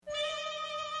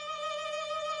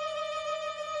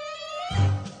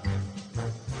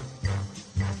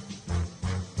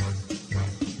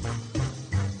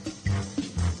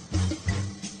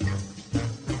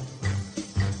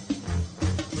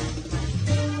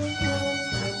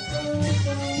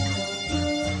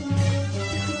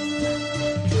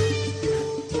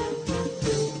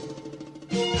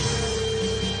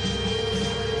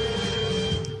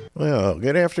Well,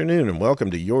 good afternoon and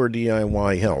welcome to Your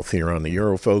DIY Health here on the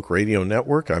Eurofolk Radio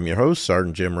Network. I'm your host,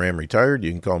 Sergeant Jim Ram, retired.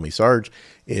 You can call me Sarge.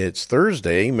 It's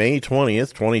Thursday, May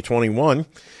 20th, 2021.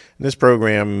 This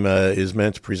program is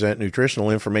meant to present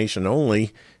nutritional information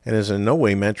only and is in no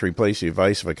way meant to replace the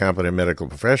advice of a competent medical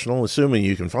professional, assuming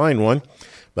you can find one.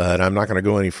 But I'm not going to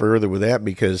go any further with that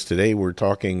because today we're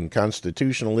talking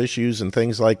constitutional issues and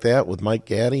things like that with Mike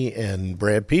Gaddy and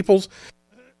Brad Peoples.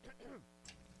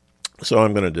 So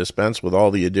I'm going to dispense with all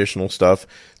the additional stuff.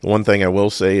 The one thing I will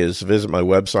say is visit my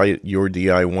website,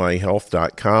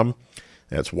 yourdiyhealth.com.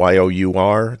 That's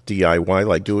Y-O-U-R, D-I-Y,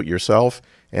 like do it yourself,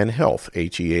 and health,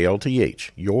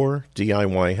 H-E-A-L-T-H,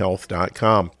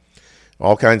 yourdiyhealth.com.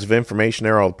 All kinds of information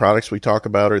there. All the products we talk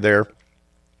about are there.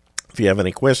 If you have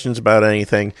any questions about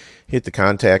anything, hit the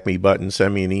contact me button,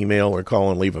 send me an email, or call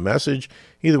and leave a message.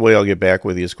 Either way, I'll get back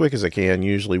with you as quick as I can,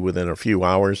 usually within a few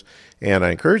hours. And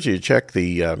I encourage you to check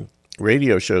the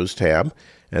radio shows tab.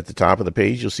 At the top of the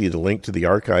page, you'll see the link to the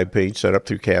archive page set up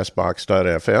through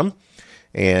castbox.fm.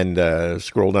 And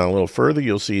scroll down a little further,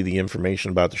 you'll see the information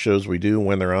about the shows we do,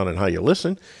 when they're on, and how you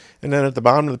listen. And then at the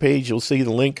bottom of the page, you'll see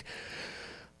the link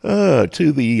to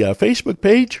the Facebook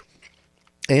page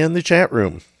and the chat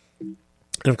room.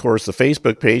 And, of course, the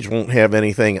Facebook page won't have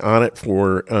anything on it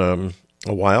for a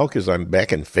while because I'm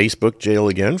back in Facebook jail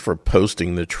again for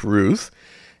posting the truth.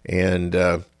 And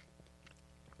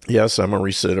yes, I'm a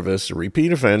recidivist, a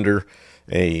repeat offender,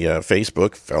 a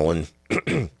Facebook felon,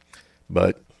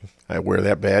 but I wear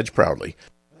that badge proudly.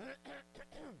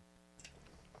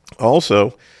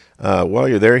 Also, while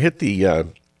you're there, hit the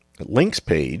links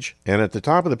page, and at the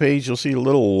top of the page, you'll see a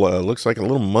little, looks like a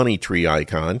little money tree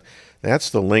icon. That's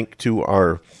the link to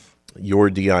our Your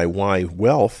DIY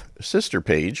Wealth sister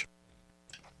page.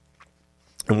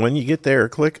 And when you get there,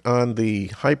 click on the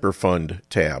Hyperfund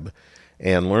tab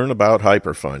and learn about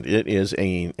Hyperfund. It is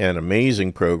an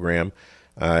amazing program.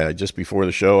 Just before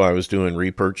the show, I was doing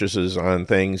repurchases on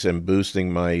things and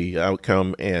boosting my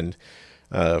outcome. And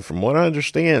from what I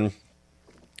understand,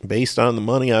 based on the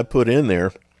money I put in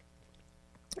there,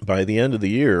 by the end of the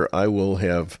year, I will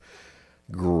have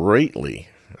greatly,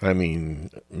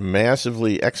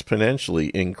 massively,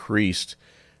 exponentially increased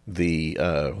the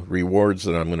rewards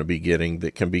that I'm going to be getting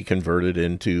that can be converted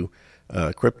into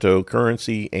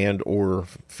cryptocurrency and or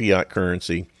fiat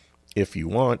currency if you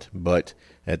want. But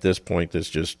at this point, it's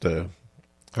just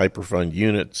Hyperfund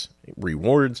units,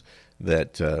 rewards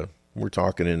that we're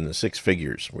talking in the six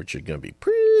figures, which is going to be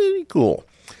pretty cool.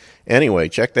 Anyway,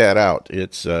 check that out.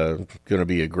 It's going to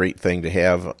be a great thing to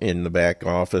have in the back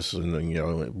office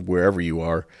and wherever you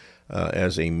are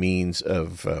as a means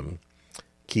of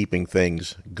keeping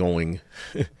things going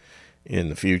in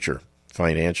the future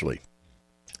financially.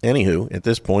 Anywho, at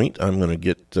this point, I'm going to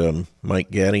get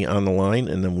Mike Gaddy on the line,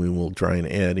 and then we will try and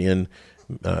add in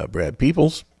Brad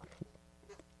Peoples.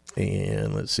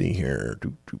 And let's see here. I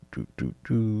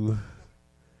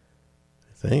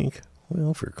think.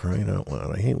 Well, for crying out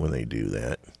loud, I hate when they do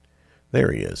that.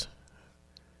 There he is.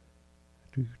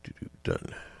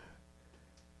 Done.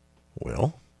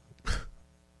 Well,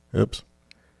 oops,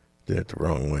 did it the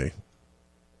wrong way.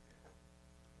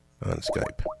 On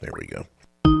Skype. There we go.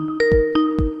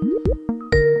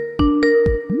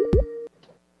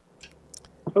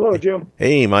 Hello, Jim.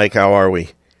 Hey, Mike, how are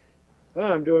we?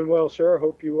 I'm doing well, sir. I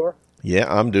hope you are.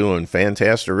 Yeah, I'm doing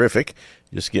fantastic.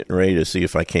 Just getting ready to see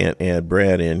if I can't add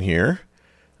Brad in here.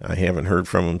 I haven't heard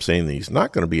from him saying that he's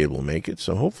not going to be able to make it,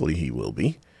 so hopefully he will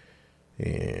be.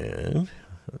 And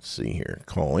let's see here.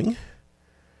 Calling.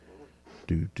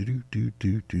 Do.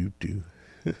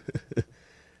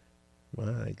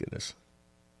 My goodness.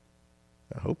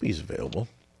 I hope he's available.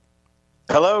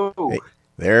 Hello. Hey,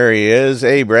 there he is.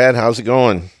 Hey, Brad, how's it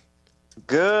going?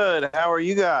 Good. How are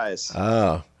you guys?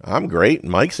 I'm great.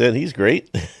 Mike said he's great,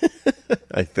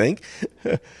 I think.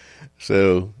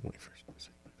 So,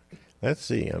 let's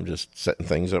see. I'm just setting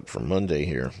things up for Monday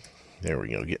here. There we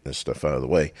go, getting this stuff out of the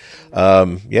way.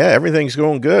 Yeah, everything's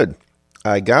going good.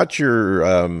 I got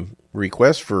your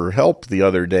request for help the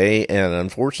other day, and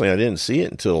unfortunately I didn't see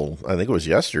it until, I think it was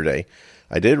yesterday.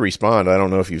 I did respond. I don't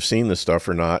know if you've seen this stuff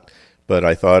or not, but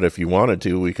I thought if you wanted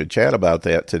to, we could chat about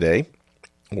that today,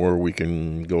 or we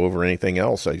can go over anything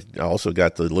else. I also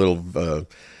got the little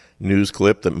news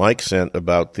clip that Mike sent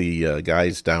about the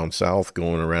guys down south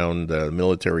going around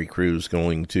military crews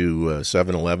going to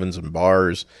 7-Elevens and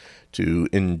bars to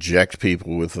inject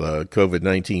people with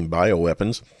COVID-19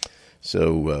 bioweapons.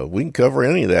 So we can cover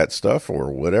any of that stuff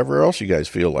or whatever else you guys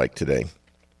feel like today.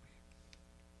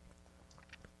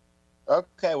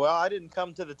 Okay, well, I didn't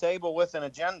come to the table with an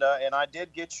agenda, and I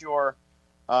did get your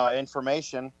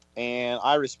information, and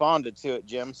I responded to it,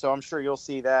 Jim. So I'm sure you'll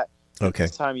see that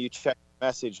next time you check the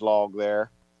message log there.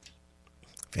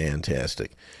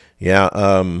 Fantastic. Yeah,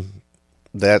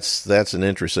 that's an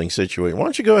interesting situation. Why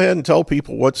don't you go ahead and tell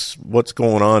people what's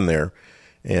going on there,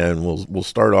 and we'll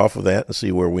start off with that and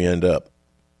see where we end up.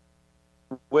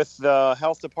 With the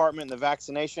health department and the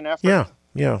vaccination effort?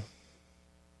 Yeah.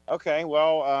 Okay,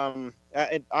 well,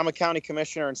 I'm a county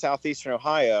commissioner in southeastern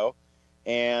Ohio,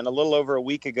 and a little over a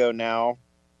week ago now,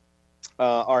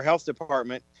 our health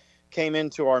department came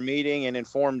into our meeting and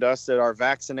informed us that our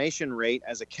vaccination rate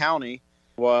as a county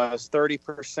was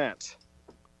 30%.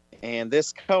 And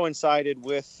this coincided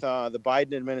with the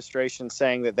Biden administration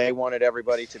saying that they wanted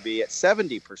everybody to be at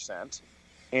 70%.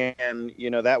 And,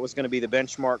 that was going to be the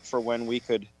benchmark for when we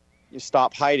could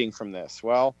stop hiding from this.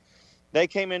 Well, they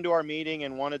came into our meeting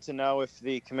and wanted to know if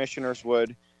the commissioners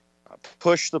would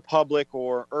push the public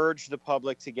or urge the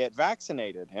public to get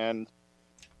vaccinated. And,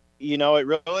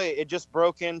 it just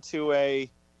broke into a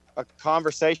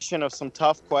conversation of some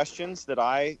tough questions that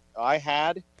I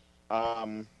had.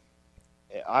 I'm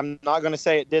not going to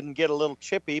say it didn't get a little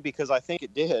chippy, because I think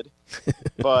it did,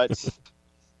 but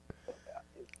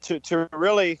to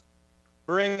really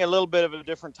bring a little bit of a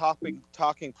different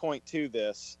talking point to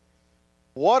this,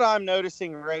 what I'm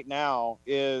noticing right now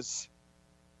is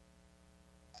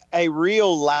a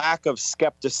real lack of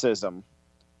skepticism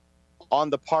on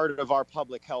the part of our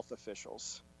public health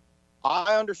officials.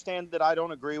 I understand that I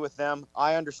don't agree with them.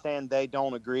 I understand they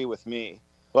don't agree with me.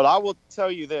 But I will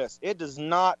tell you this, it does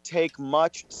not take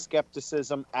much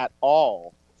skepticism at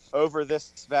all over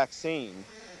this vaccine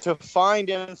to find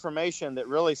information that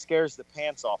really scares the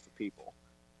pants off of people.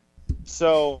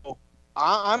 So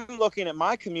I'm looking at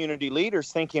my community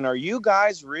leaders thinking, are you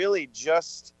guys really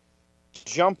just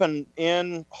jumping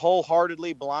in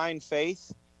wholeheartedly, blind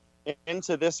faith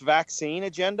into this vaccine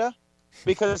agenda?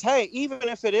 Because, hey, even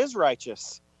if it is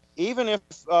righteous, even if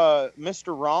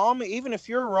Mr. Rom, even if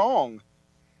you're wrong,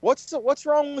 what's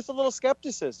wrong with a little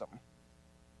skepticism?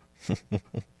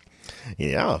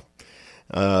 Yeah.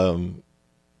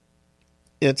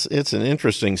 It's an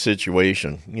interesting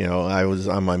situation. I was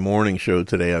on my morning show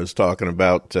today. I was talking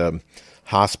about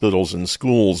hospitals and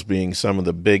schools being some of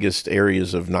the biggest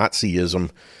areas of Nazism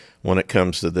when it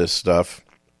comes to this stuff.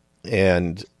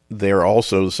 And they're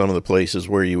also some of the places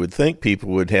where you would think people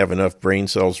would have enough brain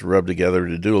cells to rub together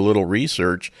to do a little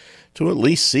research to at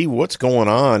least see what's going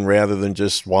on, rather than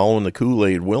just swallowing the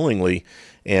Kool-Aid willingly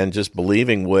and just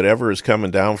believing whatever is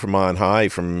coming down from on high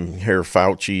from Herr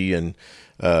Fauci and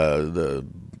the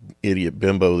idiot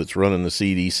bimbo that's running the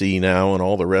CDC now and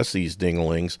all the rest of these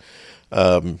dinglings.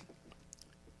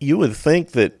 You would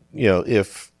think that,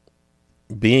 if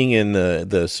being in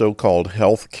the so-called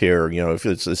health care, if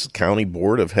it's this county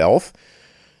board of health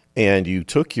and you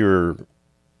took your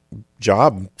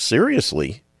job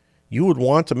seriously, you would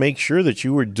want to make sure that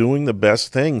you were doing the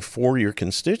best thing for your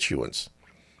constituents.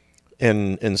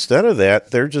 And instead of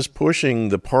that, they're just pushing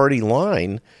the party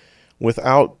line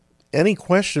without any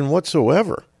question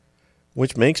whatsoever,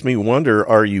 which makes me wonder,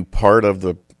 are you part of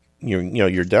the,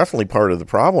 you're definitely part of the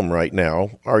problem right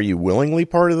now. Are you willingly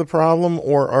part of the problem,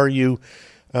 or are you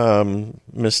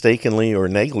mistakenly or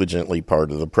negligently part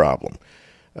of the problem?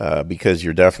 Because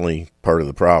you're definitely part of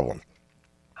the problem.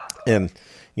 And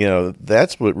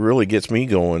that's what really gets me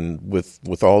going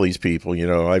with all these people.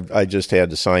 I just had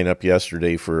to sign up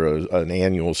yesterday for an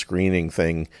annual screening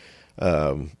thing.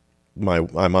 I'm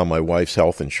on my wife's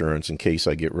health insurance in case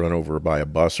I get run over by a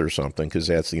bus or something, because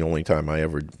that's the only time I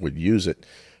ever would use it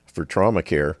for trauma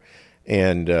care.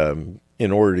 And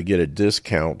in order to get a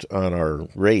discount on our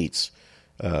rates,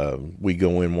 we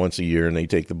go in once a year and they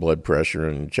take the blood pressure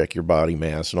and check your body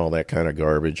mass and all that kind of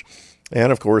garbage.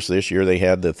 And, of course, this year they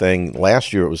had the thing.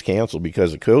 Last year it was canceled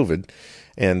because of COVID.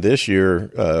 And this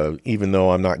year, even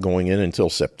though I'm not going in until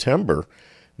September,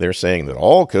 they're saying that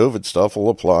all COVID stuff will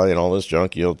apply and all this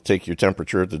junk. You'll take your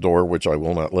temperature at the door, which I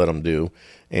will not let them do.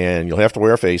 And you'll have to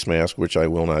wear a face mask, which I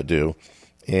will not do.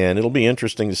 And it'll be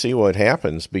interesting to see what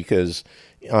happens, because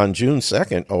on June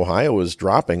 2nd, Ohio is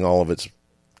dropping all of its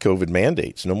COVID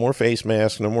mandates. No more face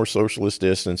masks, no more socialist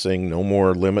distancing, no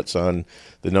more limits on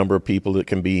the number of people that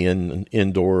can be in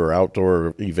indoor or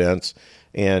outdoor events.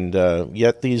 And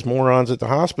yet these morons at the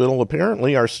hospital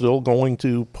apparently are still going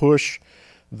to push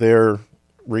their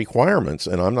requirements,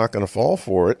 and I'm not going to fall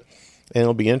for it. And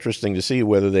it'll be interesting to see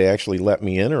whether they actually let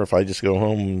me in, or if I just go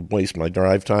home and waste my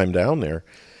drive time down there.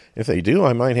 If they do,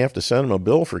 I might have to send them a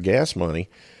bill for gas money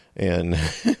and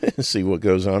see what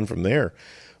goes on from there.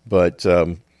 But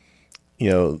the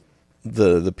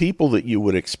people that you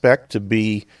would expect to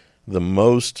be the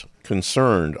most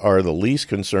concerned are the least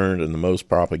concerned and the most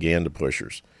propaganda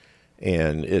pushers.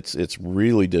 And it's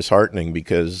really disheartening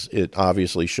because it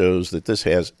obviously shows that this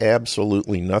has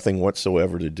absolutely nothing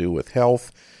whatsoever to do with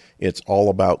health. It's all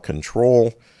about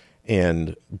control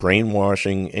and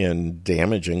brainwashing and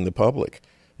damaging the public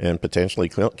and potentially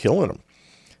killing them.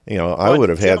 You know, I would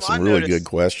have had some really good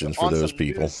questions for those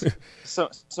people. Some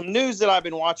news that I've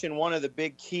been watching, one of the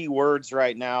big key words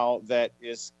right now that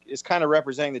is kind of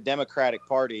representing the Democratic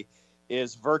Party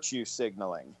is virtue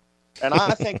signaling. And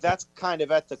I think that's kind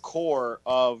of at the core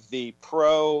of the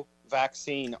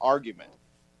pro-vaccine argument.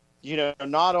 You know,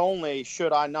 not only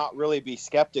should I not really be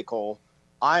skeptical,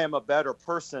 I am a better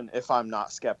person if I'm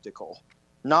not skeptical.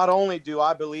 Not only do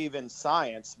I believe in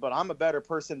science, but I'm a better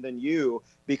person than you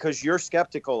because you're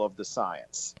skeptical of the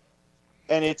science.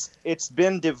 And it's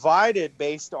been divided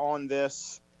based on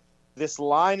this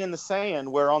line in the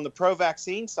sand where on the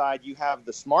pro-vaccine side, you have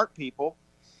the smart people,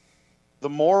 the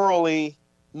morally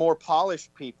more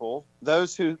polished people,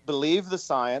 those who believe the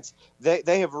science.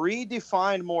 They have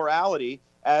redefined morality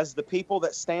as the people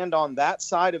that stand on that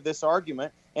side of this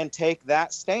argument and take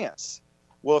that stance.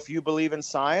 Well, if you believe in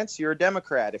science, you're a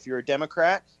Democrat. If you're a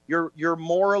Democrat, you're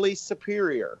morally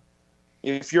superior.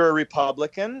 If you're a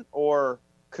Republican or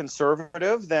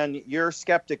conservative, then you're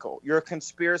skeptical. You're a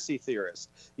conspiracy theorist.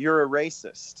 You're a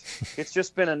racist. It's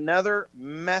just been another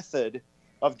method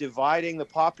of dividing the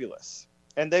populace.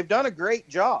 And they've done a great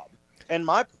job. And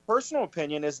my personal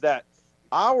opinion is that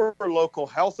our local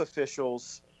health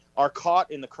officials are caught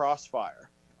in the crossfire.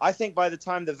 I think by the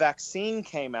time the vaccine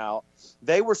came out,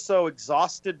 they were so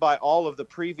exhausted by all of the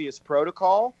previous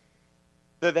protocol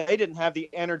that they didn't have the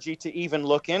energy to even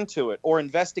look into it or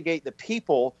investigate the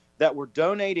people that were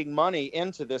donating money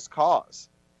into this cause.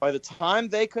 By the time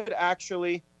they could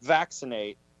actually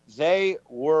vaccinate, they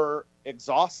were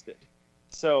exhausted.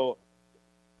 So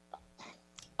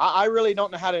I really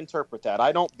don't know how to interpret that.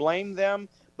 I don't blame them,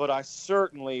 but I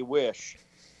certainly wish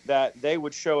that they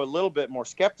would show a little bit more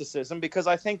skepticism because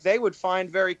I think they would find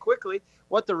very quickly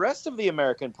what the rest of the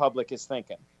American public is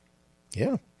thinking.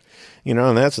 Yeah. You know,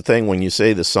 and that's the thing. When you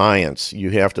say the science,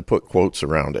 you have to put quotes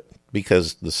around it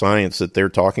because the science that they're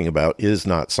talking about is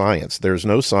not science. There's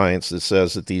no science that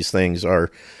says that these things are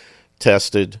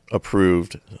tested,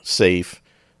 approved, safe,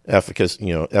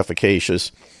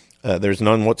 efficacious. There's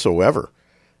none whatsoever.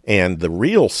 And the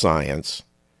real science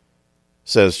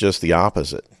says just the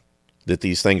opposite, that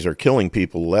these things are killing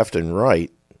people left and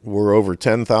right. We're over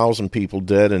 10,000 people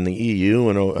dead in the EU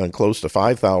and close to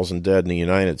 5,000 dead in the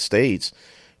United States.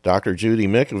 Dr. Judy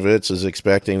Mikovits is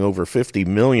expecting over 50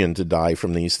 million to die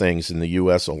from these things in the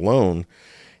U.S. alone,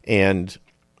 and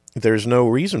there's no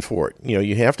reason for it. You know,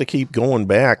 you have to keep going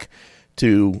back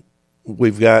to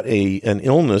we've got an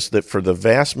illness that for the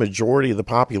vast majority of the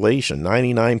population,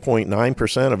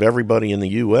 99.9% of everybody in the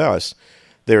U.S.,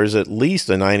 there's at least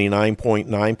a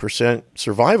 99.9%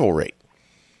 survival rate.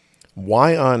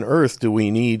 Why on earth do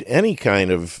we need any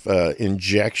kind of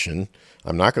injection?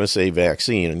 I'm not going to say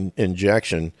vaccine,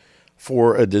 injection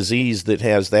for a disease that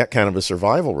has that kind of a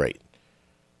survival rate.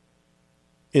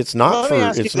 It's not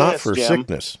for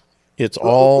sickness. Let's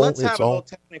have a little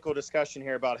technical discussion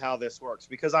here about how this works,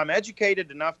 because I'm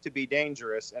educated enough to be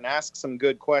dangerous and ask some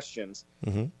good questions.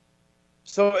 Mm-hmm.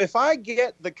 So if I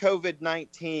get the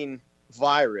COVID-19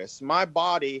 virus, my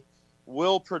body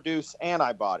will produce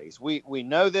antibodies. We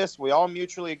know this. We all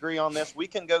mutually agree on this. We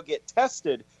can go get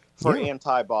tested for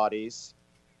antibodies.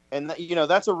 And,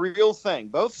 that's a real thing.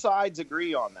 Both sides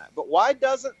agree on that. But why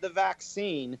doesn't the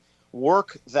vaccine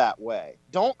work that way?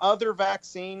 Don't other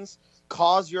vaccines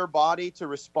cause your body to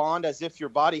respond as if your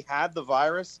body had the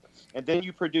virus and then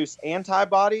you produce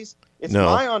antibodies? It's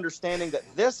my understanding that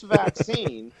this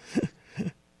vaccine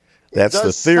that's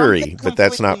the theory, but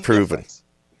that's not proven. Different.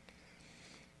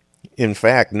 In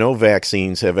fact, no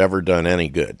vaccines have ever done any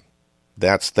good.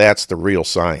 That's the real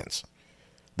science.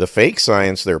 The fake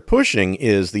science they're pushing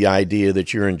is the idea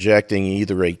that you're injecting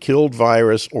either a killed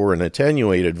virus or an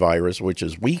attenuated virus, which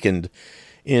is weakened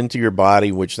into your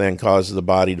body, which then causes the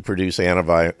body to produce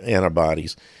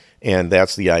antibodies. And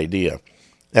that's the idea.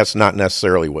 That's not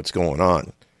necessarily what's going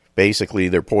on. Basically,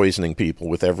 they're poisoning people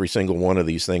with every single one of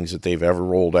these things that they've ever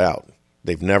rolled out.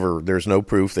 There's no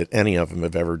proof that any of them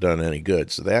have ever done any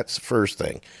good. So that's the first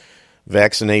thing.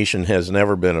 Vaccination has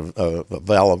never been a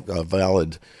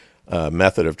valid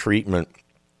method of treatment.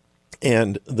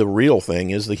 And the real thing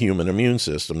is the human immune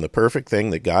system, the perfect thing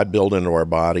that God built into our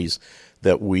bodies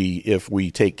that if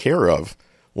we take care of,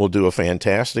 will do a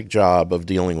fantastic job of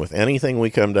dealing with anything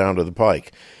we come down to the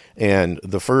pike. And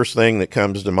the first thing that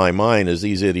comes to my mind is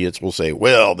these idiots will say,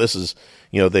 well, this is,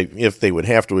 if they would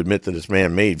have to admit that it's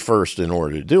man-made first in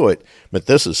order to do it, but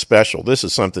this is special. This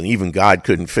is something even God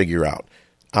couldn't figure out.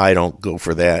 I don't go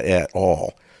for that at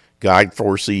all. God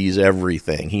foresees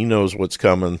everything. He knows what's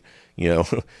coming.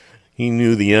 He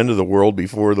knew the end of the world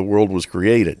before the world was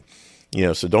created.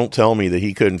 So don't tell me that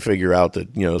he couldn't figure out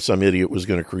that, some idiot was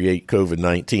going to create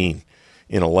COVID-19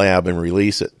 in a lab and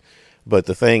release it. But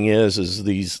the thing is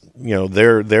these,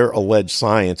 their alleged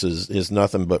science is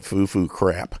nothing but foo-foo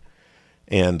crap.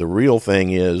 And the real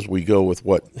thing is we go with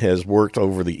what has worked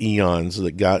over the eons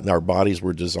that our bodies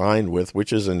were designed with,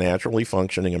 which is a naturally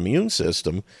functioning immune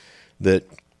system that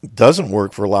doesn't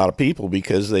work for a lot of people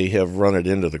because they have run it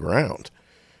into the ground.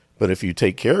 But if you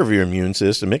take care of your immune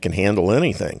system, it can handle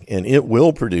anything, and it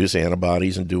will produce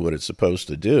antibodies and do what it's supposed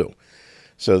to do.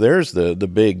 So there's the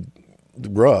big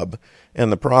rub. And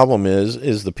the problem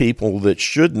is the people that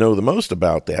should know the most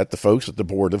about that, the folks at the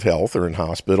Board of Health or in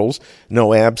hospitals,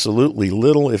 know absolutely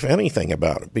little, if anything,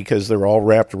 about it because they're all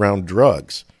wrapped around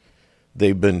drugs.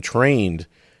 They've been trained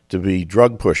to be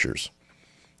drug pushers,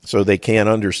 so they can't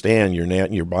understand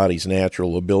your body's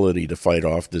natural ability to fight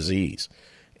off disease.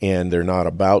 And they're not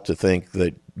about to think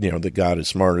that, that God is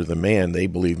smarter than man. They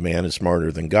believe man is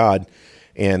smarter than God.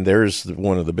 And there's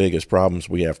one of the biggest problems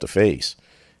we have to face.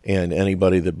 And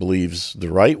anybody that believes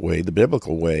the right way, the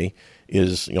biblical way,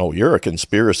 is, you're a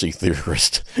conspiracy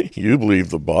theorist. You believe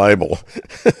the Bible.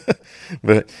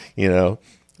 But,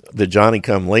 the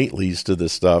Johnny-come-latelys to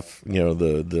this stuff,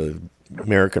 the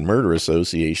American Murder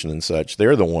Association and such,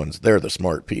 they're the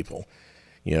smart people,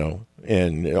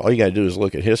 and all you got to do is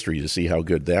look at history to see how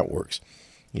good that works.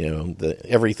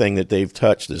 Everything that they've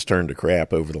touched has turned to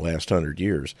crap over the last 100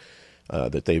 years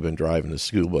that they've been driving the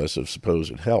school bus of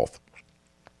supposed health.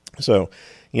 So,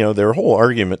 their whole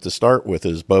argument to start with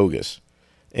is bogus.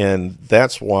 And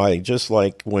that's why, just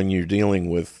like when you're dealing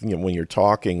with, when you're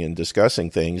talking and discussing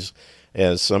things,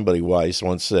 as somebody wise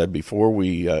once said, before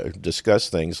we discuss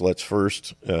things, let's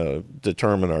first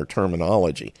determine our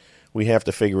terminology. We have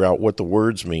to figure out what the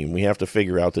words mean. We have to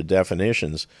figure out the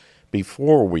definitions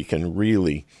before we can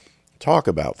really talk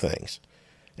about things.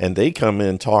 And they come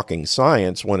in talking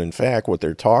science when, in fact, what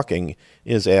they're talking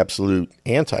is absolute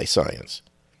anti-science.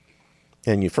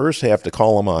 And you first have to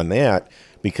call them on that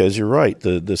because you're right.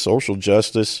 The social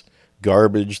justice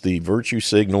garbage, the virtue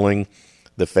signaling,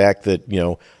 the fact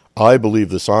that, I believe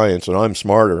the science and I'm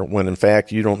smarter when, in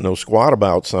fact, you don't know squat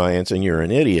about science and you're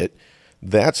an idiot.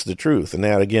 That's the truth. And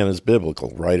that, again, is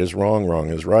biblical. Right is wrong, wrong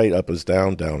is right, up is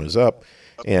down, down is up.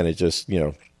 And it just,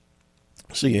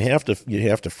 so you have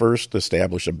to first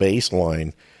establish a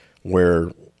baseline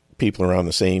where people are on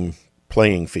the same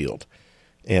playing field.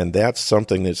 And that's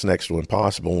something that's next to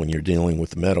impossible when you're dealing with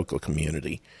the medical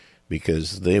community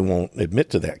because they won't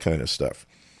admit to that kind of stuff.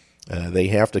 They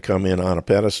have to come in on a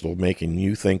pedestal making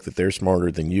you think that they're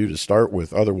smarter than you to start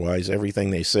with. Otherwise,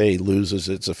 everything they say loses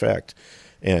its effect,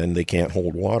 and they can't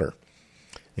hold water.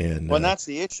 And that's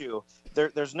the issue.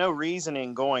 There's no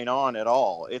reasoning going on at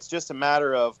all. It's just a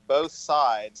matter of both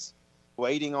sides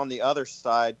waiting on the other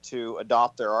side to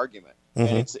adopt their argument.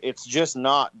 Mm-hmm. And it's just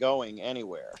not going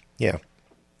anywhere. Yeah.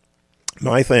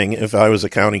 My thing, if I was a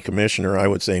county commissioner, I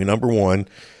would say, number one,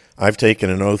 I've taken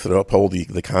an oath to uphold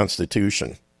the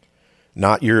Constitution,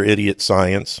 not your idiot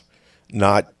science,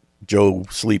 not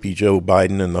Sleepy Joe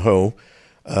Biden and the hoe.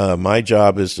 My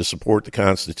job is to support the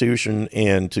Constitution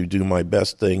and to do my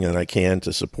best thing that I can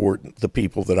to support the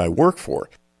people that I work for.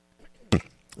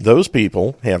 Those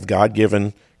people have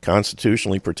God-given,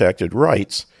 constitutionally protected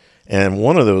rights, and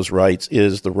one of those rights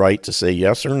is the right to say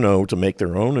yes or no to make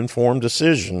their own informed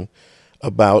decision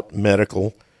about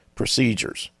medical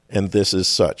procedures, and this is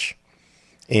such.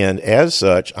 And as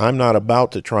such, I'm not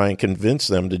about to try and convince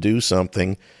them to do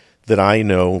something that I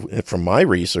know from my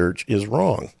research is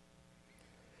wrong.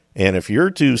 And if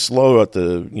you're too slow at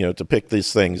to pick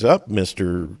these things up,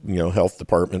 Mr. Health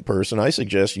Department person, I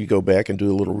suggest you go back and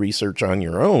do a little research on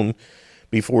your own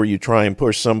before you try and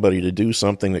push somebody to do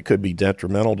something that could be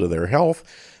detrimental to their health,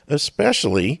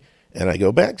 especially, and I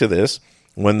go back to this,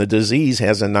 when the disease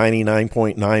has a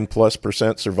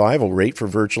 99.9+% survival rate for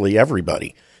virtually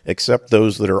everybody, except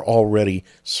those that are already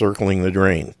circling the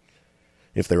drain.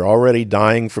 If they're already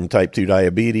dying from type 2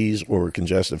 diabetes or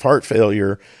congestive heart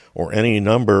failure or any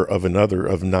number of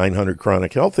 900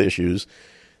 chronic health issues,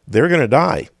 they're going to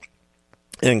die.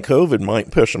 And COVID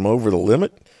might push them over the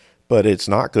limit, but it's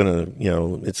not going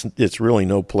to, it's really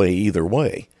no play either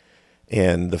way.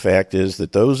 And the fact is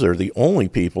that those are the only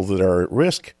people that are at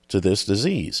risk to this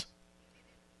disease.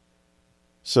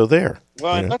 So there.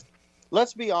 Well,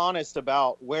 let's be honest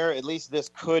about where at least this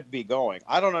could be going.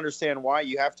 I don't understand why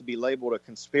you have to be labeled a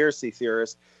conspiracy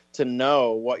theorist to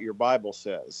know what your Bible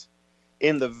says.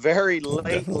 In the very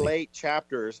late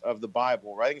chapters of the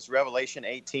Bible, right? I think it's Revelation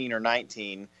 18 or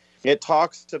 19, it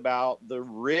talks about the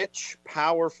rich,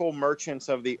 powerful merchants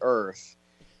of the earth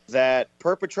that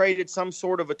perpetrated some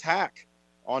sort of attack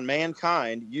on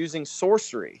mankind using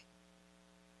sorcery.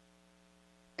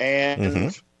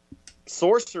 And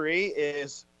sorcery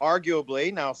is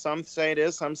arguably, now some say it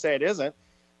is, some say it isn't,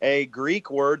 a Greek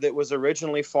word that was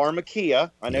originally pharmakia.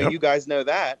 I know you guys know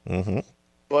that.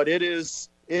 But it is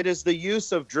the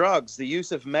use of drugs, the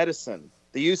use of medicine,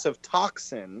 the use of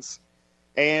toxins.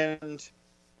 And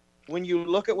when you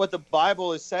look at what the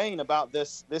Bible is saying about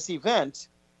this event,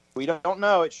 we don't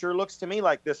know. It sure looks to me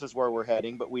like this is where we're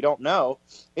heading, but we don't know.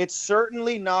 It's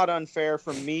certainly not unfair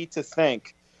for me to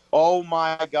think, oh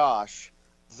my gosh,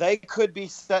 they could be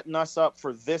setting us up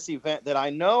for this event that I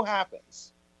know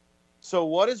happens. So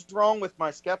what is wrong with my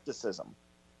skepticism?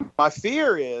 My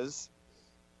fear is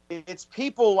it's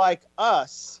people like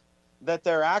us that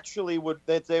they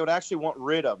would actually want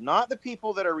rid of, not the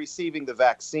people that are receiving the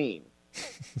vaccine.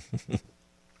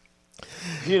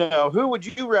 Who would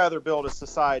you rather build a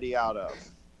society out of?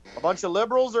 A bunch of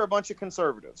liberals or a bunch of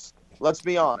conservatives? Let's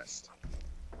be honest.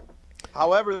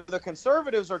 However, the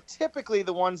conservatives are typically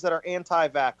the ones that are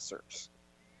anti-vaxxers.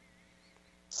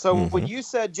 So when you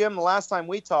said, Jim, the last time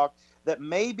we talked, that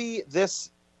maybe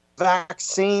this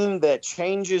vaccine that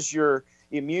changes your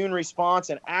immune response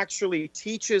and actually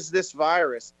teaches this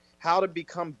virus how to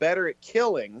become better at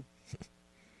killing,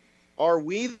 are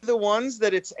we the ones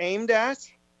that it's aimed at?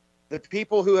 The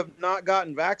people who have not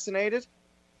gotten vaccinated?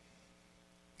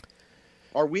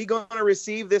 Are we going to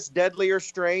receive this deadlier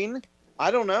strain? I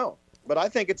don't know, but I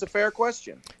think it's a fair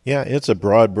question. Yeah, it's a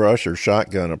broad brush or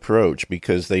shotgun approach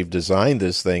because they've designed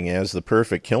this thing as the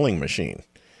perfect killing machine.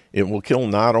 It will kill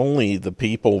not only the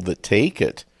people that take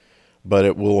it, but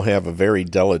it will have a very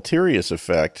deleterious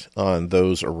effect on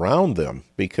those around them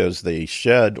because they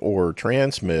shed or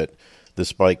transmit the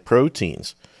spike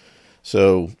proteins.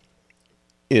 So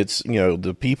it's,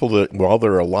 the people that, while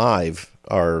they're alive,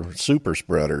 are super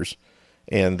spreaders,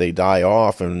 and they die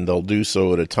off, and they'll do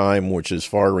so at a time which is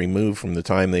far removed from the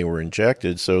time they were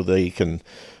injected, so they can,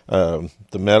 the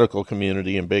medical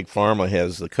community and Big Pharma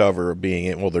has the cover of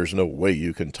being, well, there's no way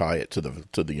you can tie it to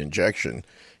the injection.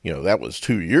 That was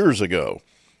 2 years ago,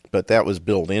 but that was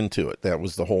built into it. That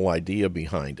was the whole idea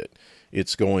behind it.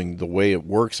 It's going the way it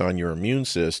works on your immune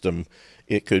system.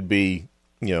 It could be,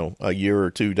 a year or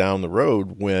two down the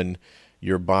road when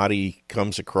your body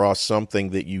comes across something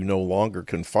that you no longer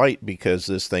can fight because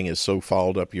this thing is so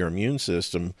fouled up your immune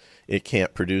system, it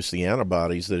can't produce the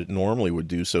antibodies that it normally would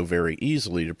do so very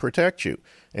easily to protect you,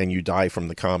 and you die from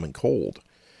the common cold.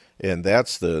 And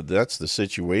that's the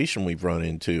situation we've run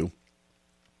into.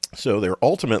 So they're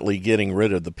ultimately getting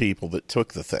rid of the people that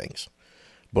took the things,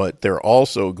 but they're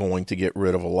also going to get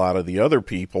rid of a lot of the other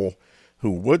people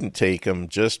who wouldn't take them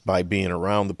just by being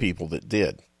around the people that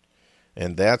did.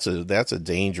 And that's a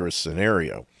dangerous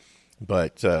scenario.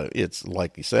 But it's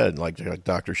like you said, like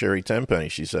Dr. Sherry Tenpenny,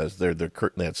 she says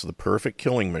that's the perfect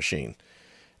killing machine.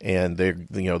 And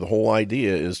the whole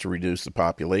idea is to reduce the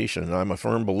population. And I'm a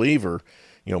firm believer,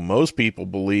 most people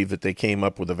believe that they came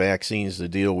up with the vaccines to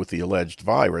deal with the alleged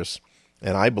virus,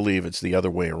 and I believe it's the other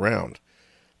way around.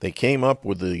 They came up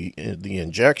with the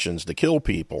injections to kill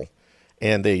people,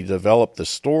 and they developed the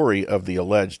story of the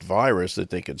alleged virus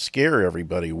that they could scare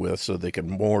everybody with so they could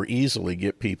more easily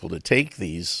get people to take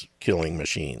these killing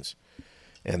machines.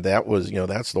 And that was,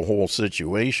 that's the whole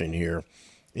situation here,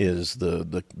 is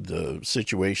the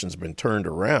situation's been turned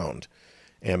around,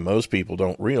 and most people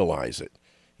don't realize it.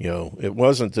 It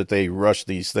wasn't that they rushed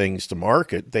these things to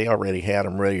market. They already had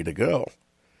them ready to go.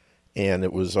 And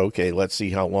it was, okay, let's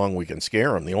see how long we can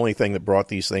scare them. The only thing that brought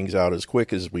these things out as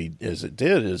quick as it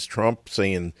did is Trump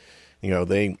saying,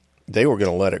 they were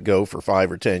going to let it go for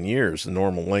 5 or 10 years, the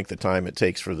normal length of time it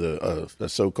takes for the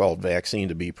so-called vaccine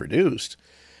to be produced.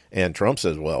 And Trump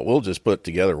says, well, we'll just put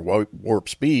together warp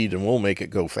speed and we'll make it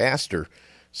go faster.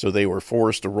 So they were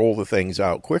forced to roll the things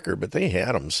out quicker, but they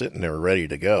had them sitting there ready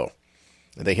to go.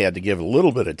 And they had to give a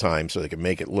little bit of time so they could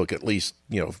make it look at least,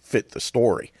 fit the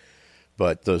story.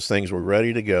 But those things were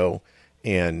ready to go,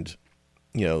 and,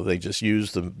 they just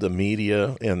used the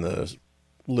media and the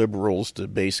liberals to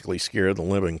basically scare the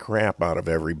living crap out of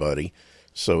everybody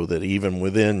so that even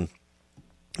within,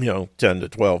 10 to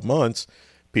 12 months,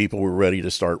 people were ready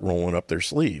to start rolling up their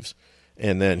sleeves.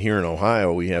 And then here in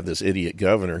Ohio, we have this idiot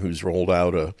governor who's rolled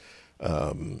out a,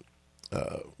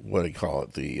 what do you call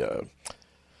it?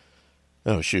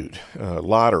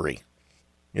 Lottery.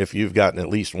 if you've gotten at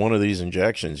least one of these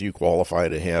injections, you qualify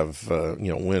to have, win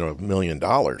 $1 million.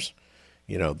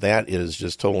 That is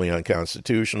just totally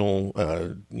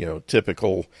unconstitutional,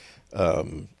 typical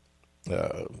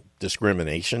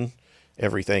discrimination,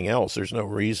 everything else. There's no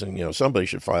reason, somebody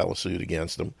should file a suit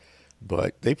against them,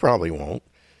 but they probably won't.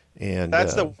 And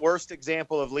that's the worst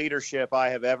example of leadership I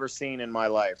have ever seen in my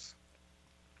life.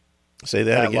 Say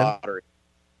that again. Lottery.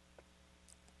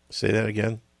 Say that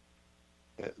again.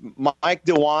 Mike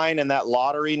DeWine and that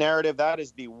lottery narrative, that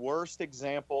is the worst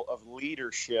example of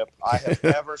leadership I have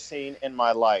ever seen in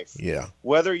my life. Yeah.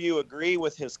 Whether you agree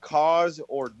with his cause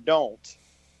or don't,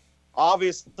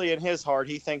 obviously in his heart,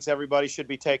 he thinks everybody should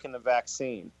be taking the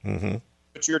vaccine. Mm-hmm.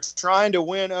 But you're trying to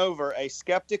win over a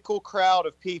skeptical crowd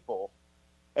of people,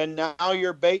 and now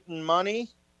you're baiting money.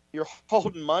 You're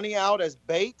holding money out as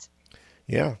bait.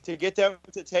 Yeah. To get them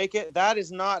to take it. That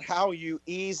is not how you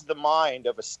ease the mind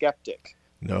of a skeptic.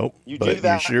 Nope. You but do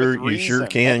that you sure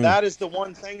can. And that is the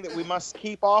one thing that we must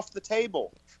keep off the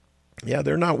table. Yeah,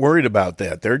 they're not worried about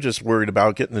that. They're just worried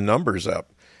about getting the numbers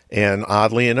up. And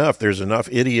oddly enough, there's enough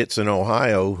idiots in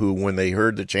Ohio who, when they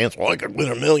heard the chance, well, I could win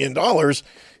 $1 million,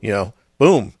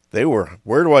 boom, they were,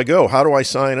 where do I go? How do I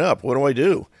sign up? What do I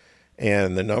do?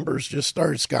 And the numbers just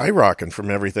started skyrocketing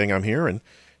from everything I'm hearing.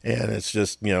 And it's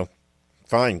just,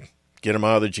 fine, get them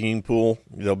out of the gene pool.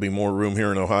 There'll be more room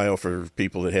here in Ohio for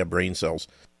people that have brain cells.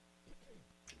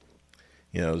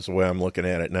 It's the way I'm looking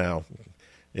at it now.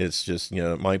 It's just,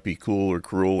 it might be cool or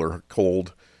cruel or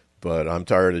cold, but I'm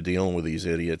tired of dealing with these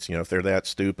idiots. If they're that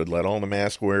stupid, let all the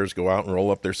mask wearers go out and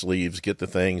roll up their sleeves, get the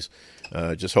things.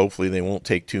 Just hopefully they won't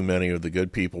take too many of the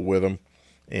good people with them.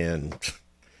 And,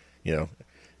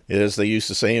 as they used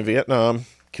to say in Vietnam,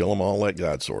 kill them all, let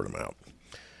God sort them out.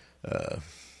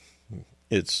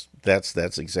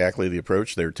 That's exactly the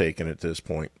approach they're taking at this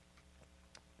point.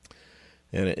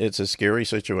 And it's a scary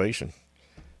situation.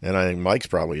 And I think Mike's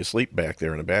probably asleep back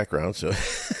there in the background, so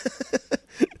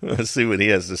let's see what he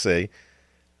has to say.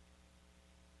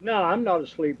 No, I'm not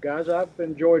asleep, guys. I've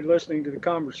enjoyed listening to the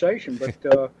conversation,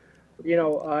 but,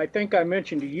 I think I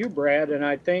mentioned to you, Brad, and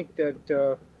I think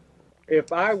that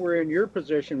if I were in your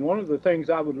position, one of the things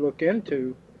I would look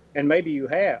into, and maybe you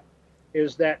have,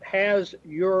 is that has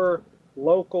your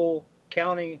local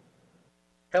county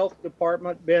health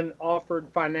department been offered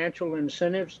financial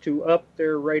incentives to up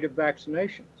their rate of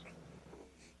vaccinations?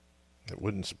 It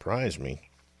wouldn't surprise me.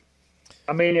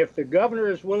 I mean, if the governor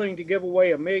is willing to give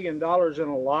away $1 million in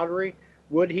a lottery,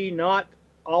 would he not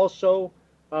also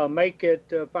make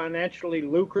it financially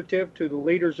lucrative to the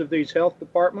leaders of these health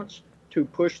departments to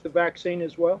push the vaccine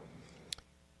as well?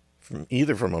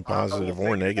 Either from a positive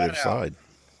or negative side.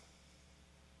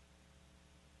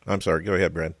 I'm sorry. Go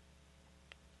ahead, Brad.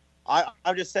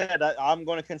 I just said I'm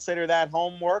going to consider that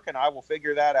homework, and I will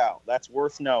figure that out. That's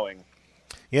worth knowing.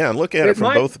 Yeah, and look at it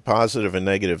from both the positive and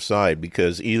negative side,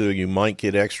 because either you might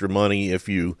get extra money if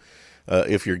you're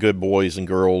good boys and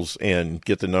girls and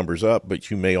get the numbers up,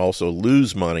 but you may also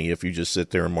lose money if you just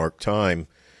sit there and mark time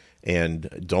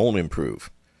and don't improve.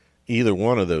 Either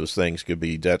one of those things could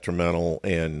be detrimental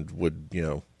and would,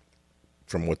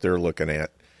 from what they're looking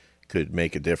at, could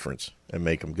make a difference and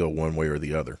make them go one way or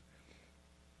the other.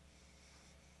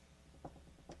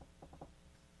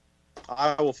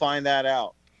 I will find that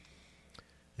out.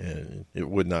 And it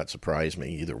would not surprise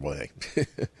me either way.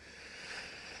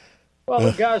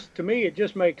 Well, guys, to me, it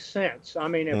just makes sense. I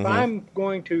mean, if I'm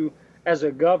going to, as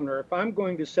a governor, if I'm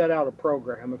going to set out a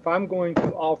program, if I'm going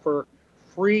to offer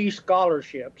free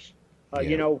scholarships,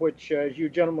 which, as you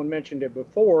gentlemen mentioned it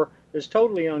before, is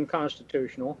totally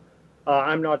unconstitutional.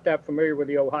 I'm not that familiar with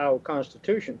the Ohio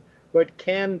Constitution, but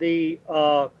can the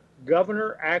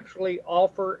governor actually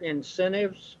offer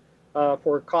incentives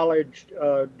for college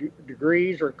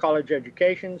degrees or college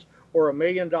educations or $1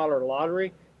 million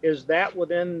lottery? Is that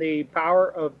within the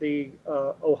power of the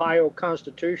Ohio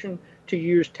Constitution to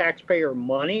use taxpayer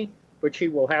money, which he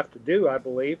will have to do, I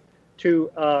believe,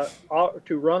 to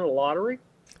run a lottery?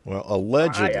 Well,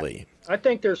 allegedly. I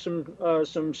think there's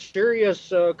some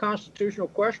serious constitutional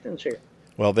questions here.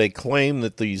 Well, they claim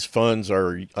that these funds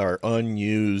are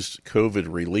unused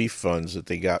COVID relief funds that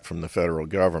they got from the federal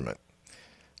government.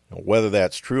 Now, whether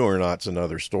that's true or not is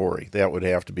another story. That would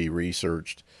have to be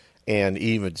researched. And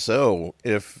even so,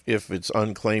 if it's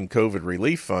unclaimed COVID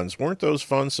relief funds, weren't those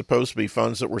funds supposed to be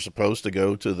funds that were supposed to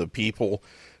go to the people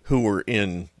who were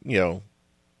in,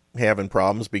 having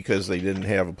problems because they didn't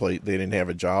have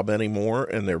a job anymore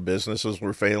and their businesses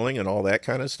were failing and all that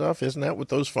kind of stuff? Isn't that what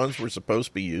those funds were supposed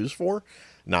to be used for?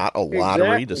 Not a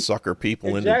lottery to sucker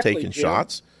people into taking Jim.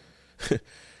 shots.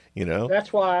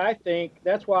 That's why I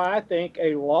think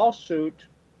a lawsuit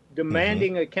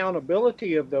demanding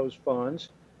accountability of those funds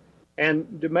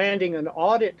and demanding an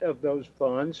audit of those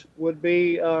funds would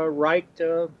be right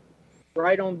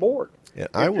on board. Yeah,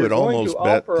 I would almost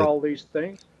bet offer all these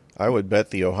things. I would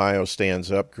bet the Ohio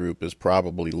Stands Up group is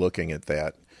probably looking at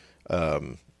that.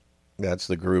 That's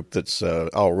the group that's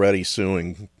already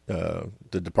suing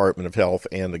the Department of Health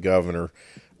and the governor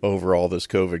over all this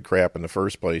COVID crap in the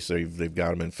first place. They've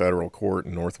got them in federal court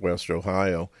in Northwest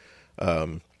Ohio.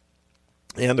 And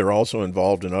they're also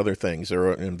involved in other things.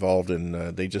 They're involved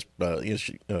in, they just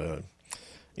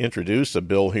introduced a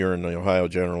bill here in the Ohio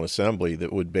General Assembly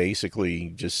that would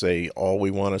basically just say all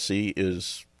we want to see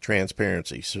is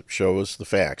transparency. So show us the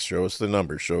facts, show us the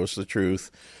numbers, show us the truth,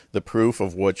 the proof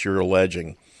of what you're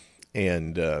alleging.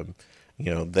 And,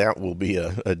 that will be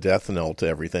a death knell to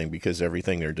everything, because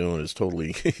everything they're doing is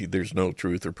totally, there's no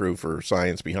truth or proof or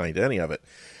science behind any of it.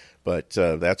 But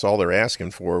that's all they're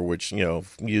asking for, which,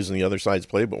 using the other side's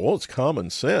playbook, well, it's common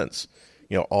sense.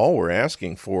 All we're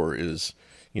asking for is,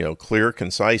 clear,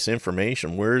 concise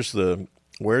information. Where's the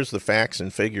facts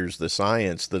and figures, the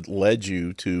science that led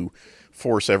you to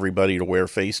force everybody to wear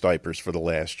face diapers for the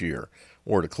last year,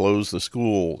 or to close the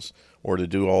schools, or to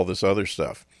do all this other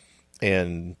stuff?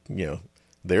 And,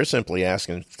 they're simply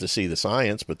asking to see the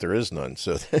science, but there is none.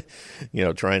 So,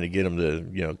 trying to get them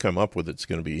to, come up with it's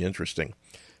going to be interesting.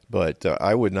 But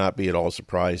I would not be at all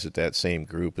surprised that same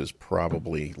group is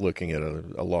probably looking at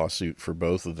a lawsuit for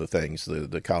both of the things,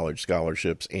 the college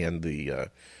scholarships and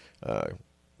the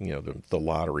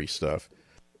lottery stuff.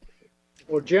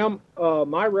 Well, Jim,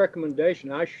 my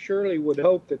recommendation, I surely would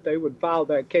hope that they would file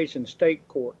that case in state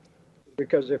court.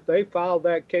 Because if they file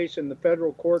that case in the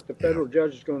federal court, the federal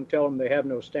judge is going to tell them they have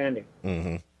no standing.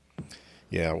 Mm-hmm.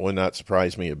 Yeah, it would not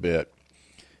surprise me a bit.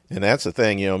 And that's the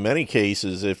thing, in many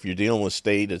cases, if you're dealing with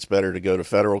state, it's better to go to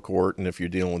federal court. And if you're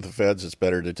dealing with the feds, it's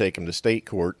better to take them to state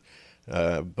court.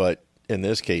 But in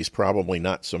this case, probably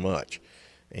not so much.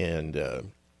 And,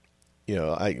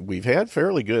 we've had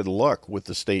fairly good luck with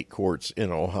the state courts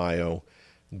in Ohio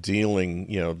dealing,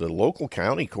 the local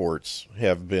county courts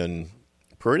have been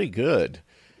pretty good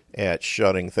at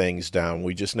shutting things down.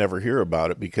 We just never hear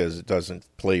about it because it doesn't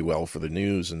play well for the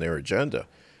news and their agenda.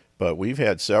 But we've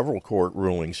had several court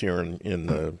rulings here in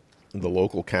the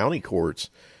local county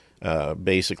courts,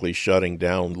 basically shutting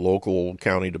down local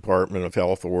county Department of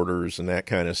Health orders and that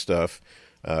kind of stuff.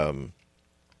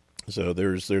 So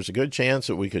there's a good chance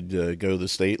that we could go to the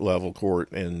state level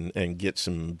court and get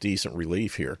some decent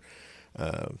relief here.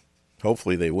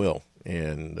 Hopefully they will.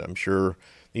 And I'm sure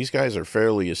these guys are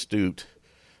fairly astute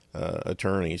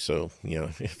attorneys, so,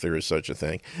 if there is such a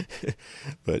thing.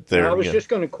 But I was just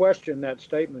going to question that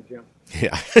statement, Jim.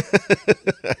 Yeah.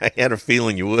 I had a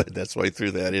feeling you would. That's why I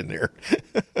threw that in there.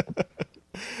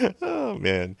 Oh,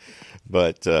 man.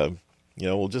 But,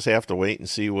 we'll just have to wait and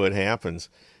see what happens.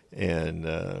 And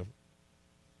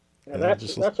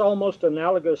that's almost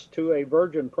analogous to a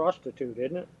virgin prostitute,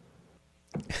 isn't it?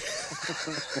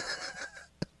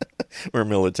 Or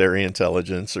military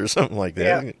intelligence or something like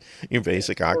that. Yeah. You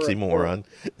basic oxymoron.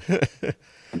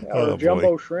 Or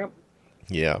jumbo shrimp.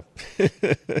 Yeah.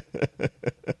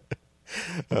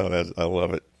 I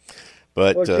love it.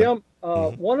 But well, Jim,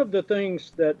 one of the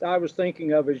things that I was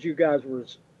thinking of as you guys were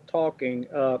talking,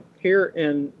 here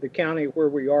in the county where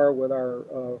we are with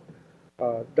our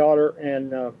daughter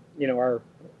and our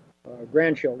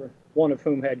grandchildren, one of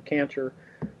whom had cancer,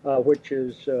 which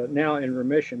is now in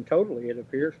remission totally, it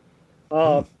appears.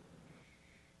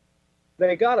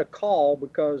 They got a call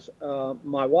because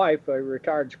my wife, a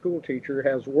retired school teacher,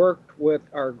 has worked with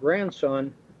our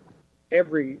grandson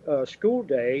every school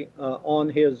day on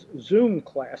his Zoom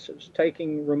classes,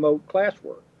 taking remote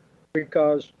classwork.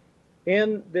 Because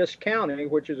in this county,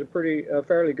 which is a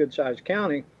fairly good-sized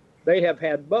county, they have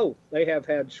had both. They have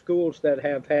had schools that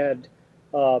have had,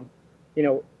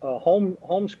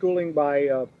 homeschooling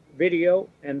by video,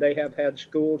 and they have had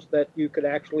schools that you could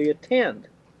actually attend.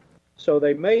 So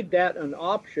they made that an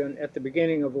option at the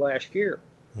beginning of last year.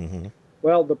 Mm-hmm.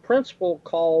 Well, the principal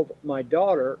called my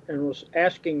daughter and was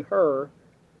asking her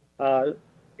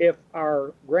if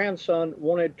our grandson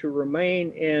wanted to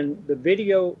remain in the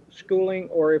video schooling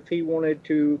or if he wanted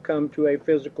to come to a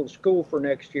physical school for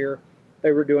next year.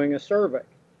 They were doing a survey.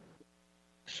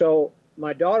 So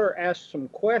my daughter asked some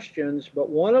questions, but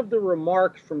one of the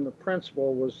remarks from the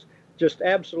principal was just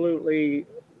absolutely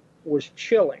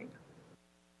chilling.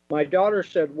 My daughter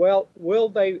said, well,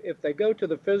 if they go to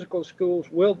the physical schools,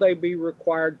 will they be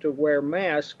required to wear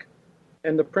masks?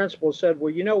 And the principal said,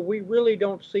 well, we really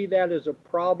don't see that as a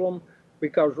problem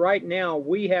because right now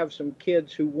we have some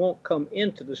kids who won't come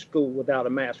into the school without a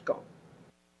mask on.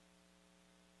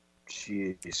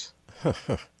 Jeez.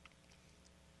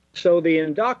 So the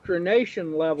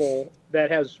indoctrination level that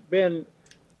has been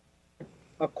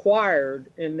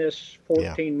acquired in this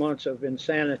 14 months of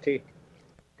insanity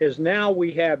is now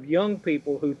we have young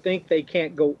people who think they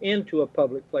can't go into a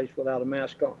public place without a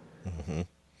mask on. Mm-hmm.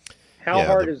 How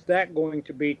hard is that going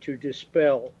to be to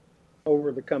dispel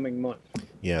over the coming months?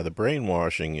 Yeah, the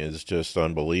brainwashing is just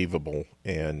unbelievable,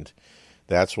 and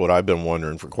that's what I've been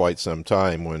wondering for quite some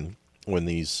time when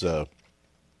these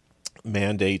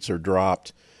mandates are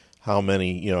dropped. How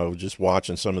many, just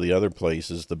watching some of the other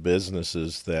places, the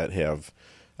businesses that have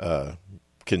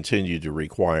continued to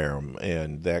require them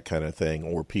and that kind of thing,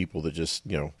 or people that just,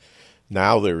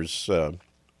 now there's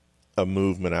a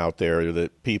movement out there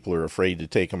that people are afraid to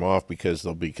take them off because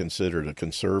they'll be considered a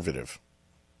conservative.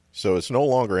 So it's no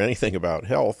longer anything about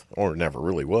health, or never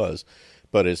really was,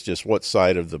 but it's just what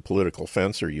side of the political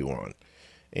fence are you on?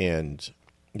 And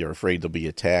you're afraid they'll be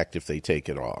attacked if they take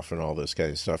it off and all this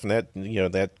kind of stuff. And that,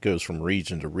 that goes from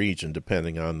region to region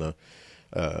depending on the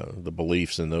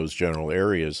beliefs in those general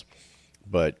areas.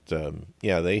 But,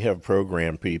 they have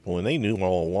programmed people, and they knew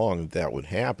all along that would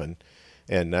happen.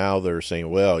 And now they're saying,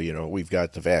 well, we've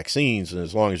got the vaccines, and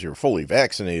as long as you're fully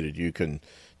vaccinated, you can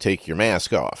take your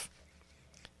mask off.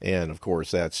 And, of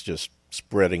course, that's just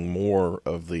spreading more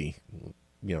of the,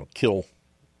 kill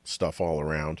stuff all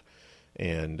around,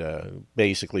 and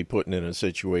basically putting in a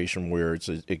situation where it's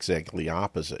exactly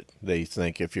opposite. They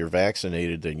think if you're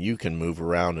vaccinated, then you can move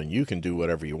around and you can do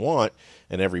whatever you want,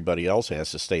 and everybody else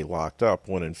has to stay locked up,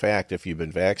 when, in fact, if you've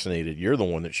been vaccinated, you're the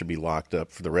one that should be locked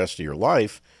up for the rest of your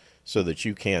life so that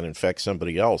you can't infect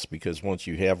somebody else, because once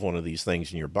you have one of these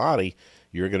things in your body,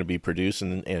 you're going to be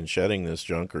producing and shedding this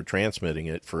junk or transmitting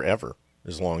it forever,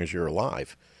 as long as you're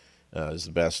alive, is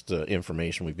the best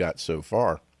information we've got so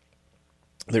far.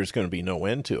 There's going to be no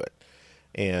end to it.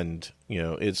 And,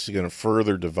 it's going to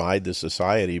further divide the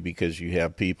society, because you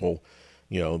have people,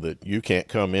 that you can't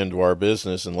come into our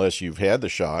business unless you've had the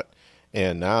shot.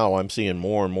 And now I'm seeing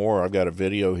more and more. I've got a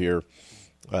video here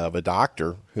of a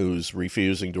doctor who's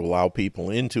refusing to allow people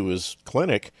into his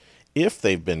clinic if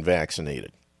they've been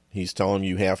vaccinated. He's telling them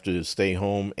you have to stay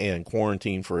home and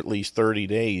quarantine for at least 30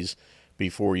 days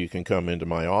before you can come into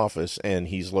my office. And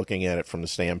he's looking at it from the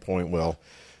standpoint, well,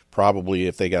 probably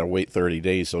if they got to wait 30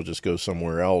 days, they'll just go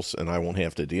somewhere else and I won't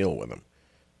have to deal with them,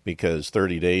 because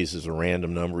 30 days is a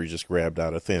random number he just grabbed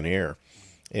out of thin air.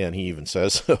 And he even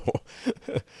says so.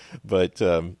 But,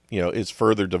 it's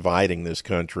further dividing this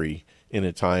country in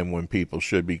a time when people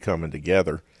should be coming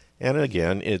together. And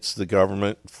again, it's the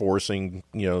government forcing,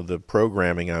 the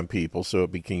programming on people, so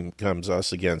it becomes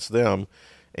us against them,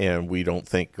 and we don't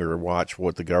think or watch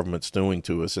what the government's doing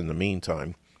to us in the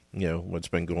meantime, what's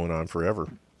been going on forever.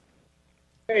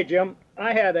 Hey, Jim,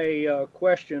 I had a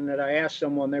question that I asked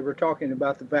someone. They were talking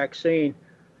about the vaccine,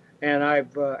 and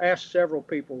I've asked several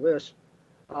people this.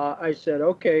 I said,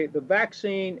 okay, the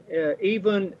vaccine,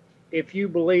 even if you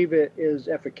believe it is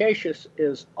efficacious,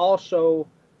 is also,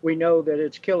 we know that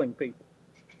it's killing people.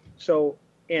 So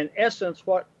in essence,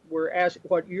 what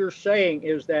you're saying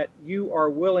is that you are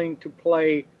willing to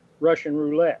play Russian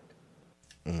roulette.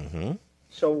 Mm-hmm.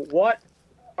 So what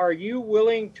are you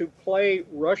willing to play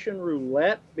Russian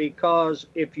roulette? Because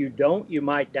if you don't, you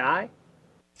might die.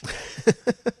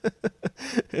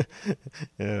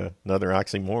 Yeah, another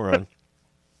oxymoron.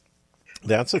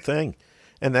 That's the thing.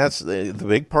 And that's the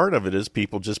big part of it, is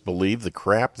people just believe the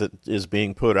crap that is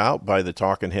being put out by the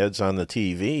talking heads on the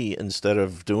TV instead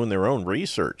of doing their own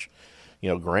research.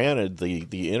 Granted,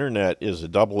 the internet is a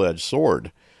double-edged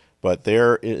sword, but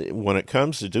when it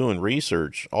comes to doing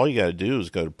research, all you got to do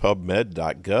is go to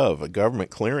pubmed.gov, a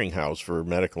government clearinghouse for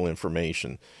medical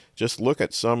information. Just look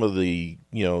at some of the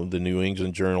New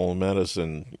England Journal of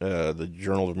Medicine, the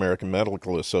Journal of American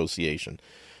Medical Association.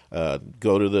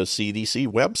 Go to the CDC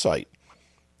website.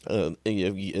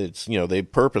 They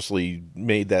purposely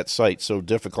made that site so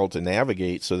difficult to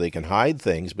navigate so they can hide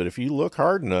things. But if you look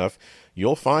hard enough,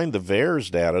 you'll find the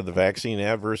VAERS data, the Vaccine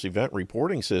Adverse Event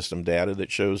Reporting System data,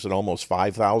 that shows that almost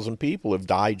 5,000 people have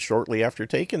died shortly after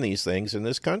taking these things in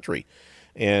this country.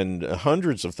 And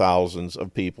hundreds of thousands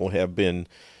of people have been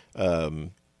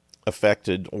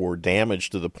affected or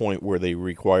damaged to the point where they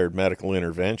required medical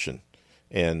intervention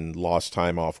and lost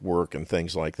time off work and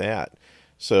things like that.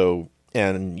 So,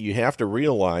 and you have to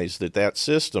realize that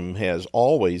system has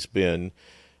always been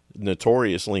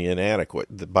notoriously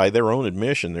inadequate. By their own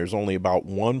admission, there's only about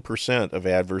 1% of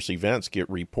adverse events get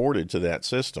reported to that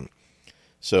system.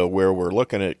 So where we're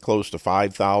looking at close to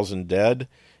 5,000 dead,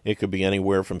 it could be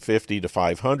anywhere from 50 to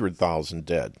 500,000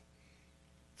 dead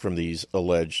from these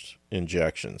alleged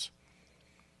injections.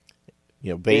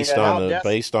 based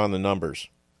on the numbers.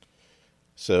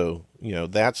 So,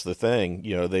 that's the thing.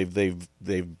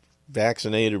 They've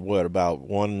vaccinated about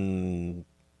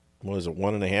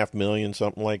 1.5 million,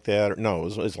 something like that. Or, no,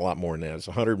 it's a lot more than that. It's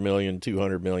 100 million,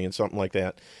 200 million, something like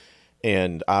that.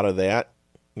 And out of that,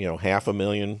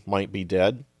 500,000 might be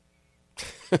dead.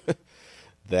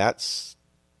 Those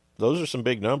are some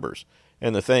big numbers.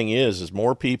 And the thing is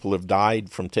more people have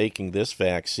died from taking this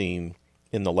vaccine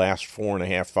in the last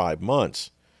 4.5, 5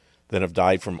 months than have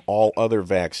died from all other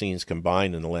vaccines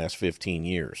combined in the last 15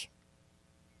 years.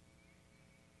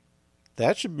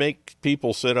 That should make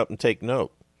people sit up and take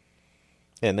note.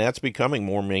 And that's becoming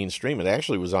more mainstream. It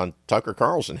actually was on, Tucker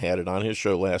Carlson had it on his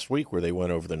show last week where they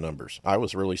went over the numbers. I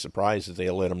was really surprised that they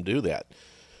let him do that.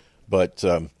 But,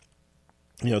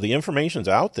 the information's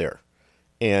out there.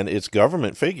 And it's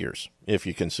government figures, if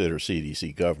you consider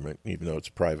CDC government, even though it's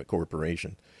a private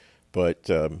corporation. But,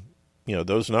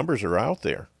 those numbers are out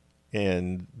there.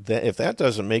 And if that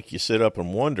doesn't make you sit up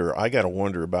and wonder, I got to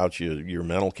wonder about your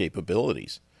mental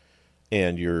capabilities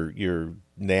and your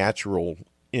natural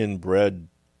inbred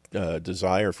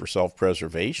desire for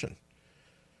self-preservation.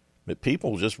 But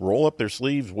people just roll up their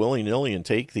sleeves willy-nilly and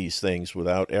take these things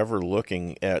without ever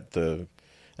looking at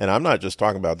and I'm not just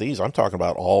talking about these, I'm talking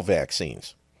about all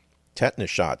vaccines, tetanus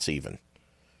shots even.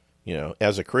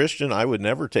 As a Christian, I would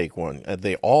never take one.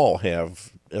 They all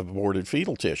have aborted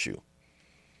fetal tissue.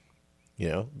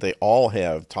 They all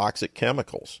have toxic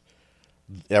chemicals.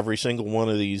 Every single one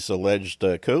of these alleged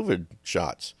COVID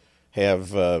shots have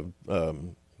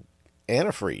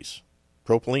antifreeze,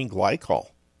 propylene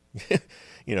glycol.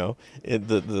 The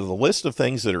list of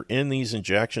things that are in these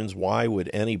injections, why would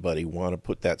anybody want to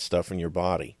put that stuff in your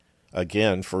body?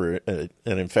 Again, for an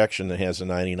infection that has a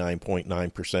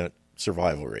 99.9%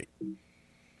 survival rate.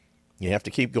 You have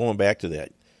to keep going back to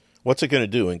that. What's it going to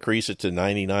do? Increase it to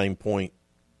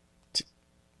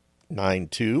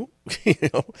 99.92?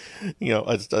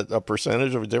 A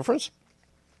percentage of a difference?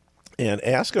 And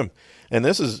ask them. And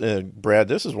this is, Brad,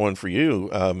 this is one for you.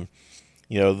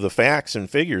 The facts and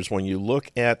figures, when you look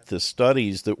at the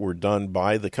studies that were done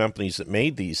by the companies that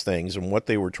made these things and what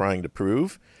they were trying to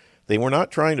prove, they were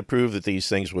not trying to prove that these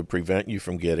things would prevent you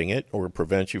from getting it or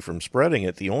prevent you from spreading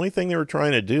it. The only thing they were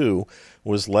trying to do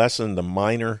was lessen the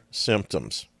minor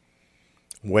symptoms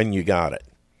when you got it.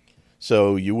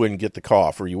 So you wouldn't get the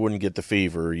cough, or you wouldn't get the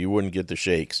fever, or you wouldn't get the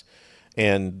shakes.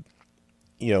 And,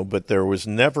 but there was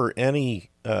never any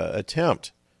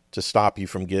attempt to stop you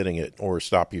from getting it or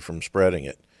stop you from spreading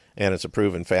it. And it's a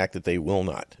proven fact that they will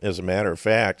not. As a matter of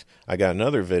fact, I got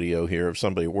another video here of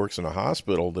somebody who works in a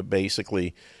hospital that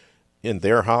basically, in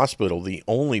their hospital, the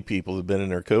only people that have been in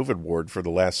their COVID ward for the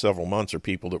last several months are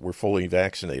people that were fully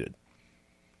vaccinated.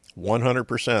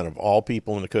 100% of all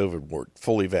people in the COVID ward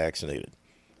fully vaccinated.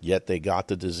 Yet they got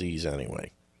the disease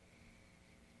anyway.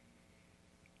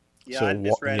 Yeah, so, I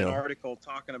just read an article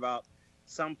talking about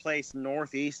some place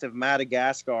northeast of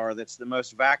Madagascar that's the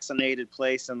most vaccinated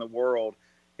place in the world,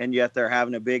 and yet they're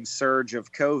having a big surge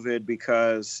of COVID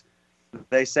because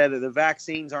they said that the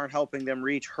vaccines aren't helping them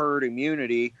reach herd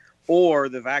immunity, or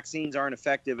the vaccines aren't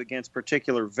effective against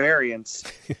particular variants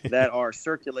that are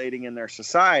circulating in their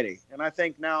society. And I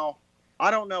think now,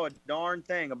 I don't know a darn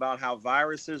thing about how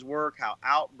viruses work, how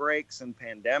outbreaks and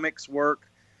pandemics work,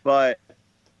 but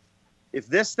if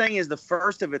this thing is the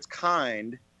first of its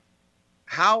kind,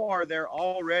 how are there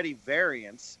already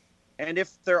variants? And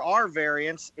if there are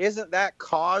variants, isn't that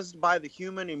caused by the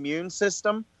human immune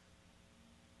system?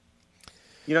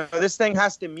 This thing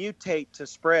has to mutate to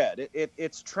spread.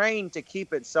 It's trained to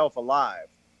keep itself alive.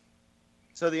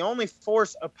 So the only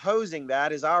force opposing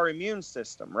that is our immune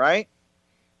system, right?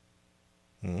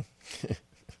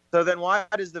 So then why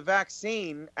does the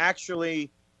vaccine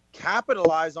actually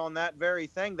capitalize on that very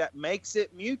thing that makes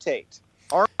it mutate?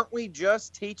 Aren't we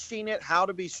just teaching it how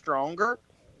to be stronger?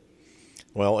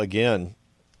 Well, again,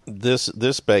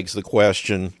 this begs the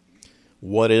question,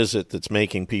 what is it that's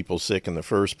making people sick in the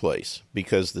first place?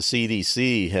 Because the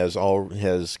CDC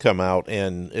has come out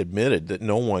and admitted that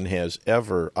no one has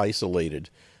ever isolated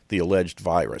the alleged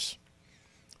virus.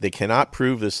 They cannot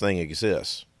prove this thing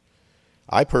exists.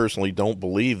 I personally don't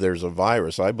believe there's a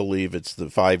virus. I believe it's the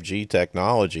 5G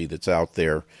technology that's out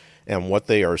there, and what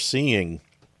they are seeing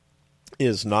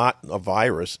is not a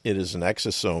virus. It is an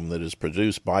exosome that is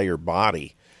produced by your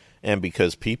body, and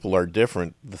because people are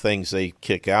different, the things they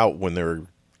kick out when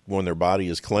their body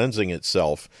is cleansing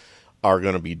itself are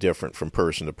going to be different from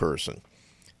person to person.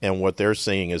 And what they're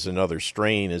seeing as another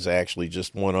strain is actually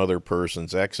just one other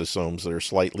person's exosomes that are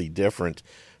slightly different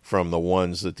from the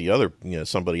ones that the other,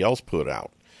 somebody else put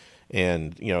out.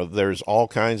 And, there's all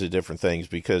kinds of different things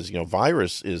because,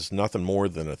 virus is nothing more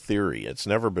than a theory. It's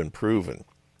never been proven.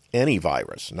 Any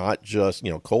virus, not just,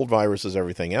 cold viruses,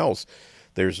 everything else.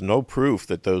 There's no proof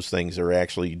that those things are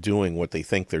actually doing what they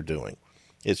think they're doing.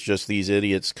 It's just these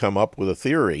idiots come up with a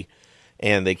theory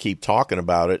and they keep talking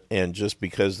about it. And just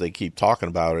because they keep talking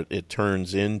about it, it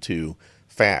turns into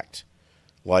fact.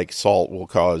 Like salt will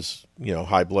cause,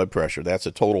 high blood pressure. That's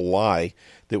a total lie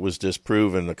that was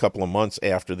disproven a couple of months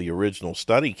after the original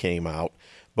study came out.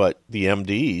 But the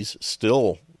MDs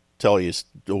still tell you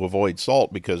to avoid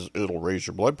salt because it'll raise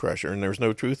your blood pressure. And there's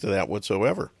no truth to that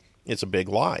whatsoever. It's a big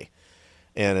lie.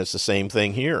 And it's the same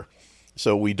thing here.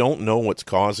 So we don't know what's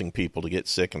causing people to get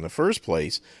sick in the first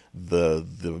place.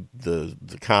 The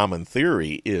common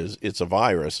theory is it's a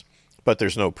virus, but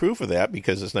there's no proof of that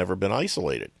because it's never been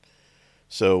isolated.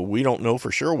 So we don't know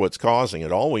for sure what's causing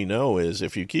it. All we know is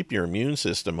if you keep your immune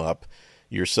system up,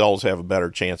 your cells have a better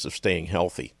chance of staying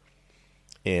healthy.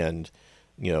 And,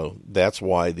 that's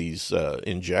why these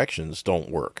injections don't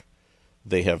work.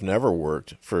 They have never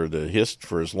worked for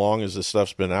as long as this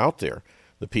stuff's been out there.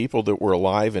 The people that were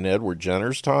alive in Edward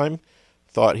Jenner's time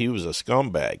thought he was a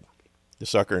scumbag. The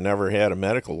sucker never had a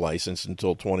medical license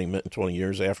until 20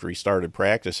 years after he started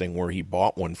practicing, where he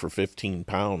bought one for 15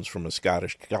 pounds from a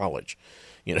Scottish college.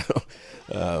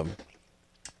 The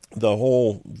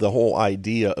whole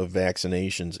idea of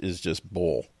vaccinations is just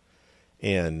bull.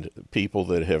 And people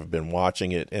that have been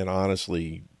watching it and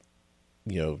honestly,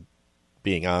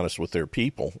 being honest with their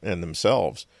people and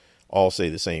themselves, all say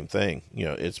the same thing.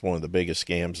 It's one of the biggest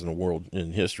scams in the world,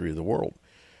 in history of the world.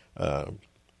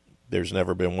 There's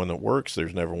never been one that works.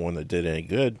 There's never one that did any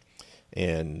good.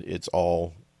 And it's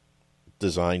all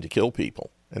designed to kill people.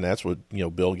 And that's what,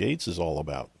 Bill Gates is all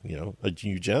about, a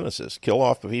eugenicist. Kill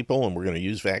off the people, and we're going to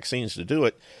use vaccines to do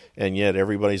it. And yet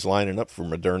everybody's lining up for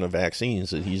Moderna vaccines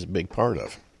that he's a big part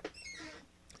of.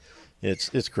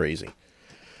 It's crazy.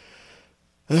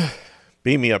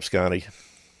 Beam me up, Scotty.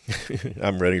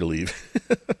 I'm ready to leave.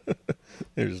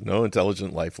 There's no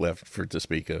intelligent life left to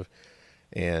speak of.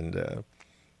 And,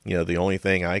 the only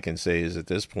thing I can say is at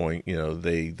this point,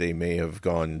 they may have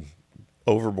gone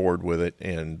overboard with it,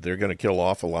 and they're going to kill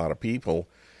off a lot of people.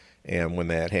 And when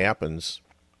that happens,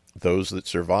 those that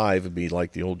survive would be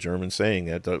like the old German saying,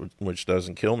 that which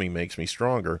doesn't kill me makes me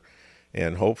stronger.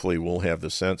 And hopefully we'll have the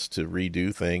sense to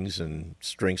redo things and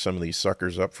string some of these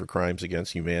suckers up for crimes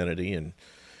against humanity and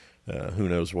who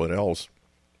knows what else.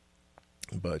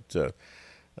 But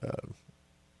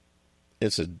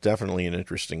it's definitely an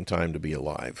interesting time to be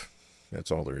alive. That's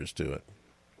all there is to it.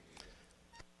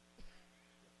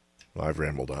 Well, I've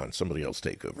rambled on. Somebody else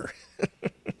take over.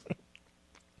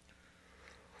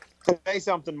 Say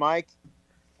something, Mike.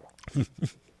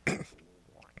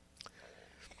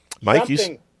 Mike,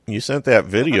 you sent that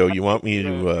video. You want me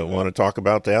to talk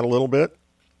about that a little bit?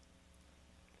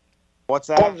 What's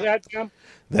that? What was that, Jim?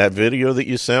 That video that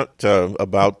you sent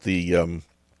about the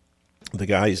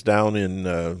guys down in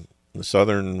the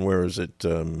southern, where is it?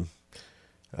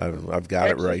 I've got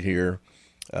Texas. It right here.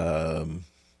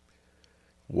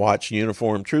 Watch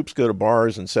uniformed troops go to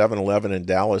bars and 7-Eleven in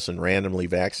Dallas and randomly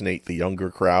vaccinate the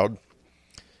younger crowd.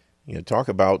 Talk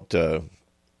about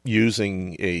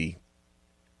using it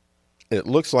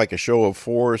looks like a show of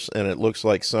force, and it looks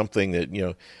like something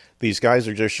that, these guys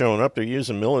are just showing up. They're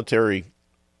using military,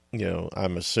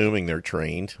 I'm assuming they're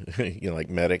trained, like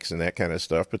medics and that kind of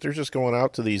stuff, but they're just going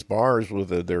out to these bars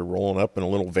they're rolling up in a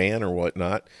little van or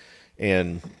whatnot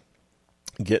and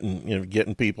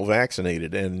getting people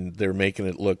vaccinated. And they're making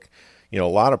it look, a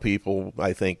lot of people,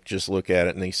 I think, just look at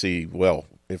it and they see, well,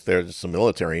 if there's the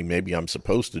military, maybe I'm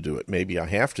supposed to do it. Maybe I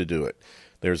have to do it.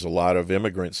 There's a lot of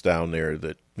immigrants down there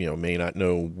that, may not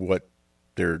know what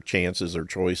their chances or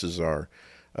choices are.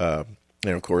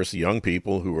 And of course, the young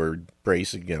people who are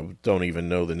bracing, don't even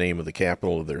know the name of the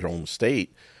capital of their home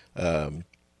state, to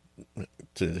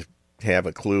have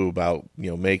a clue about,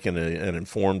 making an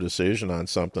informed decision on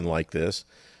something like this.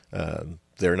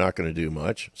 They're not going to do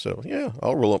much. So yeah,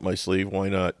 I'll roll up my sleeve. Why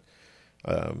not?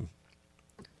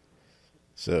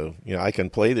 So, I can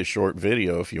play the short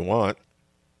video if you want,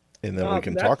 and then we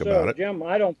can talk about it. Jim,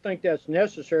 I don't think that's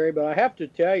necessary, but I have to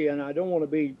tell you, and I don't want to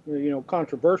be,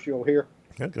 controversial here.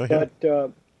 Yeah, go ahead.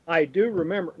 But I do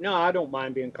remember. No, I don't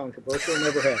mind being controversial.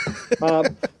 Never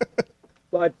have.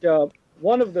 But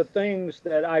one of the things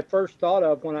that I first thought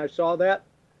of when I saw that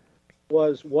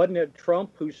wasn't it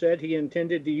Trump who said he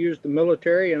intended to use the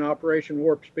military in Operation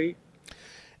Warp Speed?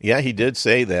 Yeah, he did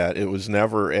say that. It was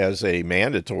never as a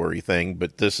mandatory thing,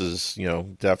 but this is,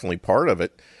 definitely part of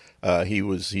it.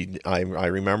 I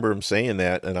remember him saying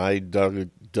that, and I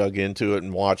dug into it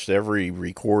and watched every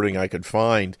recording I could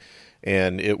find,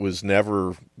 and it was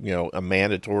never, a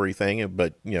mandatory thing.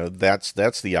 But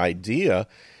that's the idea,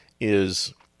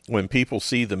 is when people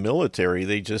see the military,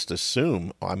 they just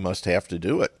assume I must have to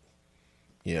do it.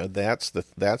 That's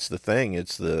the thing.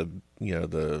 It's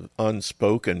the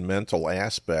unspoken mental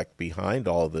aspect behind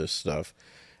all this stuff.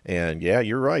 And yeah,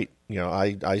 you're right.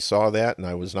 I saw that, and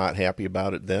I was not happy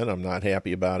about it then. I'm not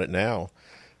happy about it now.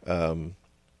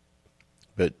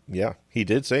 But yeah, he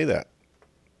did say that.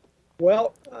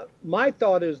 Well, my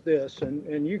thought is this,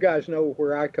 and you guys know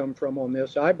where I come from on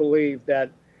this. I believe that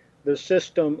the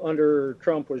system under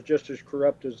Trump was just as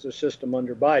corrupt as the system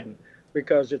under Biden,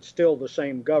 because it's still the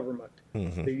same government.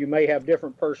 Mm-hmm. You may have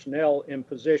different personnel in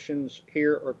positions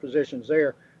here or positions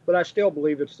there, but I still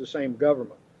believe it's the same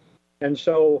government. And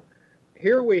so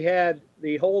here we had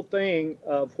the whole thing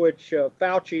of which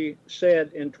Fauci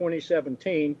said in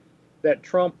 2017 that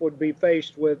Trump would be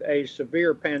faced with a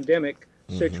severe pandemic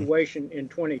situation in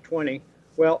 2020.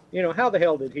 Well, how the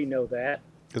hell did he know that?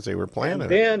 Because they were planning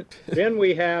it. Then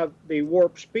we have the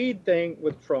warp speed thing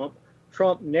with Trump.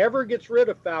 Trump never gets rid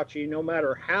of Fauci, no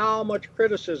matter how much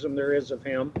criticism there is of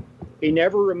him. He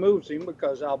never removes him,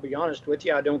 because I'll be honest with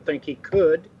you, I don't think he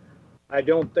could. I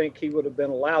don't think he would have been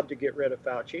allowed to get rid of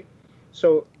Fauci.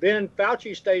 So then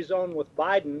Fauci stays on with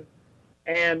Biden,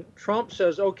 and Trump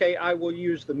says, okay, I will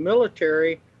use the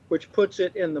military, which puts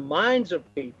it in the minds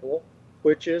of people,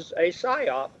 which is a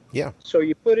psyop. Yeah. So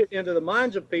you put it into the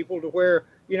minds of people to where,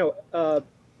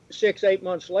 6-8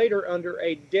 months later, under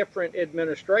a different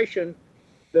administration,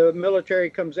 the military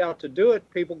comes out to do it.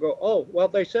 People go, oh, well,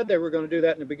 they said they were going to do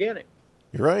that in the beginning.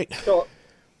 You're right. So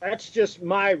that's just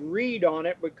my read on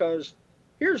it, because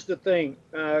here's the thing,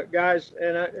 guys,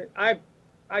 and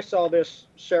I saw this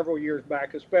several years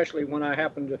back, especially when I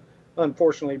happened to,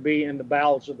 unfortunately, be in the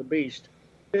bowels of the beast,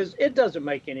 is it doesn't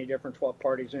make any difference what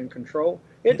party's in control.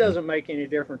 It doesn't make any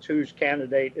difference whose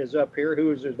candidate is up here,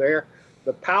 who's there.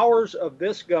 The powers of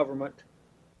this government,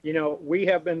 we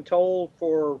have been told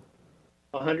for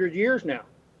 100 years now.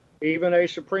 Even a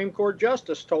Supreme Court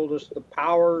justice told us the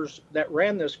powers that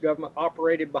ran this government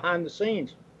operated behind the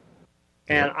scenes.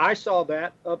 And I saw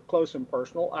that up close and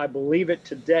personal. I believe it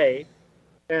today.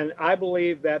 And I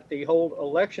believe that the whole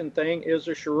election thing is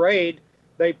a charade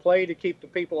they play to keep the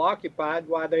people occupied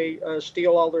while they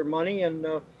steal all their money and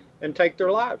take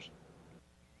their lives.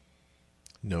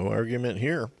 No argument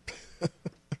here.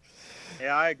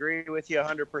 Yeah, I agree with you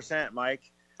 100%,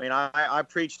 Mike. I mean, I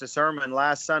preached a sermon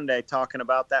last Sunday talking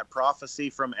about that prophecy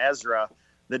from Ezra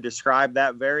that described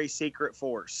that very secret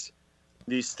force.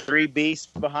 These three beasts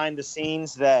behind the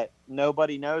scenes that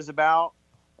nobody knows about.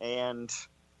 And,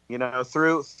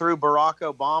 through Barack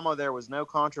Obama, there was no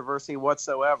controversy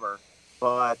whatsoever.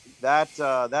 But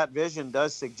that vision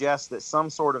does suggest that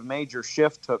some sort of major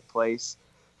shift took place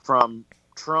from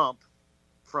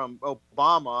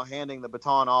Obama handing the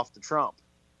baton off to Trump.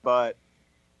 But,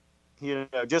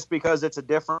 just because it's a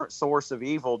different source of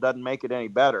evil doesn't make it any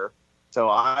better. So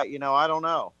I don't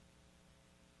know.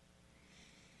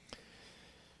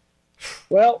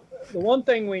 Well, the one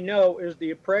thing we know is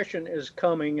the oppression is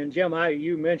coming. And Jim,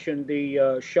 you mentioned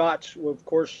the shots, of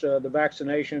course, the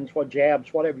vaccinations,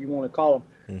 jabs, whatever you want to call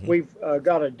them. Mm-hmm. We've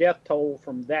got a death toll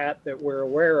from that we're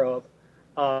aware of.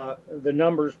 The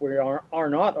numbers we are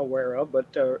not aware of,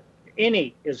 but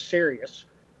any is serious.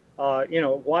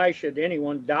 Why should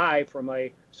anyone die from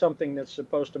something that's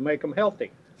supposed to make them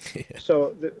healthy? Yeah.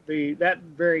 So that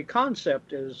very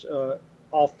concept is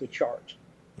off the charts.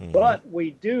 Mm-hmm. But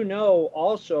we do know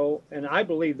also, and I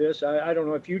believe this, I don't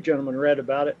know if you gentlemen read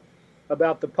about it,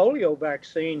 about the polio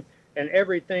vaccine and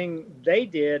everything they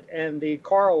did, and the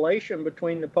correlation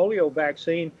between the polio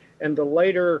vaccine and the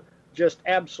later just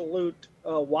absolute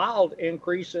wild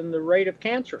increase in the rate of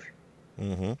cancer.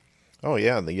 Mm-hmm. Oh,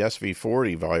 yeah, the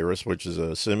SV40 virus, which is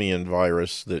a simian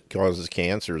virus that causes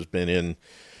cancer, has been in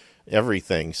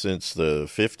everything since the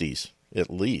 50s,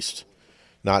 at least.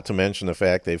 Not to mention the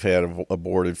fact they've had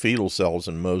aborted fetal cells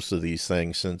in most of these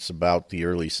things since about the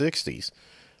early 60s.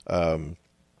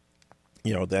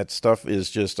 That stuff is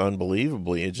just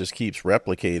unbelievably, it just keeps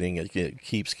replicating. It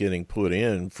keeps getting put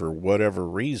in for whatever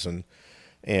reason.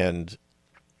 And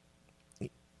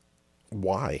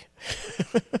why?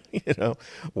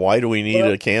 Why do we need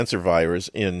a cancer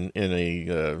virus in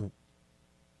a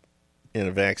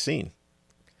vaccine?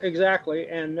 Exactly.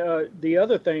 And the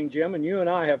other thing, Jim, and you and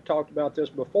I have talked about this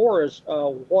before, is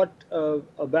what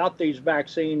about these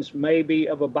vaccines may be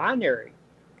of a binary.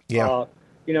 Yeah.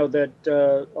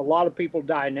 That a lot of people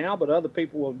die now, but other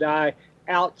people will die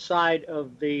outside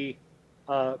of the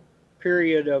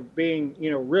period of being,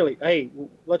 really, hey,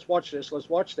 let's watch this,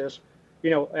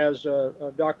 as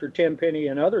Dr. Tim Penny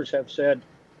and others have said,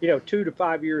 2 to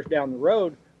 5 years down the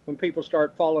road, when people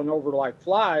start falling over like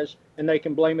flies, and they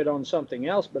can blame it on something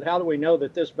else. But how do we know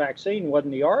that this vaccine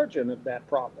wasn't the origin of that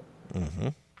problem? Mm-hmm.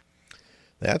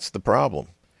 That's the problem.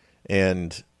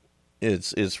 And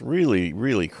it's really,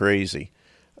 really crazy.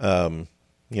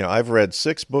 I've read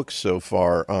 6 books so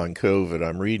far on COVID.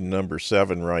 I'm reading number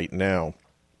 7 right now.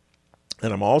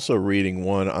 And I'm also reading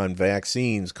one on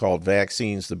vaccines called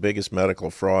Vaccines, the Biggest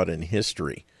Medical Fraud in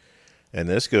History. And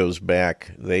this goes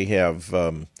back, they have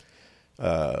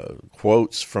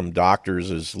quotes from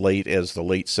doctors as late as the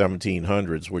late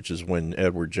 1700s, which is when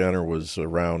Edward Jenner was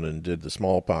around and did the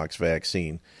smallpox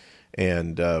vaccine.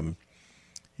 And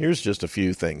here's just a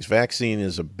few things. Vaccine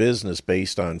is a business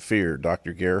based on fear.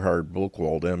 Dr. Gerhard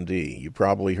Buchwald, MD. You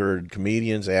probably heard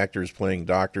comedians, actors playing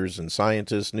doctors and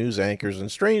scientists, news anchors,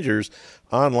 and strangers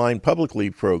online publicly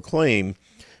proclaim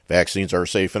vaccines are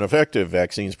safe and effective.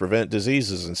 Vaccines prevent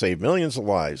diseases and save millions of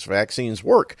lives. Vaccines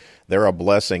work. They're a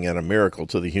blessing and a miracle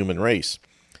to the human race.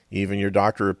 Even your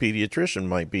doctor or pediatrician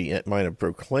might have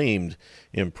proclaimed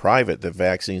in private that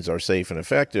vaccines are safe and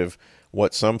effective.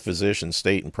 What some physicians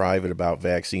state in private about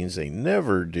vaccines, they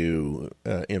never do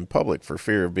in public for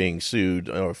fear of being sued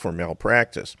for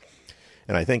malpractice.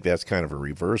 And I think that's kind of a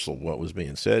reversal of what was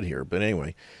being said here. But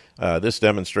anyway, this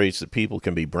demonstrates that people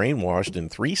can be brainwashed in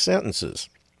 3 sentences,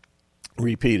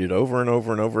 repeated over and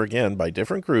over and over again by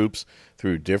different groups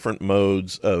through different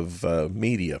modes of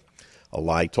media. A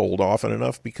lie told often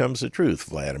enough becomes the truth.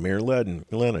 Vladimir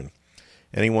Lenin.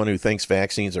 Anyone who thinks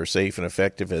vaccines are safe and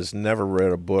effective has never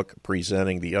read a book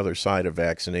presenting the other side of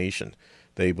vaccination.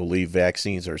 They believe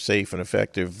vaccines are safe and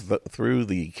effective through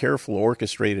the careful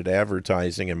orchestrated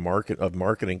advertising and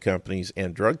marketing companies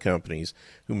and drug companies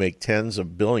who make tens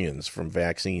of billions from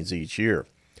vaccines each year.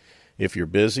 If you're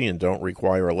busy and don't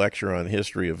require a lecture on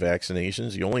history of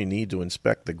vaccinations, you only need to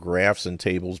inspect the graphs and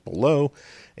tables below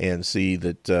and see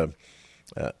that,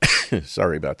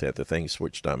 sorry about that, the thing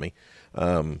switched on me.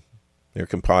 They're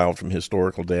compiled from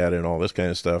historical data and all this kind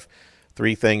of stuff.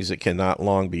 3 things that cannot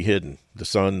long be hidden: the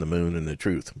sun, the moon, and the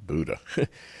truth, Buddha.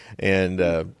 And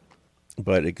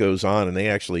but it goes on, and they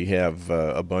actually have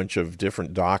a bunch of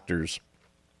different doctors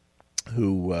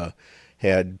who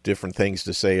had different things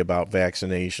to say about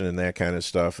vaccination and that kind of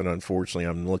stuff. And unfortunately,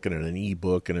 I'm looking at an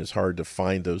ebook, and it's hard to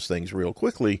find those things real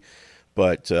quickly.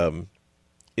 But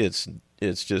it's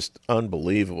just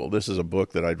unbelievable. This is a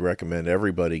book that I'd recommend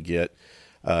everybody get.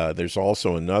 There's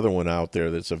also another one out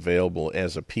there that's available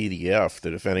as a PDF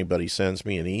that if anybody sends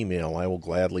me an email, I will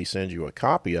gladly send you a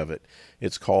copy of it.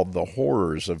 It's called The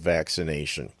Horrors of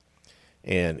Vaccination,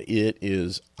 and it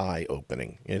is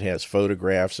eye-opening. It has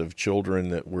photographs of children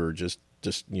that were just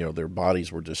their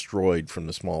bodies were destroyed from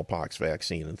the smallpox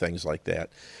vaccine and things like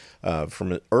that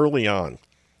from early on.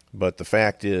 But the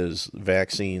fact is,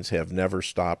 vaccines have never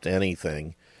stopped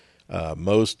anything.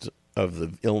 Most of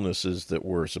the illnesses that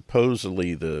were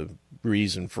supposedly the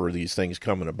reason for these things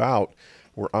coming about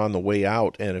were on the way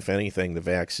out, and if anything, the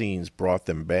vaccines brought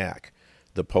them back.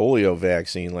 The polio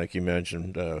vaccine, like you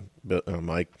mentioned,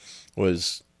 Mike,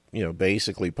 was,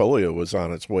 basically polio was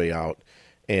on its way out,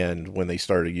 and when they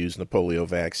started using the polio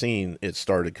vaccine, it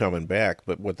started coming back.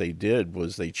 But what they did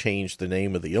was they changed the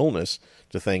name of the illness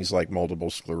to things like multiple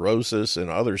sclerosis and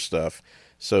other stuff,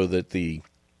 so that the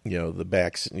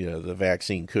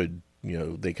vaccine could,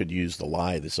 they could use the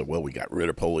lie. They said, well, we got rid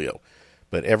of polio.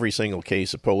 But every single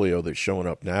case of polio that's showing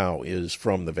up now is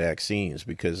from the vaccines,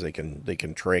 because they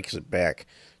can trace it back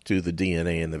to the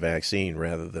DNA in the vaccine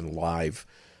rather than live,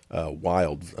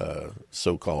 wild,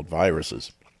 so-called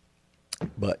viruses.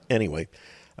 But anyway.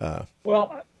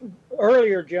 Well,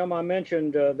 earlier, Jim, I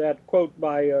mentioned that quote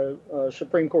by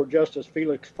Supreme Court Justice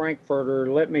Felix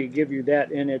Frankfurter. Let me give you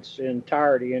that in its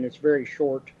entirety, and it's very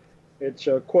short. It's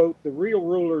a quote: "The real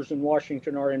rulers in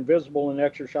Washington are invisible and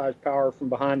exercise power from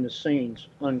behind the scenes,"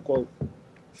 unquote.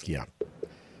 Yeah.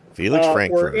 Felix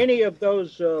Frankfurter. Were any of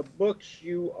those books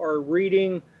you are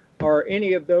reading, are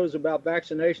any of those about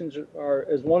vaccinations, or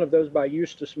is one of those by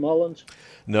Eustace Mullins?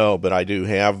 No, but I do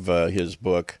have his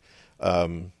book.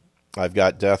 I've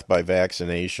got Death by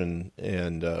Vaccination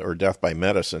and or Death by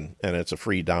Medicine, and it's a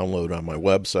free download on my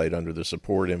website under the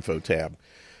support info tab.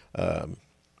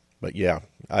 But yeah,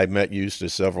 I met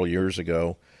Eustace several years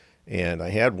ago, and I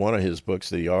had one of his books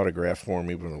that he autographed for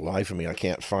me, but for the life of me, I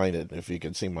can't find it. If you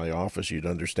could see my office, you'd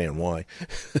understand why.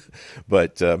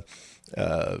 But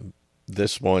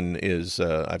this one is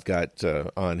I've got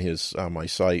on my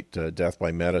site, Death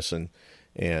by Medicine,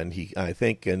 and I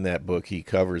think in that book he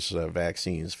covers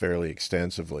vaccines fairly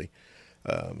extensively.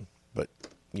 But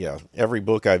yeah, every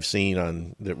book I've seen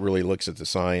on that really looks at the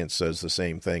science says the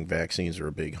same thing. Vaccines are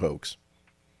a big hoax.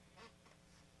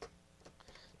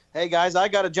 Hey guys, I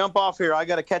got to jump off here. I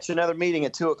got to catch another meeting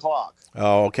at 2:00.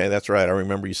 Oh, okay, that's right. I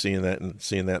remember you seeing that in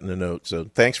the note. So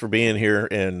thanks for being here,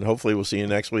 and hopefully we'll see you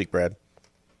next week, Brad.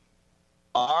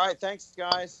 All right, thanks,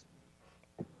 guys.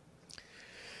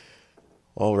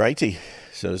 All righty.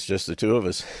 So it's just the two of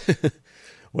us.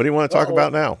 What do you want to talk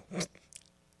about now?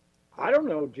 I don't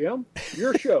know, Jim.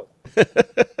 Your show.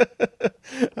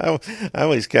 I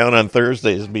always count on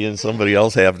Thursdays being somebody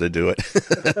else having to do it,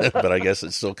 but I guess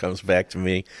it still comes back to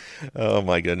me. Oh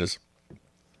my goodness!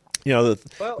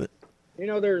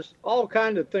 There's all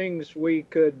kinds of things we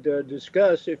could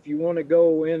discuss if you want to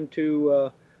go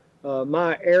into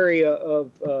my area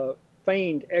of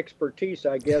feigned expertise,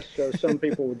 I guess some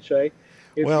people would say.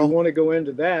 If you want to go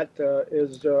into that,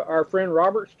 is our friend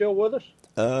Robert still with us?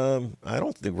 I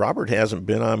don't think Robert hasn't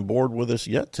been on board with us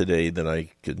yet today that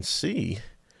I can see.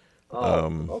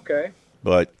 Okay.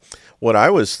 But what I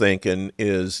was thinking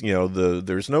is,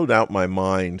 there's no doubt in my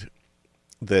mind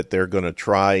that they're going to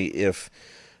try if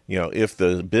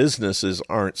the businesses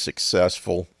aren't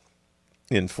successful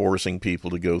in forcing people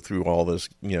to go through all this,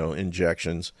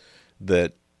 injections,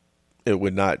 that it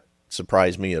would not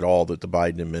surprise me at all that the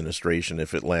Biden administration,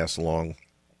 if it lasts long,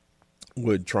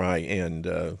 would try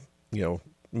and,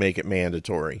 make it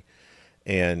mandatory.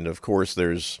 And of course,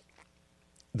 there's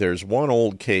one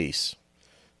old case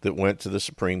that went to the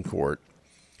Supreme Court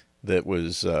that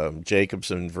was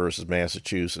Jacobson versus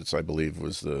Massachusetts, I believe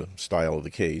was the style of the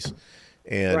case.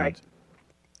 And right.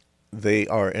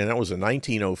 And that was a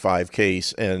 1905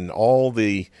 case, and all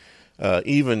the,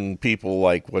 even people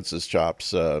like, what's his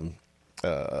chops, little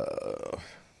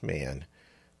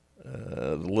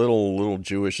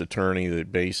Jewish attorney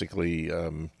that basically,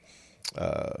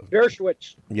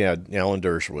 Dershowitz. Yeah, Alan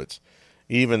Dershowitz.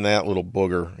 Even that little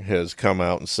booger has come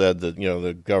out and said that,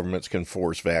 the governments can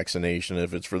force vaccination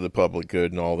if it's for the public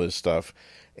good and all this stuff.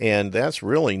 And that's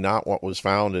really not what was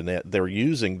found in that. They're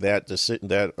using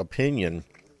that opinion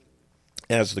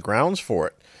as the grounds for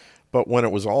it. But when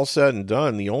it was all said and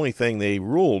done, the only thing they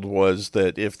ruled was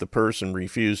that if the person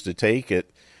refused to take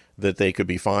it, that they could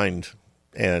be fined.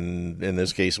 And in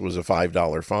this case, it was a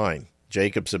 $5 fine.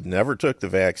 Jacobson never took the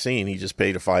vaccine. He just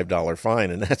paid a $5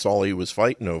 fine, and that's all he was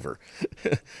fighting over,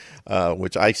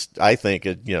 which I think,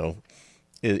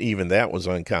 even that was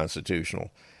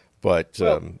unconstitutional. But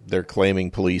they're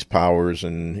claiming police powers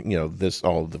and, this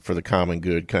all for the common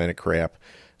good kind of crap.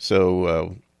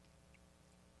 So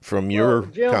from your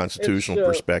Jim, constitutional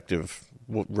perspective,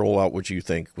 roll out what you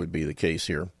think would be the case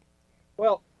here.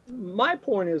 Well, my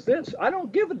point is this. I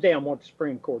don't give a damn what the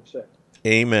Supreme Court says.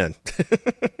 Amen.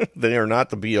 They are not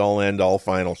the be-all, end-all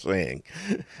final saying.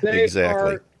 They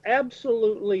exactly. are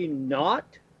absolutely not.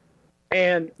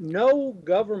 And no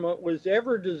government was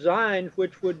ever designed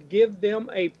which would give them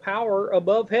a power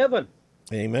above heaven.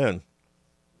 Amen.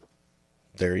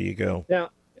 There you go.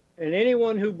 Now, and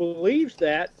anyone who believes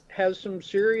that has some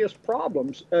serious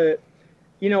problems. The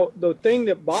thing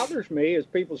that bothers me is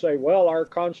people say, well, our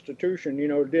Constitution,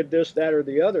 did this, that, or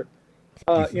the other.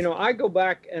 I go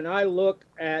back and I look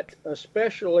at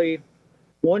especially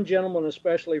one gentleman,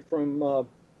 especially from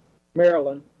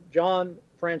Maryland, John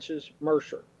Francis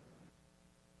Mercer.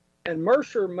 And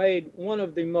Mercer made one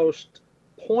of the most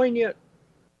poignant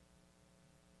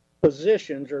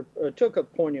positions, or took a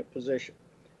poignant position.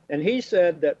 And he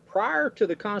said that prior to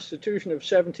the Constitution of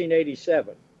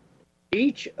 1787,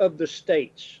 each of the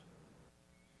states,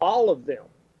 all of them,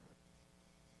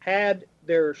 had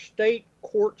their state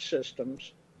court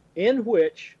systems in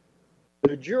which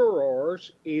the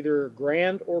jurors, either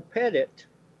grand or petit,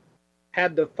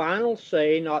 had the final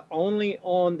say not only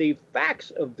on the facts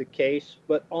of the case,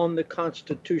 but on the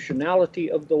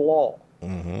constitutionality of the law.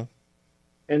 Mm-hmm.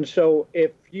 And so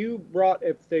if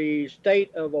the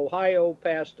state of Ohio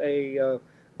passed a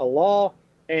law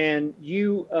and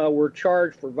you were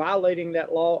charged for violating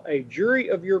that law, a jury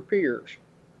of your peers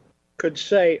could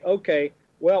say, okay,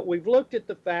 well, we've looked at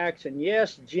the facts, and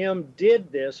yes, Jim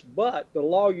did this, but the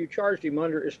law you charged him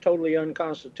under is totally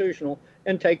unconstitutional,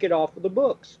 and take it off of the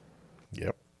books.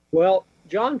 Yep. Well,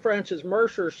 John Francis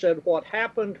Mercer said what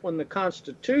happened when the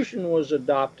Constitution was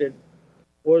adopted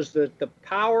was that the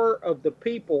power of the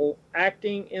people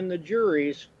acting in the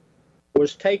juries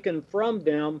was taken from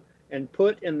them and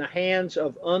put in the hands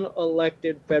of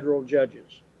unelected federal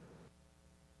judges.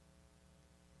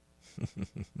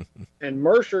 And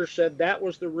Mercer said that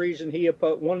was the reason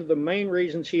one of the main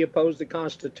reasons he opposed the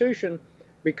Constitution,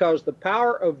 because the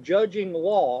power of judging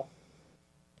law,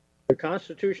 the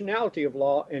constitutionality of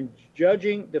law, and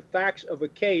judging the facts of a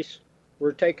case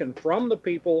were taken from the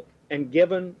people and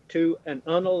given to an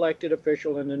unelected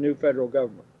official in the new federal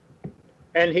government.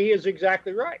 And he is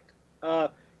exactly right.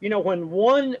 When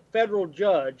one federal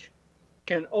judge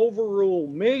can overrule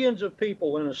millions of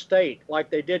people in a state like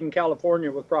they did in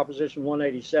California with Proposition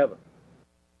 187,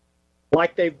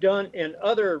 like they've done in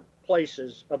other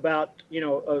places about,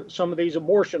 some of these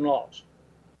abortion laws,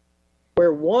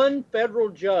 where one federal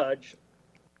judge,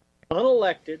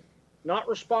 unelected, not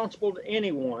responsible to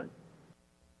anyone,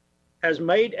 has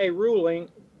made a ruling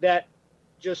that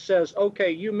just says, okay,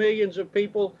 you millions of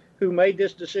people who made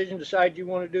this decision decide you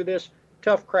want to do this,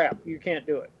 tough crap, you can't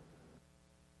do it.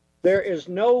 There is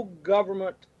no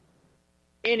government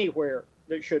anywhere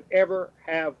that should ever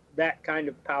have that kind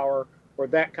of power or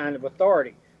that kind of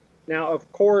authority. Now,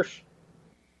 of course,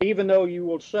 even though you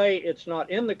will say it's not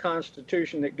in the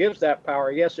Constitution that gives that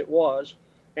power, yes, it was.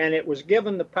 And it was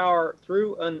given the power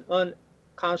through an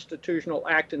unconstitutional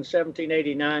act in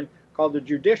 1789 called the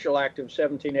Judicial Act of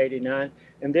 1789.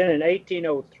 And then in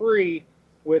 1803,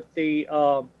 with the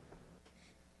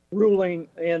ruling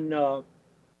in the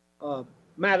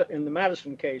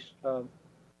Madison case.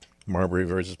 Marbury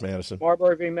versus Madison.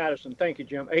 Marbury v. Madison. Thank you,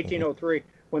 Jim. 1803. Mm-hmm.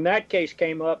 When that case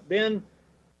came up, then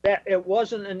that it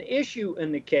wasn't an issue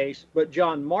in the case, but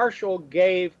John Marshall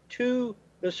gave to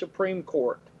the Supreme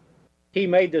Court. He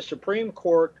made the Supreme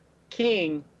Court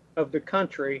king of the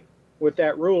country with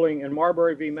that ruling in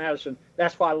Marbury v. Madison.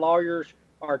 That's why lawyers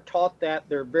are taught that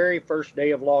their very first day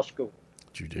of law school.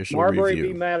 Judicial Marbury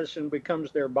review. v. Madison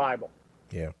becomes their Bible.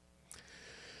 Yeah.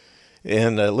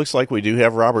 And it looks like we do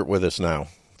have Robert with us now.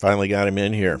 Finally got him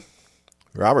in here.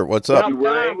 Robert, what's up?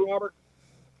 Robert.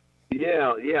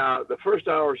 Yeah. The first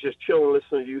hour was just chilling,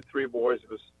 listening to you three boys. It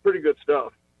was pretty good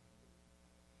stuff.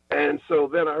 And so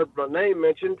then I heard my name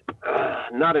mentioned,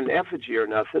 not an effigy or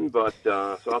nothing, but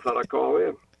so I thought I'd call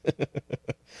in.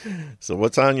 So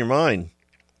what's on your mind?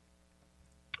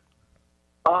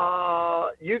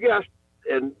 You guys,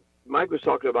 and Mike was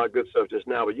talking about good stuff just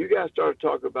now, but you guys started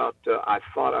talking about, I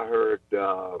thought I heard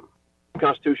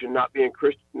Constitution not being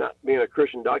a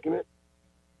Christian document.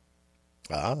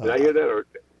 Did I hear that, or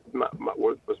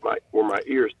were my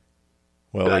ears?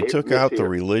 Well, they took out the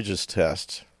religious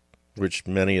test, which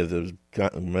many of the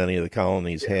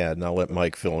colonies had, and I'll let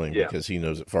Mike fill in because he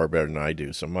knows it far better than I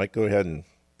do. So, Mike, go ahead and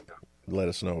let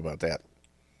us know about that.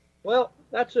 Well,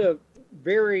 that's a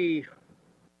very,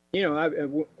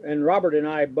 and Robert and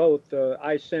I both,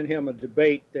 I sent him a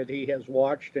debate that he has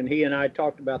watched, and he and I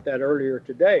talked about that earlier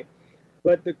today.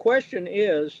 But the question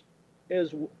is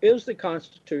the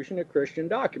Constitution a Christian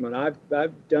document? I've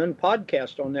done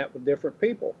podcasts on that with different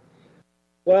people.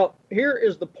 Well, here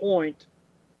is the point,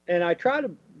 and I try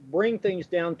to bring things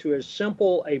down to as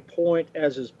simple a point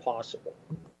as is possible.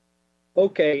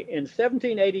 Okay, in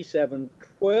 1787,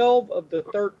 12 of the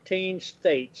 13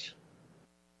 states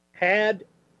had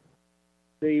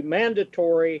the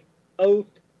mandatory oath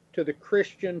to the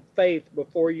Christian faith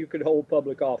before you could hold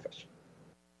public office.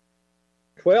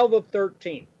 12 of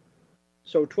 13.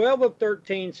 So 12 of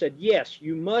 13 said, yes,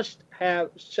 you must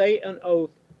say an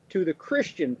oath to the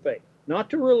Christian faith, not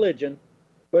to religion,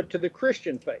 but to the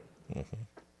Christian faith. Mm-hmm.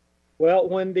 Well,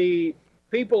 when the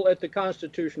people at the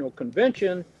Constitutional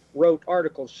Convention wrote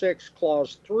Article 6,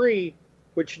 Clause 3,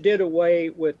 which did away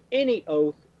with any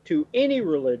oath to any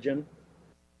religion,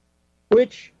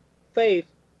 which faith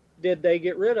did they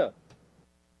get rid of?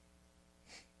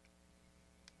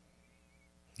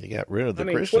 They got rid of the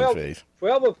Christian faith.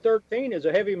 12 of 13 is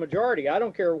a heavy majority. I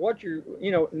don't care what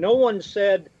no one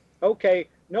said,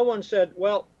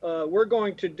 well, we're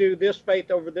going to do this faith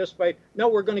over this faith. No,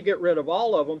 we're going to get rid of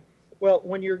all of them. Well,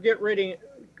 when you're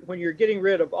getting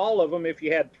rid of all of them, if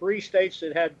you had 3 states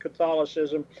that had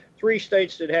Catholicism, 3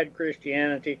 states that had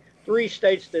Christianity, 3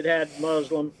 states that had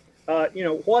Muslim,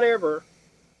 whatever,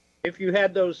 if you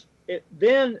had those,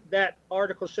 then that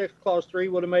Article 6, Clause 3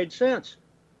 would have made sense.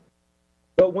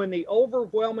 But when the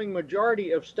overwhelming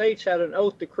majority of states had an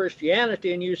oath to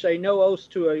Christianity, and you say no oath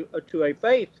to a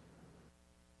faith,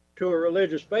 to a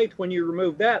religious faith, when you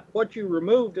remove that, what you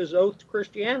removed is oath to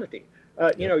Christianity.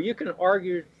 You can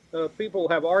argue, people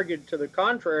have argued to the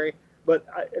contrary, but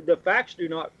the facts do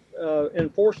not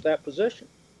enforce that position.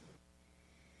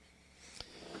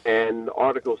 And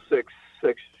Article 6,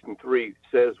 Section 3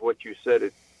 says what you said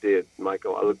it did,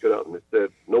 Michael. I looked it up, and it said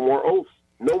no more oaths,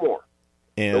 no more.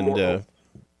 And no more oaths.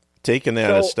 Taking that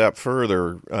a step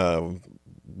further,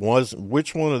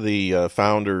 which one of the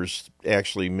founders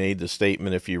actually made the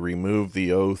statement, if you remove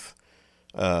the oath,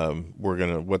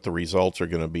 what the results are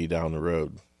going to be down the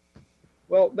road?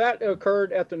 Well, that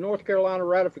occurred at the North Carolina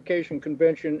Ratification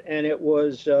Convention, and it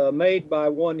was made by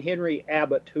one Henry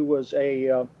Abbott, who was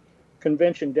a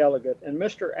convention delegate. And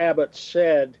Mr. Abbott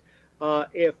said,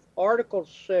 if Article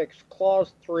 6,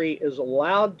 Clause 3 is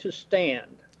allowed to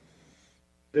stand,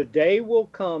 the day will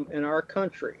come in our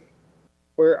country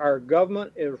where our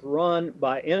government is run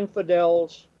by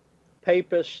infidels,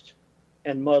 papists,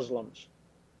 and Muslims.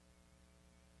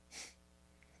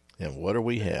 And what do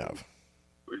we have?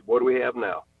 What do we have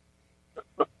now?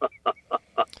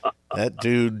 That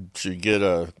dude should get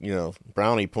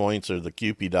brownie points or the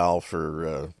Cupid doll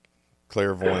for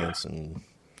clairvoyance and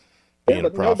being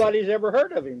but a prophet. Nobody's ever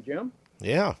heard of him, Jim.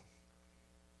 Yeah.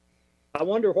 I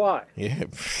wonder why. Yeah.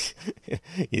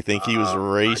 You think he was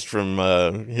erased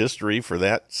from history for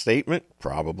that statement?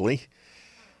 Probably.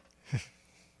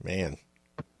 Man.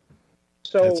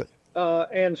 So,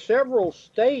 and several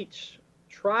states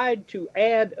tried to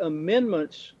add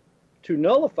amendments to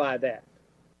nullify that.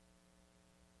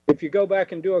 If you go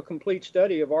back and do a complete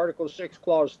study of Article 6,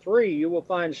 Clause 3, you will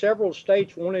find several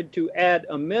states wanted to add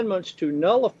amendments to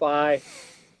nullify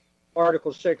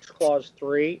Article 6, Clause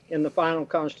 3 in the final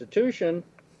Constitution,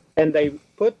 and they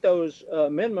put those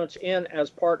amendments in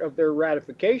as part of their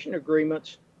ratification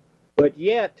agreements, but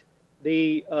yet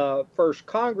the first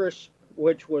Congress,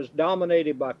 which was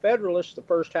dominated by Federalists, the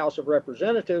first House of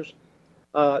Representatives,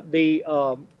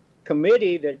 the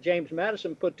committee that James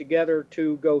Madison put together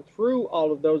to go through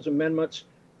all of those amendments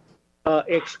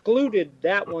excluded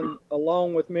that one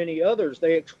along with many others.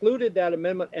 They excluded that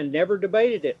amendment and never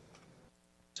debated it.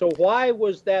 So why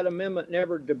was that amendment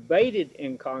never debated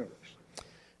in Congress?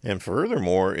 And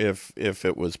furthermore, if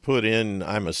it was put in,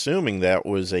 I'm assuming that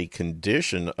was a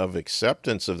condition of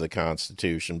acceptance of the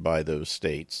Constitution by those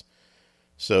states.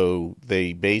 So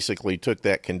they basically took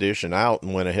that condition out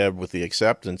and went ahead with the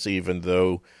acceptance, even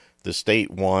though the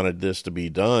state wanted this to be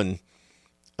done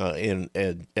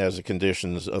as a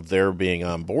conditions of their being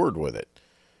on board with it.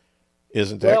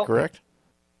 Isn't that correct?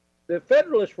 The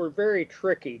Federalists were very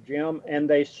tricky, Jim, and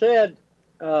they said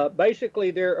basically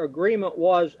their agreement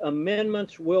was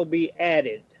amendments will be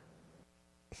added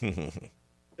to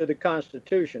the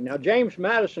Constitution. Now, James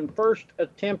Madison first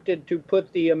attempted to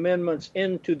put the amendments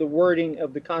into the wording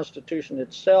of the Constitution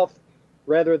itself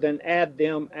rather than add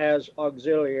them as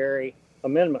auxiliary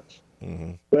amendments.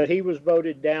 Mm-hmm. But he was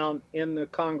voted down in the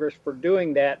Congress for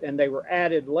doing that, and they were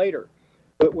added later.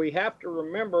 But we have to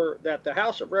remember that the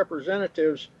House of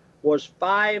Representatives was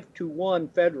 5-1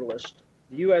 Federalist.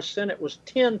 The U.S. Senate was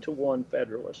 10-1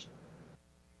 Federalist.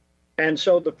 And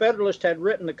so the Federalists had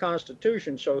written the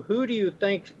Constitution. So who do you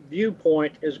think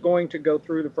viewpoint is going to go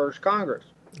through the first Congress?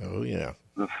 Oh, yeah.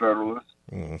 The Federalists.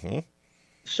 Mm-hmm.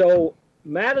 So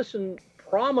Madison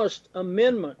promised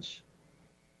amendments.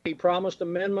 He promised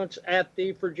amendments at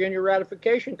the Virginia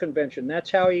Ratification Convention. That's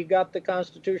how he got the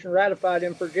Constitution ratified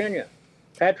in Virginia.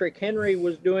 Patrick Henry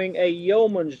was doing a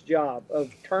yeoman's job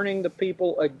of turning the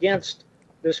people against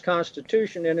this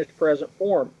Constitution in its present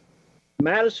form.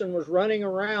 Madison was running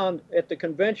around at the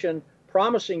convention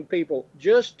promising people,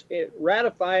 just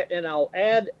ratify it and I'll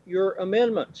add your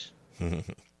amendments.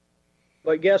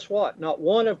 But guess what? Not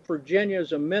one of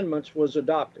Virginia's amendments was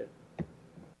adopted.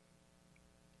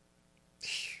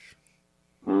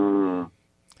 The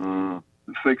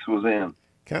fix was in.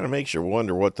 Kind of makes you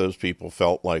wonder what those people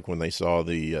felt like when they saw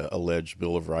the alleged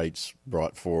Bill of Rights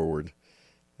brought forward.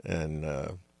 And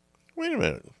wait a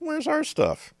minute, where's our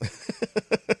stuff?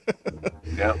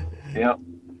 Yep.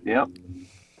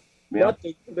 But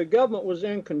the government was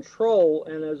in control,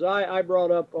 and as I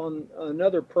brought up on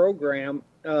another program,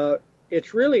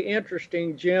 it's really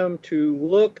interesting, Jim, to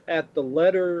look at the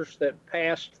letters that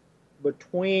passed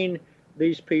between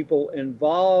these people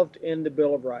involved in the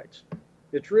Bill of Rights.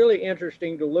 It's really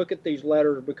interesting to look at these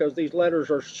letters because these letters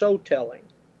are so telling.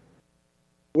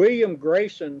 William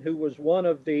Grayson, who was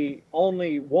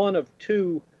only one of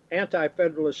two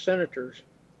anti-Federalist senators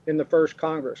in the first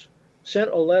Congress, sent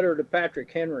a letter to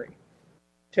Patrick Henry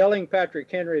telling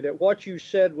Patrick Henry that what you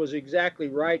said was exactly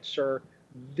right, sir.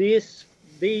 These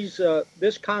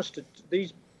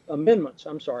amendments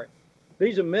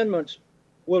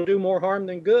will do more harm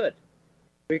than good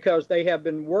because they have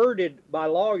been worded by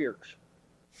lawyers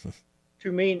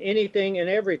to mean anything and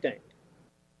everything.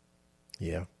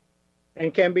 Yeah.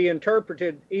 And can be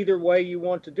interpreted either way you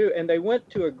want to do. And they went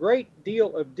to a great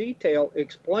deal of detail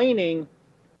explaining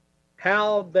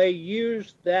how they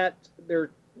used their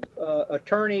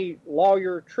attorney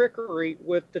lawyer trickery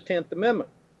with the 10th Amendment.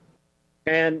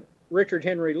 And Richard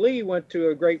Henry Lee went to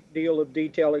a great deal of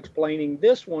detail explaining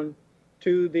this one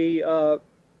to the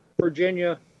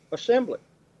Virginia Assembly.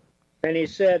 And they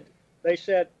said,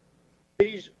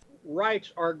 these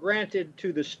rights are granted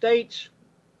to the states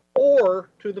or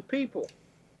to the people.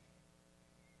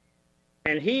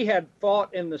 And he had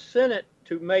fought in the Senate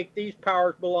to make these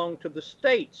powers belong to the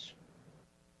states.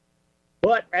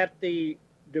 But at the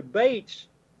debates,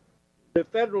 the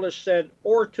Federalists said,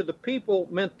 or to the people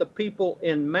meant the people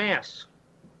in mass.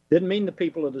 Didn't mean the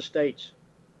people of the states.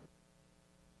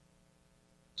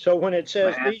 So when it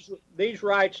says these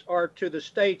rights are to the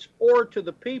states or to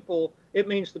the people, it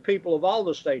means the people of all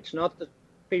the states, not the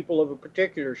people of a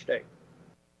particular state.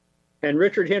 And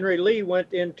Richard Henry Lee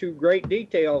went into great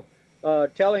detail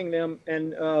telling them,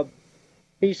 and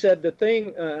he said the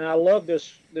thing, and I love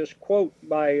this quote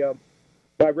by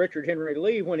Richard Henry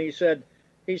Lee when he said,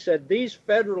 these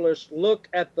Federalists look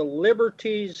at the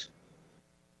liberties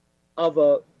of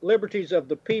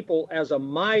the people as a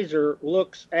miser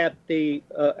looks at a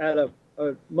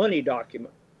money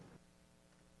document.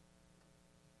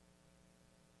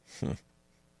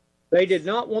 They did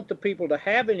not want the people to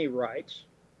have any rights.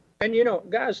 And,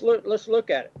 guys, let's look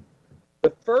at it.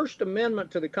 The First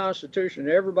Amendment to the Constitution,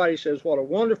 everybody says what a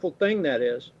wonderful thing that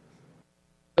is.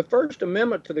 The First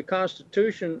Amendment to the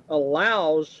Constitution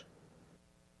allows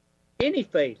any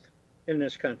faith in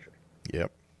this country.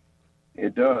 Yep.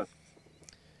 It does.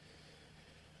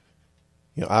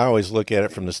 I always look at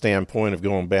it from the standpoint of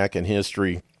going back in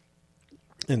history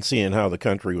and seeing how the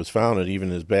country was founded,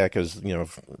 even as back as,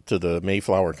 to the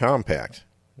Mayflower Compact.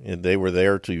 And they were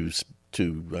there to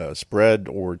spread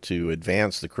or to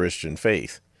advance the Christian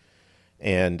faith.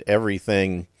 And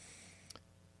everything,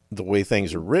 the way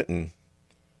things are written,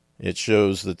 it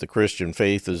shows that the Christian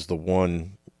faith is the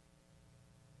one,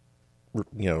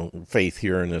 faith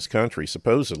here in this country,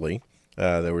 supposedly.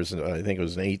 There was, I think it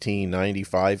was an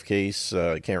 1895 case.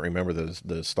 I can't remember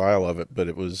the style of it, but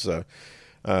it was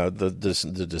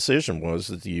the decision was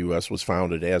that the U.S. was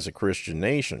founded as a Christian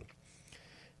nation,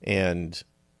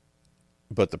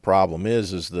 but the problem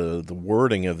is the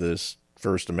wording of this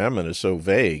First Amendment is so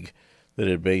vague that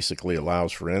it basically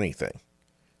allows for anything.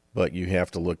 But you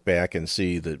have to look back and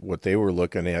see that what they were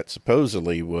looking at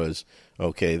supposedly was,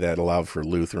 okay, that allowed for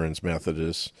Lutherans,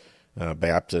 Methodists,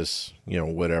 Baptists,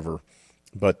 whatever.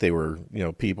 But they were,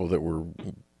 people that were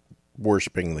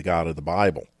worshiping the God of the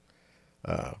Bible.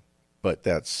 But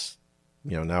that's,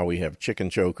 now we have chicken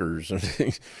chokers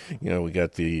and, we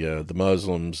got the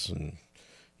Muslims and,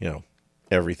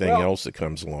 everything else that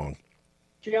comes along.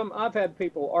 Jim, I've had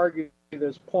people argue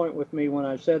this point with me when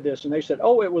I said this, and they said,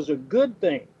 oh, it was a good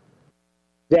thing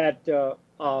that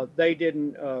they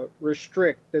didn't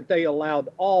restrict, that they allowed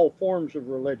all forms of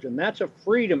religion. That's a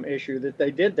freedom issue that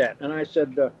they did that. And I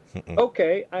said,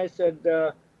 okay. I said,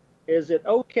 is it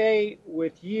okay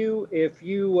with you if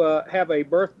you have a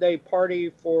birthday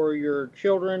party for your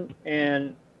children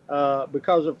and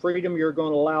because of freedom you're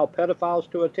going to allow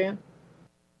pedophiles to attend?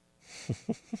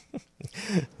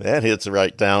 That hits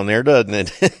right down there, doesn't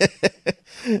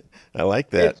it? I like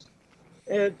that.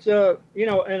 It's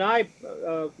and I,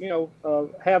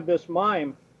 have this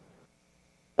mime,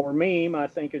 or meme, I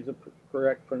think is the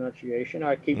correct pronunciation.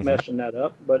 I keep messing that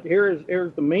up. But here's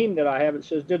the meme that I have. It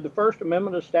says, did the First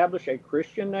Amendment establish a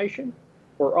Christian nation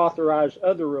or authorize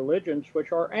other religions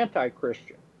which are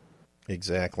anti-Christian?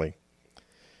 Exactly.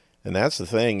 And that's the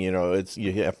thing,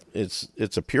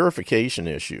 it's a purification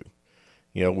issue.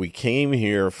 We came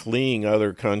here fleeing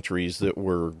other countries that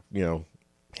were,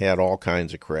 had all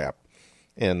kinds of crap.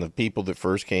 And the people that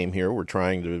first came here were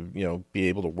trying to, be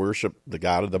able to worship the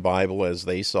God of the Bible as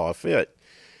they saw fit.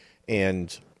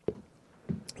 And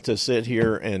to sit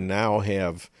here and now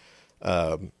have,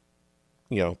 the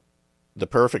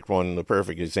perfect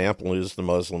example is the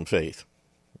Muslim faith.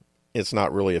 It's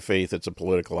not really a faith, it's a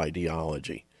political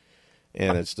ideology.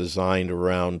 And it's designed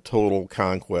around total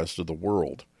conquest of the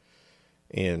world.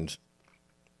 And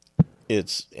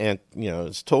it's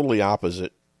totally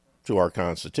opposite to our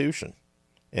Constitution.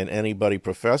 And anybody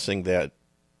professing that,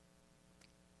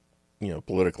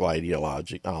 political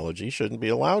ideology shouldn't be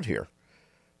allowed here.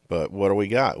 But what do we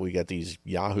got? We got these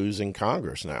yahoos in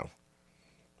Congress now.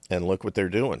 And look what they're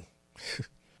doing.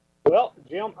 Well,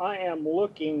 Jim, I am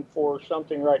looking for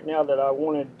something right now that I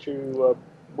wanted to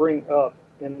bring up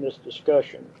in this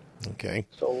discussion. Okay.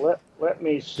 So let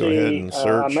me see. Go ahead and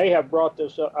search. I may have brought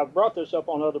this up. I've brought this up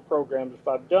on other programs. If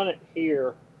I've done it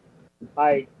here,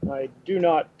 I do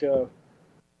not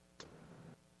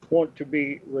want to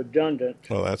be redundant.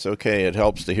 Well, that's okay. It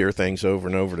helps to hear things over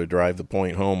and over to drive the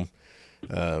point home.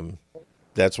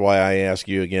 That's why I ask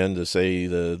you again to say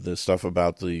the stuff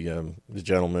about the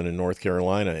gentleman in North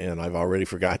Carolina, and I've already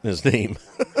forgotten his name.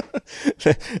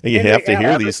 You have to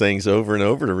hear these things over and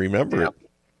over to remember it.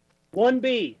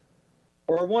 1B,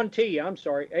 or one T. I'm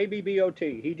sorry, Abbot.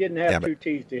 He didn't have two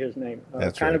T's to his name.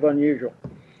 That's kind right. of unusual.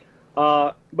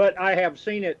 But I have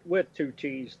seen it with two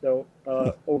T's though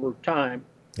over time.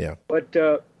 Yeah.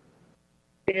 But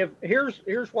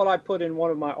here's what I put in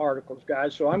one of my articles,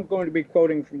 guys. So I'm going to be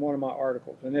quoting from one of my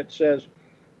articles, and it says,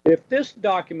 if this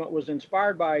document was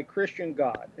inspired by a Christian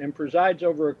God and presides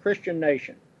over a Christian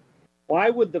nation, why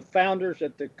would the founders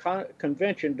at the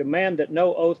convention demand that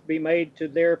no oath be made to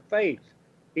their faith,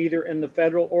 either in the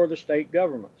federal or the state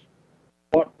governments?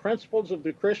 What principles of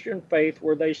the Christian faith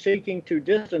were they seeking to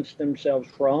distance themselves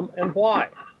from, and why?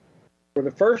 For the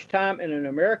first time in an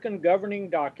American governing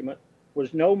document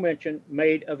was no mention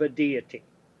made of a deity.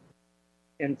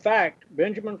 In fact,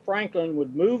 Benjamin Franklin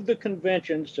would move the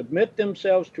convention, submit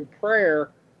themselves to prayer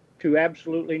to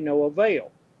absolutely no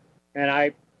avail. And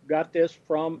I got this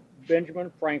from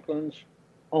Benjamin Franklin's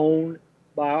own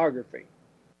biography.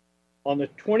 On the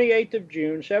 28th of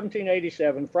June,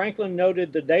 1787, Franklin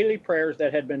noted the daily prayers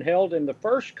that had been held in the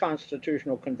first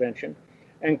Constitutional Convention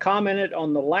and commented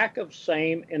on the lack of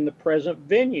same in the present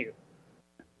venue.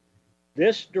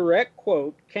 This direct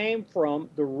quote came from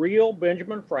the real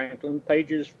Benjamin Franklin,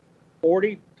 pages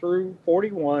 40 through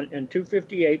 41 and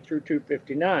 258 through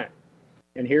 259.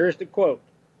 And here is the quote.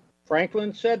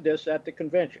 Franklin said this at the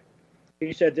convention.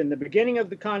 He said, in the beginning of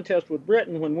the contest with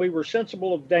Britain, when we were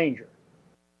sensible of danger,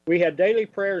 we had daily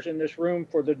prayers in this room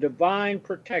for the divine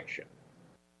protection.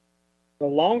 The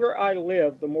longer I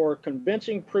live, the more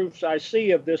convincing proofs I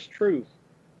see of this truth,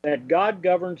 that God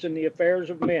governs in the affairs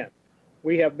of men.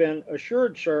 We have been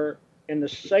assured, sir, in the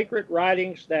sacred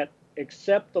writings that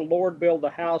except the Lord build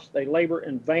the house, they labor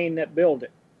in vain that build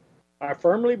it. I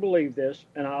firmly believe this,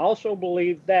 and I also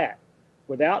believe that,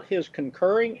 without his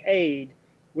concurring aid,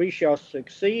 we shall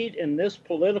succeed in this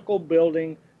political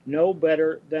building no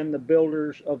better than the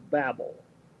builders of Babel.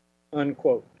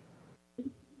 Unquote.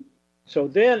 So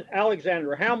then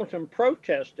Alexander Hamilton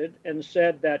protested and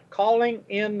said that calling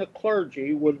in the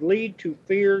clergy would lead to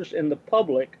fears in the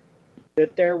public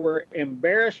that there were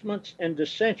embarrassments and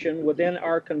dissension within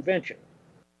our convention.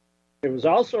 It was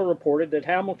also reported that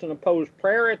Hamilton opposed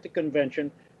prayer at the convention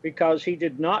because he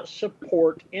did not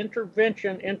support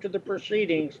intervention into the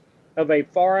proceedings of a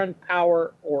foreign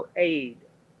power or aid.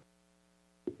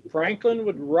 Franklin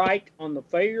would write on the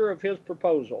failure of his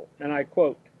proposal, and I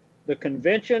quote, the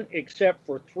convention, except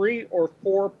for 3 or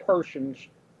 4 persons,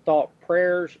 thought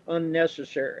prayers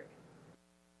unnecessary.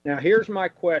 Now here's my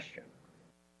question.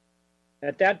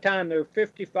 At that time, there were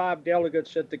 55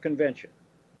 delegates at the convention.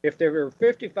 If there were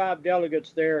 55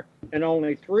 delegates there and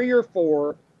only 3 or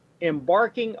 4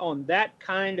 embarking on that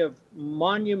kind of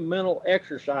monumental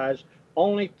exercise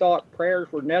only thought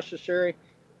prayers were necessary,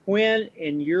 when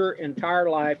in your entire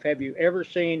life have you ever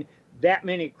seen that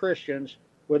many Christians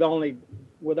with only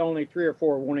 3 or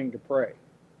 4 wanting to pray?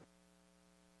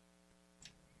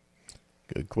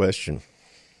 Good question.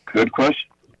 Good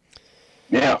question.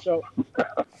 Yeah.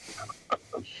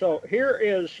 So here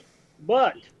is,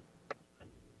 but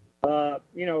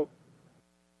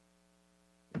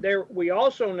there we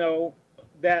also know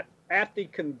that at the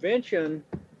convention,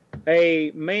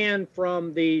 a man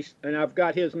from the, and I've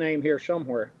got his name here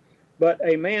somewhere, but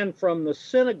a man from the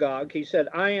synagogue, he said,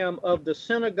 I am of the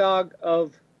synagogue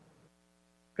of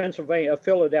Pennsylvania, of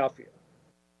Philadelphia.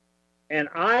 And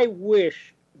I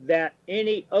wish that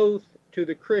any oath to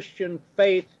the Christian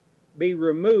faith be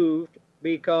removed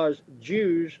because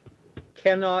Jews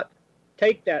cannot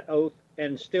take that oath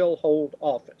and still hold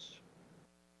office.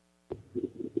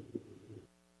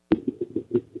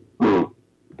 Well,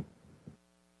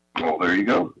 there you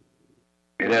go.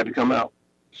 It had to come out.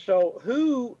 So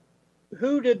who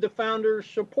did the founders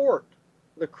support?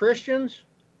 The Christians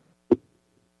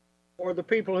or the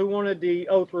people who wanted the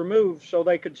oath removed so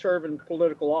they could serve in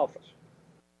political office?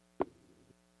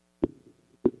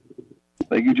 I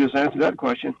think you just answered that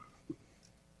question.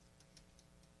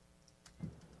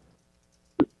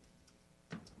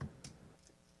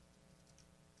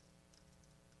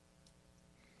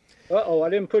 Uh-oh, I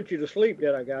didn't put you to sleep,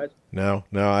 did I, guys? No,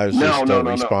 I was just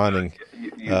responding.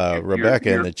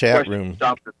 Rebecca in the chat room,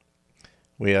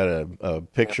 we had a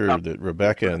picture that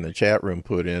Rebecca in the chat room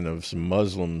put in of some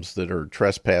Muslims that are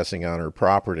trespassing on her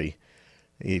property,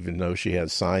 even though she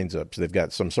has signs up. So they've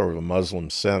got some sort of a Muslim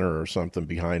center or something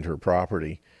behind her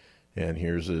property. And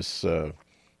here's this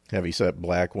heavyset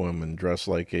black woman dressed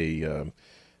like a,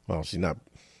 well, she's not,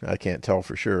 I can't tell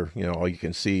for sure. You know, all you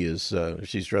can see is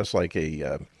she's dressed like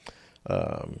a,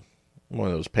 one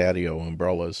of those patio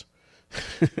umbrellas.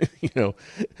 You know,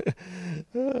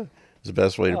 it's the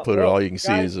best way to put it. All you can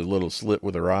see is a little slit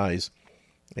with her eyes.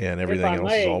 and If everything I else is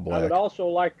may, all I black. would also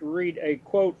like to read a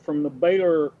quote from the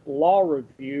Baylor Law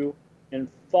Review in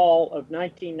fall of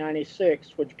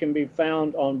 1996, which can be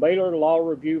found on Baylor Law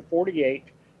Review 48,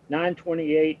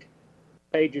 928,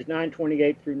 pages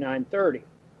 928 through 930.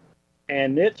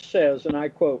 And it says, and I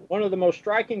quote, "One of the most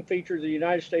striking features of the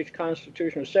United States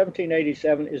Constitution of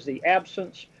 1787 is the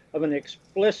absence of an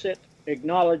explicit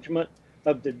acknowledgement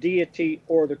of the deity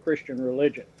or the Christian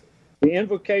religion. The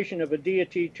invocation of a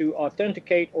deity to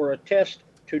authenticate or attest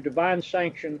to divine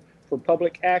sanction for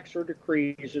public acts or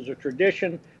decrees is a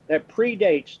tradition that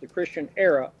predates the Christian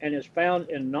era and is found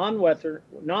in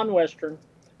non-Western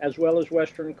as well as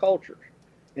Western cultures.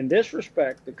 In this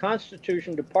respect, the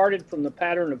Constitution departed from the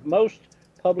pattern of most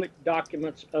public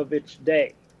documents of its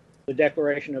day. The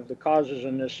Declaration of the Causes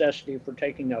and Necessity for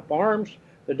Taking Up Arms,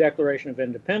 the Declaration of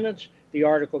Independence, the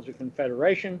Articles of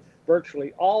Confederation,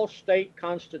 virtually all state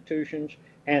constitutions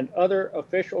and other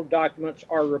official documents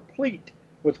are replete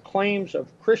with claims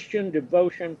of Christian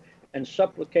devotion and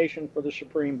supplication for the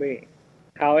Supreme Being.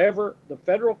 However, the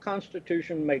federal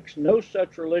Constitution makes no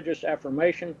such religious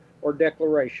affirmation or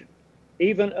declaration,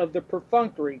 even of the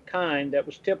perfunctory kind that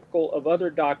was typical of other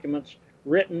documents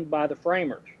written by the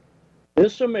framers.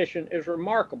 This omission is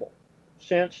remarkable,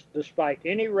 since, despite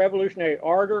any revolutionary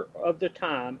ardor of the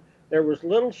time, there was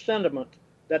little sentiment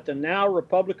that the now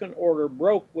Republican order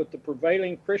broke with the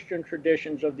prevailing Christian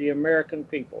traditions of the American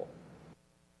people."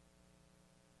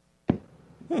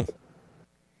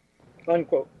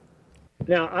 Unquote.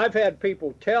 Now, I've had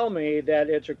people tell me that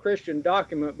it's a Christian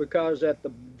document because at the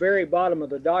very bottom of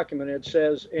the document it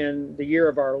says, "in the year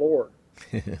of our Lord."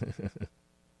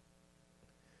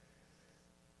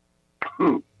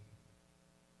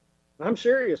 I'm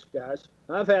serious, guys.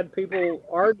 I've had people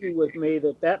argue with me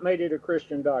that made it a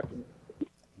Christian document.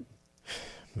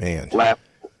 Man,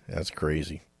 that's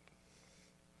crazy.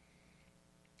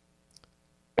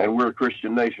 And we're a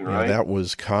Christian nation, right? That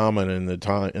was common in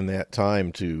that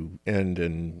time to end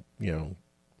and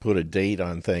put a date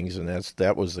on things, and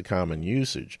that was the common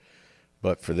usage.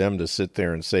 But for them to sit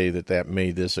there and say that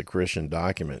made this a Christian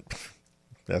document,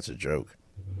 that's a joke.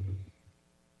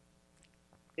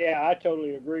 Yeah, I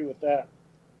totally agree with that.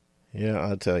 Yeah,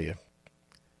 I'll tell you.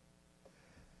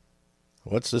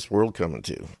 What's this world coming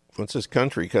to? What's this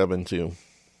country coming to?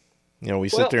 We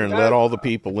sit there and let all the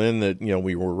people in that,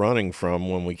 we were running from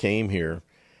when we came here.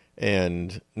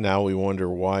 And now we wonder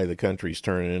why the country's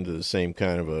turning into the same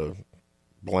kind of a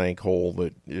blank hole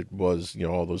that it was,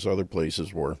 all those other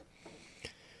places were.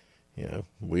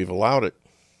 We've allowed it.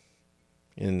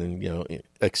 And then,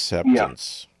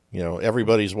 acceptance.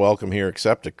 Everybody's welcome here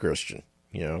except a Christian,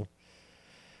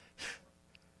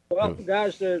 Well,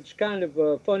 guys, it's kind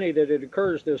of funny that it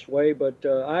occurs this way, but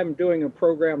I'm doing a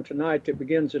program tonight that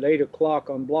begins at 8 o'clock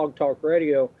on Blog Talk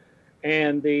Radio,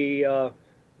 and the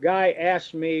guy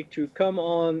asked me to come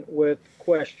on with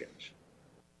questions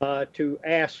to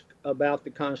ask about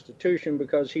the Constitution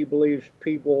because he believes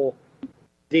people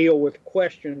deal with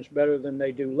questions better than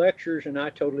they do lectures, and I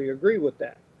totally agree with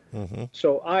that. Mm-hmm.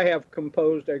 So I have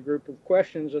composed a group of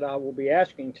questions that I will be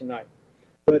asking tonight.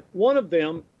 But one of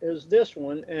them is this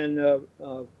one, and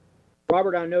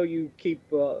Robert, I know you keep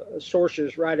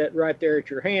sources right there at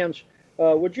your hands.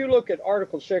 Would you look at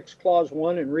Article 6, Clause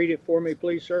 1, and read it for me,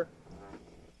 please, sir?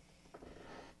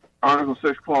 Article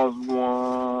 6, Clause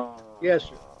 1. Yes,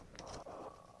 sir.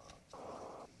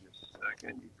 Just a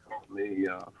second. You caught me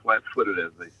flat-footed,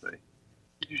 as they say.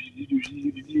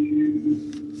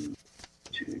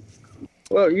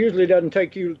 Well, it usually doesn't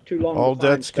take you too long. All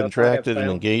debts contracted and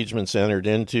engagements entered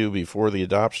into before the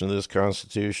adoption of this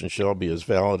Constitution shall be as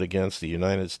valid against the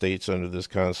United States under this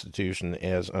Constitution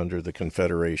as under the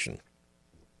Confederation.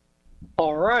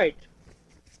 All right.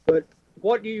 But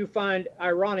what do you find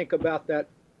ironic about that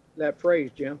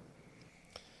phrase, Jim?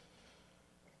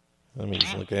 Let me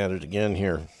just look at it again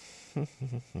here.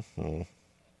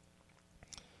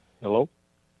 Hello?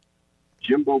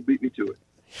 Jimbo beat me to it.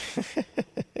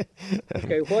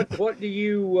 Okay, what do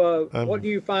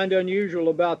you find unusual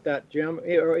about that, Jim,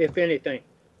 or if anything?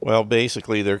 Well,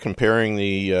 basically, they're comparing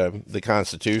the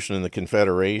Constitution and the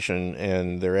Confederation,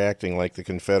 and they're acting like the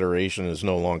Confederation is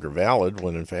no longer valid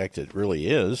when, in fact, it really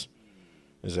is.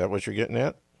 Is that what you're getting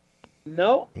at?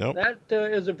 No. Nope. That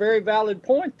is a very valid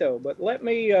point, though. But let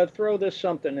me throw this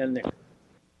something in there.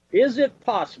 Is it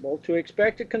possible to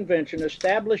expect a convention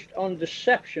established on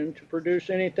deception to produce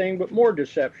anything but more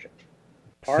deception?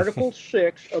 Article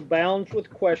 6 abounds with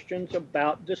questions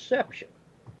about deception.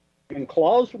 In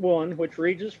Clause 1, which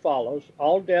reads as follows,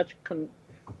 all debts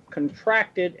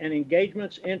contracted and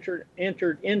engagements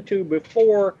entered into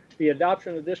before the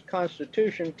adoption of this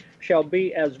Constitution shall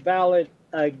be as valid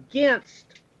against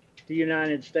the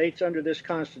United States under this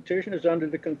Constitution is under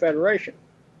the Confederation.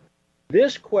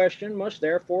 This question must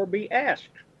therefore be asked.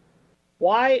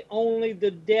 Why only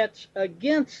the debts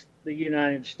against the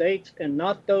United States and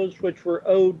not those which were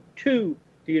owed to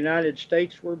the United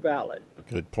States were valid?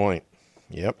 Good point.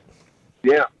 Yep.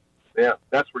 Yeah,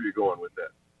 that's where you're going with that.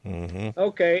 Mm-hmm.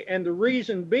 Okay, and the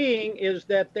reason being is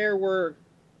that there were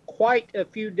quite a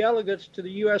few delegates to the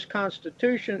U.S.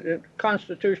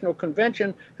 Constitutional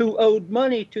Convention who owed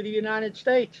money to the United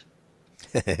States.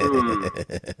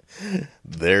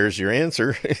 There's your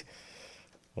answer.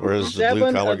 Or as the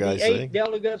blue-collar guys say. 7 of the 8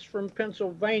 delegates from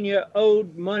Pennsylvania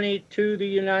owed money to the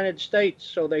United States,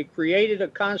 so they created a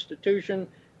constitution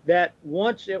that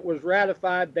once it was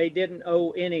ratified, they didn't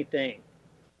owe anything.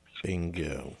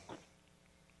 Bingo.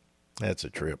 That's a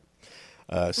trip.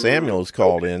 Samuel's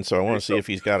called in, so I want to see if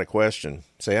he's got a question.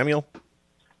 Samuel?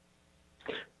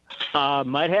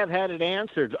 Might have had it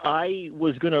answered. I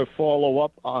was going to follow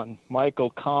up on Michael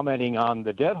commenting on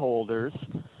the debt holders.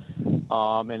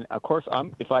 And of course,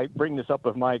 if I bring this up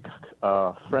with my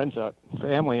friends,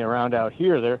 family around out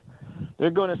here,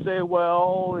 they're going to say,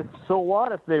 well, so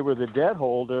what if they were the debt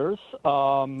holders?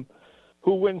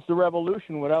 Who wins the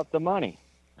revolution without the money?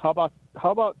 How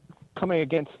about coming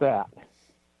against that?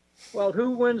 Well,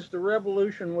 who wins the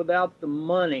revolution without the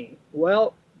money?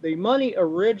 Well, the money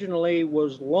originally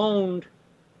was loaned.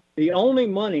 The only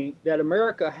money that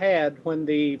America had when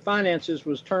the finances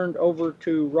was turned over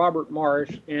to Robert Morris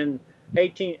in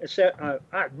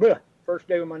first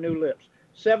day of my new lips,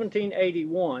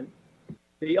 1781,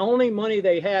 the only money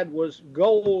they had was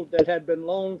gold that had been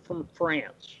loaned from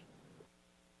France.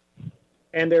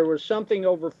 And there was something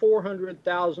over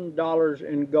 $400,000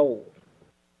 in gold.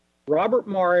 Robert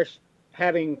Morris,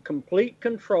 having complete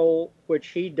control, which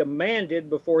he demanded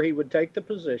before he would take the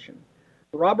position,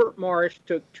 Robert Morris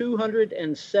took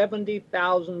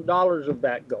 $270,000 of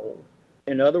that gold.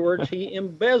 In other words, he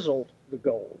embezzled the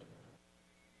gold.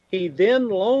 He then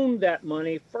loaned that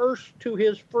money first to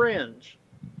his friends,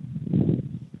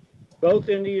 both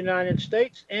in the United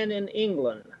States and in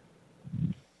England.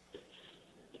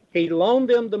 He loaned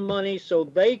them the money so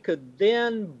they could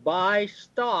then buy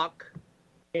stock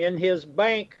in his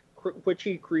bank, which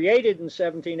he created in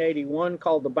 1781,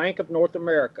 called the Bank of North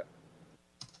America.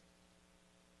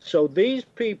 So these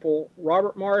people,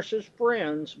 Robert Morris's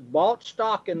friends, bought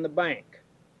stock in the bank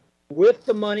with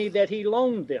the money that he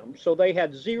loaned them. So they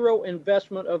had zero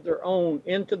investment of their own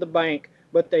into the bank,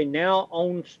 but they now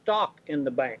own stock in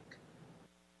the bank.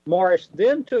 Morris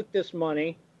then took this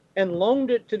money and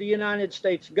loaned it to the United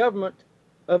States government,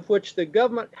 of which the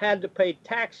government had to pay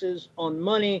taxes on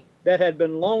money that had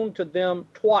been loaned to them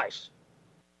twice.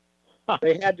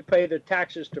 They had to pay the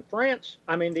taxes to France,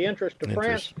 the interest to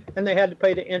France, and they had to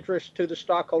pay the interest to the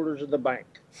stockholders of the bank.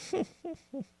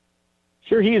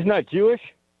 Sure he is not Jewish?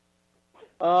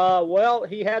 Well,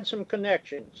 he had some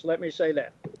connections, let me say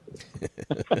that.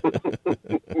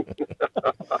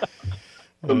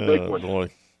 Boy.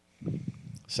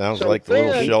 Sounds like the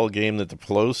little shell game that the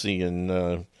Pelosi and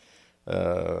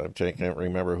I can't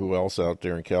remember who else out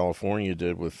there in California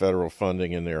did with federal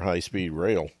funding in their high-speed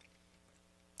rail.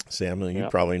 Samuel, you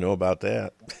probably know about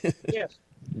that. Yes.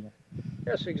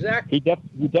 Yes, exactly.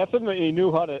 He definitely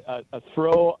knew how to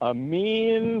throw a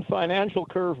mean financial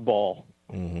curveball.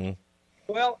 Mm-hmm.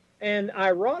 Well, and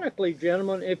ironically,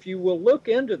 gentlemen, if you will look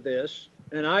into this,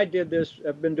 and I did this,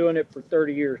 I've been doing it for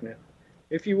 30 years now.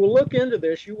 If you will look into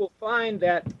this, you will find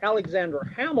that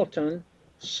Alexander Hamilton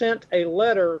sent a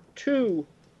letter to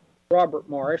Robert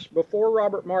Morris before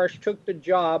Robert Morris took the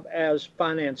job as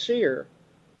financier.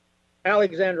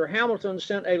 Alexander Hamilton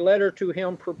sent a letter to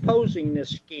him proposing this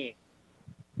scheme.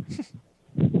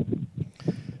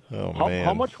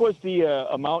 How much was the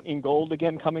amount in gold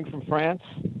again coming from France?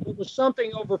 It was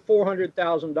something over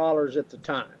 $400,000 at the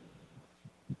time.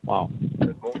 Wow.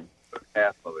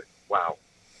 Half of it. Wow.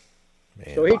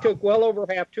 Man, so he took well over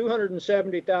half,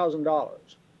 $270,000.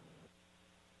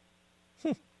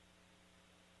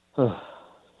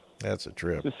 That's a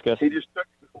trip. Disgusting. He just took.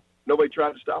 Nobody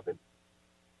tried to stop him.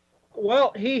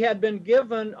 Well, he had been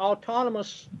given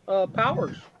autonomous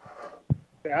powers,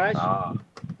 guys.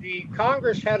 The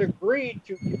Congress had agreed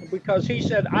to, because he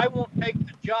said, I won't take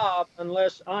the job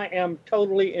unless I am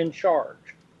totally in charge.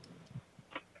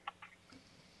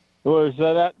 Was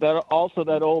that also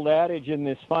that old adage in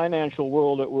this financial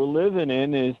world that we're living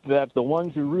in is that the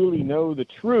ones who really know the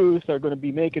truth are going to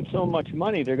be making so much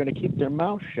money they're going to keep their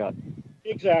mouth shut.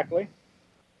 Exactly.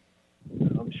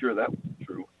 I'm sure that was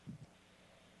true.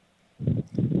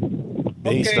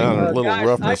 Based on a little guys,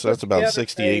 roughness, that's about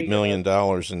 $68 million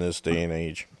in this day and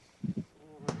age.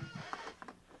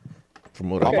 from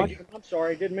what I can. I'm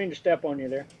sorry, didn't mean to step on you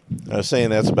there. I was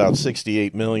saying that's about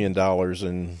 $68 million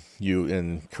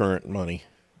in current money.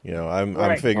 You know,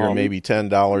 I'm figuring maybe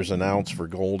 $10 an ounce for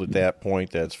gold at that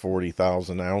point. That's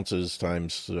 40,000 ounces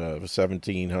times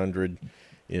 1,700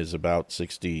 is about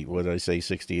 60. What did I say?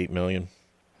 68 million.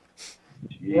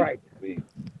 Right.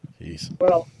 Jeez.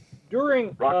 Well,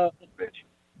 during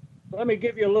let me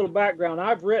give you a little background.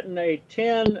 I've written a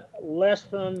 10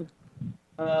 lesson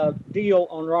deal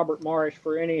on Robert Morris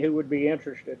for any who would be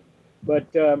interested. But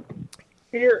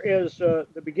here is the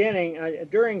beginning.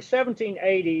 During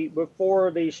 1780,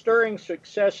 before the stirring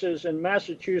successes in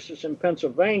Massachusetts and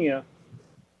Pennsylvania,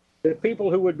 the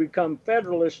people who would become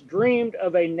Federalists dreamed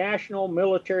of a national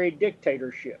military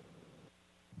dictatorship.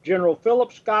 General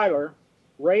Philip Schuyler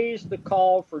raised the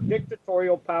call for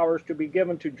dictatorial powers to be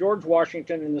given to George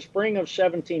Washington in the spring of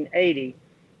 1780,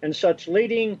 and such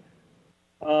leading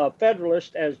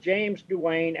Federalists as James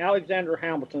Duane, Alexander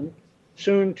Hamilton,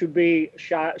 soon to be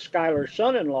Schuyler's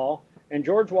son-in-law, and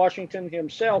George Washington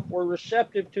himself were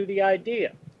receptive to the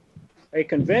idea. A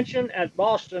convention at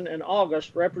Boston in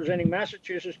August, representing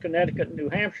Massachusetts, Connecticut, and New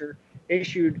Hampshire,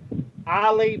 issued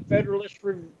highly Federalist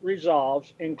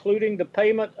resolves, including the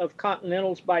payment of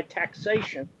continentals by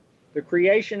taxation, the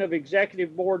creation of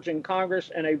executive boards in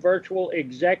Congress, and a virtual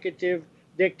executive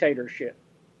dictatorship.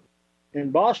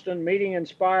 In Boston,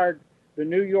 the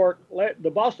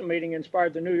Boston meeting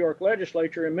inspired the New York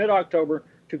legislature in mid-October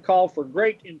to call for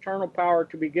great internal power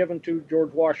to be given to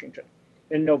George Washington.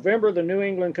 In November, the New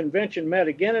England Convention met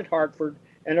again at Hartford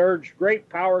and urged great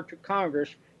power to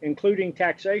Congress, including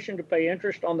taxation to pay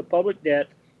interest on the public debt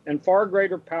and far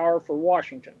greater power for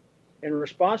Washington. In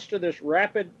response to this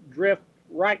rapid drift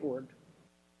rightward,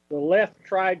 the left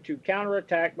tried to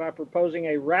counterattack by proposing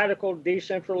a radical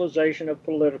decentralization of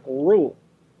political rule.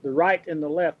 The right and the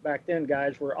left back then,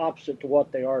 guys, were opposite to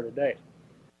what they are today.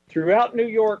 Throughout New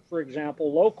York, for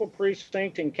example, local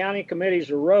precinct and county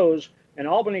committees arose, and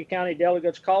Albany County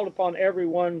delegates called upon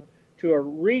everyone to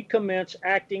recommence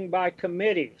acting by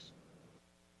committees.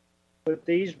 But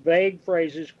these vague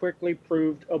phrases quickly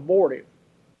proved abortive.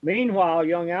 Meanwhile,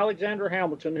 young Alexander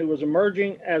Hamilton, who was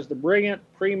emerging as the brilliant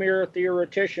premier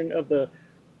theoretician of the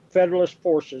Federalist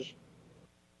forces,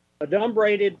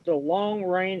 adumbrated the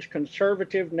long-range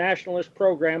conservative nationalist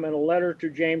program in a letter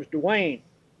to James Duane.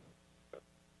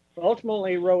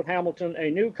 Ultimately, wrote Hamilton,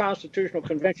 a new constitutional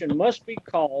convention must be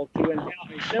called to endow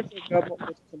a central government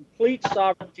with complete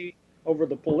sovereignty over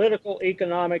the political,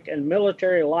 economic, and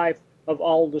military life of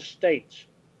all the states.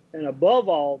 And above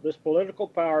all, this political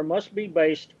power must be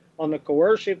based on the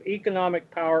coercive economic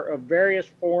power of various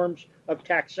forms of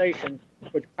taxation,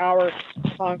 which power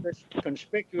Congress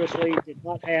conspicuously did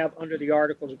not have under the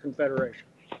Articles of Confederation.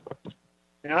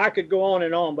 Now, I could go on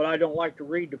and on, but I don't like to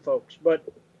read to folks. But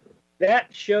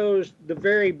that shows the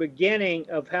very beginning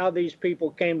of how these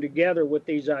people came together with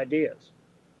these ideas.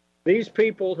 These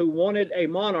people who wanted a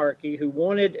monarchy, who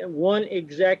wanted one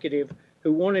executive,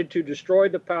 who wanted to destroy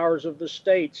the powers of the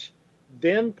states,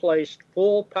 then placed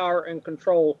full power and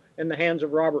control in the hands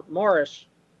of Robert Morris.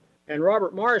 And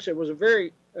Robert Morris, it was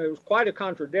quite a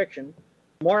contradiction.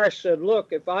 Morris said,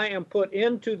 look, if I am put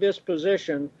into this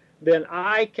position, then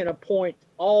I can appoint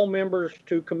all members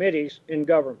to committees in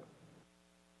government.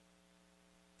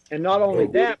 And not only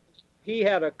that, he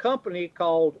had a company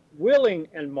called Willing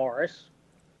and Morris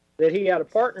that he had a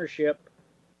partnership.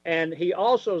 And he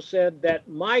also said that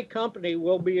my company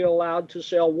will be allowed to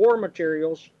sell war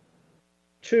materials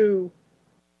to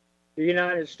the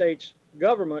United States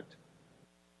government,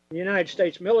 the United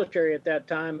States military at that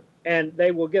time, and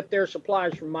they will get their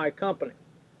supplies from my company.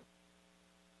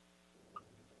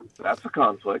 That's a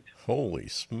conflict. Holy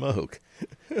smoke.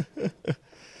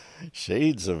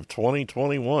 Shades of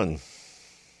 2021.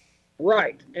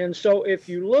 Right. And so if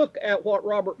you look at what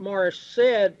Robert Morris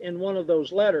said in one of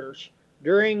those letters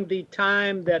during the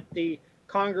time that the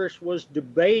Congress was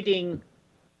debating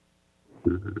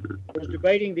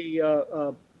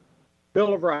the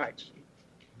Bill of Rights,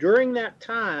 during that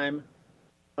time,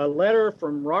 a letter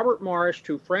from Robert Morris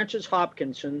to Francis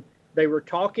Hopkinson, they were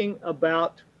talking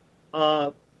about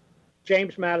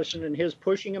James Madison and his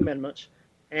pushing amendments.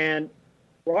 And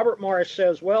Robert Morris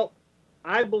says, well,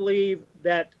 I believe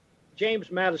that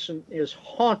James Madison is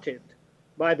haunted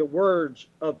by the words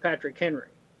of Patrick Henry.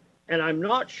 And I'm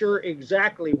not sure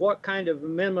exactly what kind of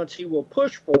amendments he will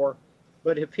push for,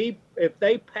 but if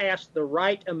they pass the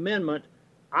right amendment,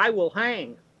 I will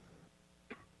hang.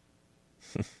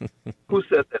 Who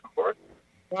said that, Mark?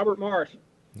 Robert Morris.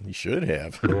 He should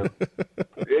have.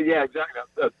 Yeah, exactly.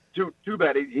 Too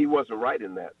bad he wasn't right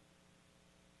in that.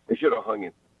 They should have hung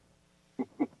him.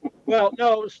 Well,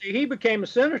 no, see, he became a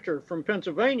senator from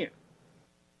Pennsylvania.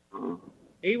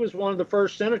 He was one of the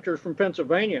first senators from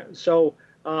Pennsylvania. So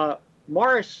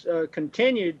Morris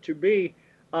continued to be.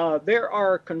 There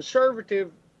are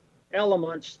conservative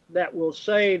elements that will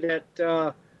say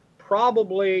that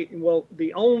probably, well,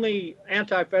 the only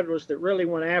anti-federalist that really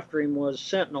went after him was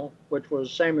Sentinel, which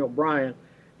was Samuel Bryan.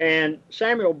 And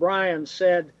Samuel Bryan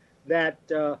said that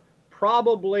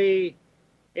probably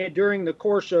during the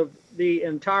course of the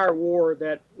entire war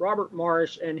that Robert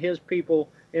Morris and his people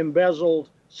embezzled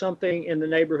something in the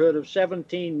neighborhood of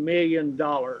 $17 million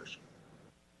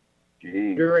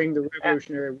during the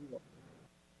Revolutionary War.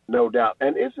 No doubt.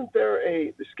 And isn't there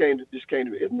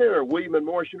isn't there a William and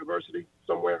Morris University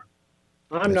somewhere?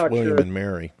 I'm not William sure. and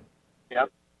Mary. Yeah,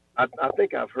 I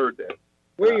think I've heard that.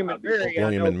 William and Mary, William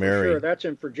I know and Mary. for sure. That's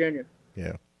in Virginia.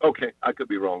 Yeah. Okay, I could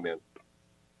be wrong then.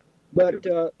 But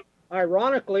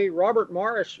ironically, Robert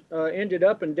Morris ended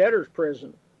up in debtor's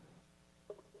prison.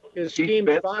 His scheme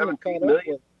finally caught up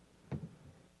with.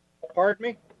 Pardon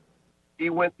me? He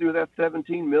went through that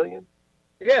 17 million?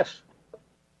 Yes.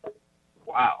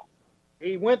 Wow.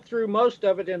 He went through most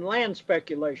of it in land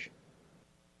speculation.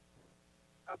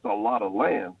 That's a lot of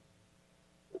land.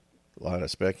 A lot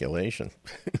of speculation.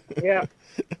 Yeah.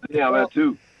 Yeah, well, that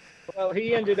too. Well,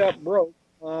 he ended up broke.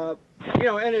 And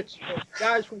it's,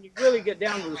 guys, when you really get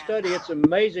down to the study, it's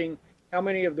amazing how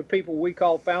many of the people we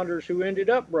call founders who ended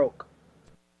up broke.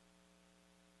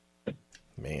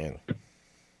 Man.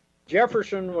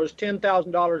 Jefferson was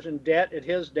 $10,000 in debt at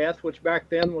his death, which back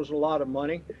then was a lot of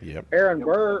money. Yep. Aaron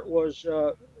Burr was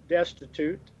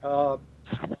destitute.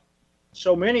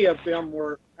 So many of them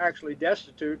were actually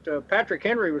destitute. Patrick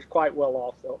Henry was quite well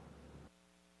off, though.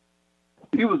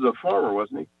 He was a farmer,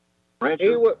 wasn't he? Rancher?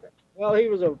 He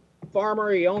was a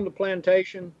farmer. He owned a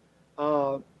plantation.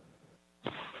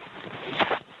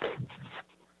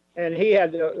 And he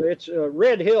had, it's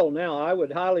Red Hill now. I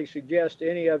would highly suggest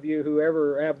any of you who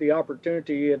ever have the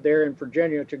opportunity there in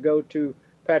Virginia to go to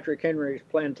Patrick Henry's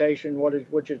plantation,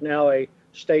 which is now a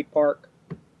state park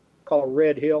called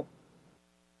Red Hill.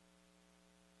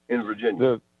 In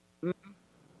Virginia.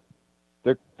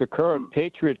 The current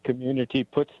Patriot community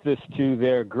puts this to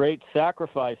their great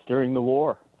sacrifice during the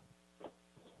war.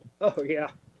 Oh, yeah.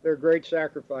 Their great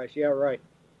sacrifice. Yeah, right.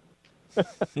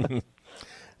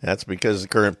 That's because the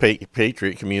current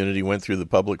Patriot community went through the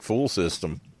public fool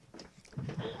system.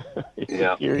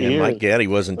 Yeah. And Mike Gaddy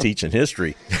wasn't teaching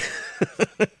history.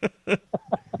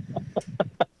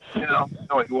 No,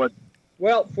 he wasn't.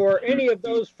 Well, for any of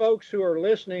those folks who are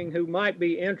listening who might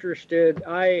be interested,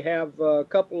 I have a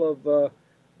couple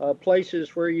of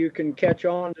places where you can catch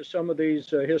on to some of these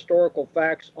historical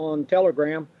facts on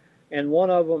Telegram. And one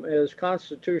of them is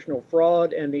Constitutional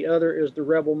Fraud, and the other is The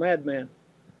Rebel Madman.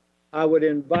 I would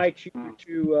invite you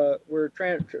to, we're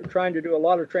trying to do a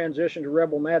lot of transition to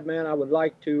Rebel Madman. I would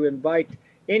like to invite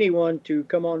anyone to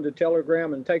come on to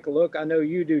Telegram and take a look. I know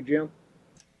you do, Jim.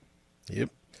 Yep.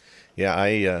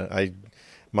 Yeah,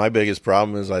 my biggest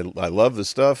problem is I love the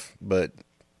stuff, but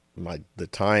the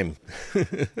time.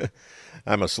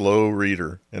 I'm a slow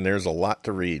reader, and there's a lot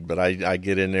to read, but I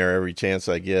get in there every chance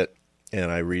I get,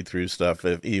 and I read through stuff,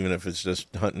 even if it's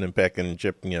just hunting and pecking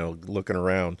and looking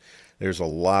around. There's a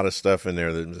lot of stuff in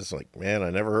there that's just like, man,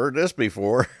 I never heard this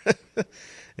before.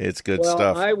 It's good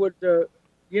stuff. Well, I would,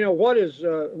 what is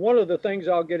one of the things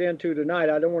I'll get into tonight,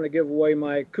 I don't want to give away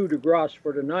my coup de grace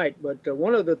for tonight, but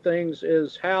one of the things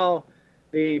is how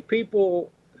the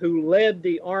people who led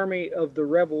the army of the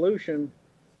revolution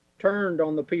turned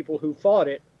on the people who fought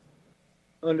it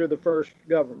under the first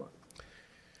government.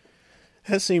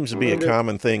 That seems to be a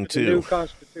common thing, too. The new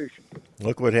Constitution.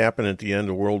 Look what happened at the end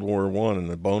of World War I and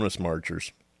the bonus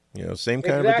marchers. Same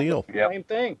kind of a deal. Yep. Same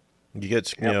thing. You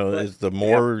get, as the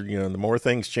more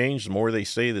things change, the more they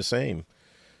stay the same.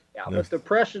 Yeah, but the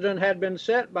precedent had been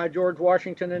set by George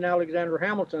Washington and Alexander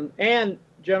Hamilton. And,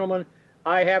 gentlemen,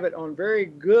 I have it on very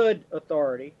good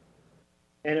authority,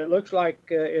 and it looks like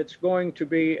it's going to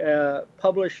be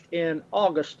published in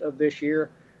August of this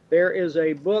year. There is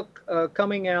a book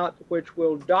coming out which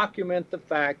will document the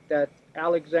fact that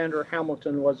Alexander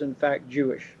Hamilton was in fact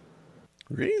Jewish.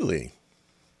 Really?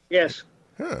 Yes.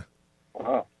 Huh.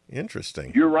 Wow.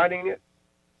 Interesting. You're writing it?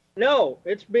 No,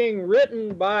 it's being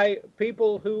written by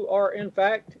people who are in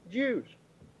fact Jews.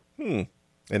 And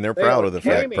they're proud of the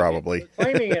fact, probably.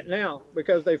 They're claiming it now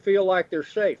because they feel like they're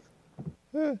safe.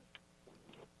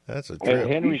 That's a trip.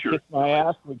 Henry Kiss My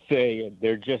Ass would say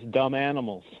they're just dumb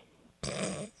animals.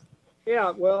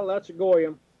 Yeah, well, that's a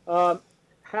goyim.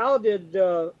 How did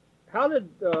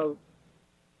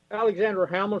Alexander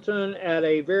Hamilton, at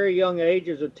a very young age,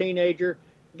 as a teenager,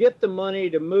 get the money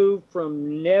to move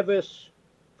from Nevis,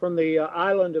 from the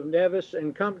island of Nevis,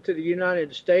 and come to the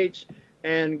United States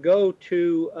and go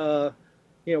to,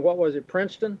 what was it,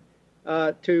 Princeton,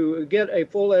 to get a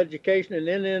full education and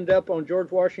then end up on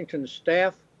George Washington's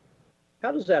staff?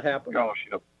 How does that happen?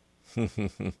 Scholarship.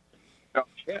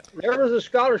 Yeah, there was a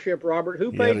scholarship, Robert.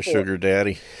 Who You paid had a for sugar it?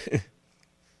 daddy.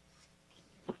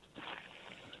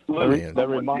 That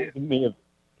reminded me of.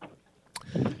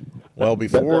 Well,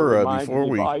 before of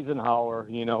we Eisenhower,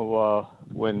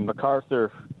 when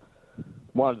MacArthur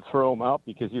wanted to throw him out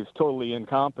because he was totally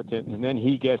incompetent, and then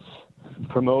he gets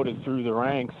promoted through the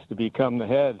ranks to become the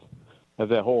head of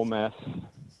that whole mess.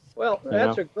 Well,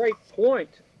 that's a great point.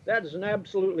 That is an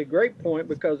absolutely great point,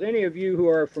 because any of you who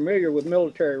are familiar with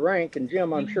military rank, and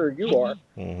Jim, I'm sure you are,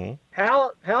 Mhm.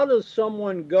 how does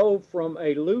someone go from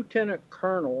a lieutenant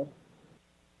colonel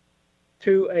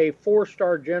to a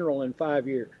 4-star general in 5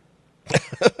 years?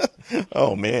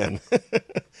 Oh man,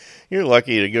 you're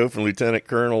lucky to go from lieutenant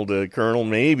colonel to colonel,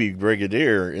 maybe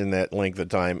brigadier in that length of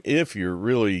time if you're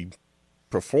really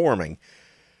performing.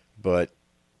 But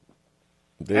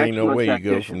there ain't no way you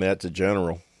go from that to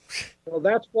general. Well,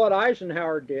 that's what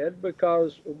Eisenhower did,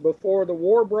 because before the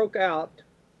war broke out,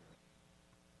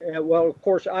 of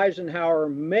course, Eisenhower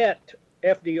met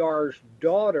FDR's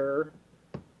daughter,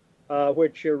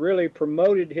 which really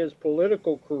promoted his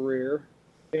political career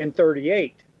in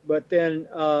 '38. But then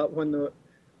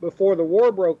before the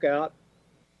war broke out,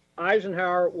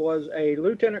 Eisenhower was a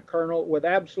lieutenant colonel with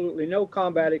absolutely no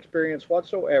combat experience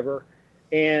whatsoever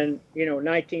in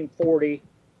 1940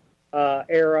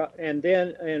 era, and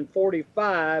then in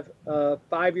 45,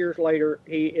 5 years later,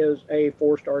 he is a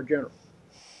 4-star general.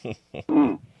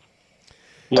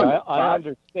 Yeah, I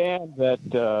understand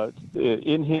that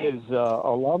in his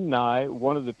alumni,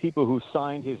 one of the people who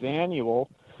signed his annual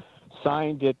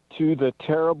signed it to the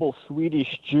terrible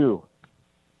Swedish Jew.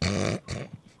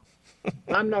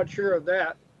 I'm not sure of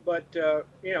that, but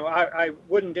I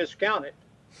wouldn't discount it.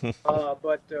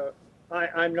 But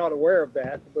I'm not aware of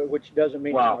that, but which doesn't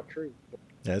mean it's not true.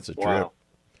 That's a trip.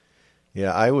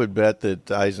 Yeah, I would bet that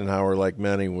Eisenhower, like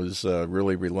many, was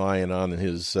really relying on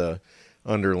his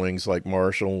underlings like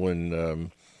Marshall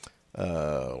and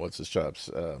what's his chops,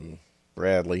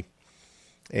 Bradley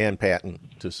and Patton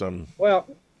to some. Well,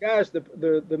 guys,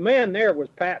 the man there was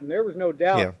Patton. There was no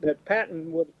doubt that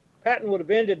Patton would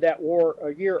have ended that war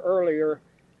a year earlier,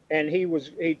 and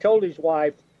he told his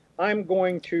wife, I'm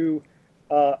going to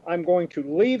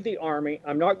leave the Army.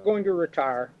 I'm not going to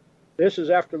retire. This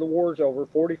is after the war's over,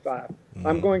 45. Mm-hmm.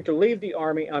 I'm going to leave the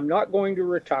Army. I'm not going to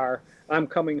retire. I'm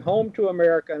coming home to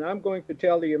America, and I'm going to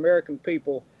tell the American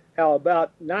people how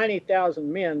about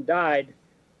 90,000 men died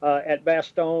at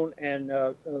Bastogne and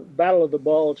Battle of the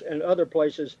Bulge and other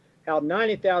places, how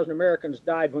 90,000 Americans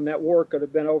died when that war could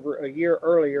have been over a year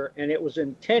earlier, and it was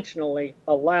intentionally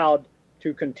allowed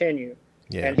to continue.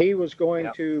 Yeah. And he was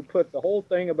going to put the whole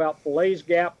thing about Falaise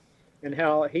Gap and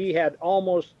how he had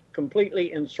almost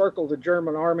completely encircled the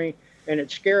German army, and it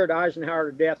scared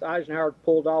Eisenhower to death. Eisenhower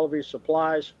pulled all of his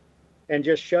supplies and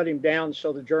just shut him down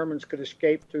so the Germans could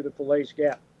escape through the Falaise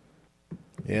Gap.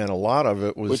 Yeah, and a lot of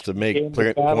it was to make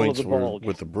points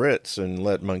with the Brits and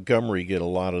let Montgomery get a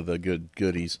lot of the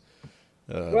goodies.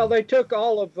 Well, they took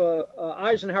all of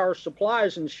Eisenhower's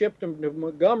supplies and shipped them to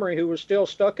Montgomery, who was still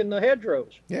stuck in the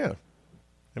hedgerows. Yeah.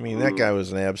 I mean, that guy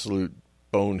was an absolute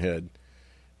bonehead.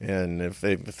 And if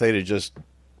they'd have just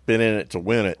been in it to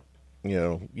win it,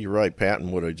 you're right,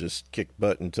 Patton would have just kicked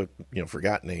butt and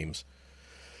forgot names.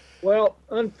 Well,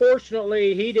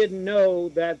 unfortunately, he didn't know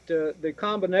that the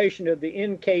combination of the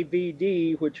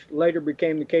NKVD, which later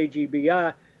became the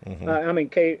KGBI,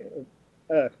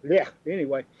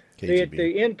 anyway, the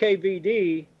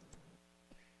NKVD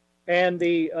and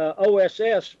the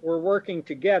OSS were working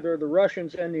together. The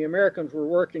Russians and the Americans were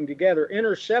working together,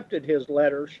 intercepted his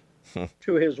letters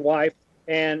to his wife,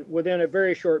 and within a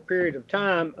very short period of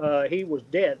time, he was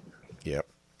dead. Yep.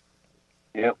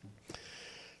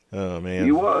 Oh, man.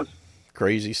 He was.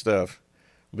 Crazy stuff.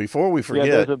 Before we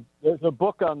forget... Yeah, there's a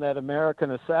book on that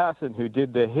American assassin who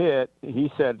did the hit.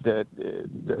 He said that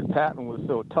Patton was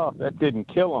so tough, that didn't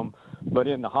kill him, but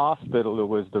in the hospital, it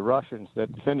was the Russians that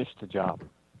finished the job.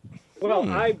 Well,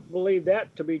 I believe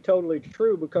that to be totally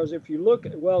true, because if you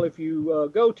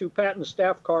go to Patton's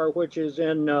staff car, which is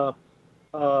in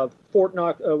Fort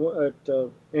Knox,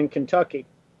 in Kentucky,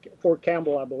 Fort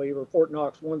Campbell, I believe, or Fort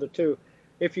Knox, one of the two.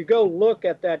 If you go look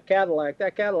at that Cadillac's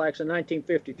a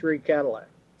 1953 Cadillac.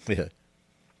 Yeah.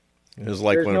 It was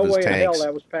like There's one no of his way tanks. in hell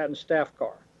that was Patton's staff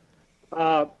car.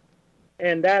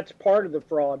 And that's part of the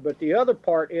fraud. But the other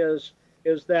part is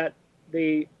that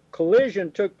the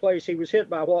collision took place. He was hit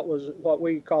by what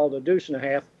we called a deuce and a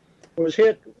half. Was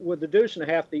hit with the deuce and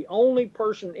a half. The only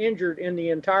person injured in the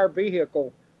entire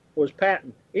vehicle was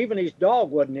Patton. Even his dog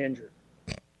wasn't injured.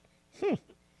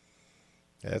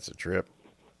 That's a trip.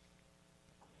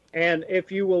 And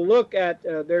if you will look at,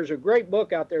 there's a great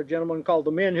book out there, gentlemen, called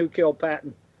The Men Who Killed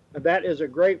Patton. That is a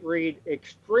great read,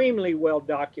 extremely well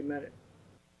documented.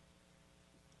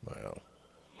 Wow.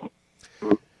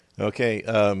 Okay,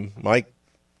 Mike,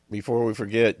 before we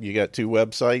forget, you got two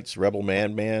websites,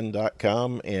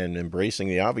 rebelmadman.com and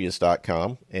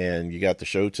embracingtheobvious.com, and you got the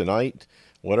show tonight.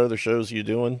 What other shows are you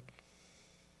doing?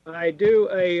 I do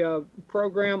a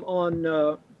program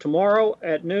on tomorrow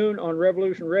at noon on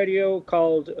Revolution Radio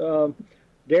called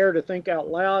Dare to Think Out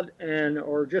Loud,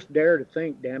 or just Dare to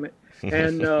Think, damn it.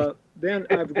 And then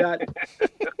I've got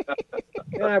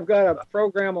a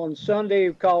program on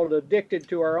Sunday called Addicted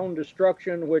to Our Own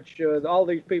Destruction, which all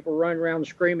these people run around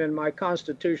screaming, my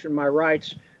Constitution, my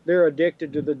rights. They're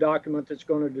addicted to the document that's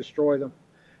going to destroy them.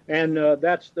 And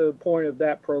that's the point of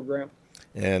that program.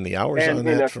 And the hours on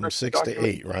that from 6 to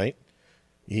 8, right?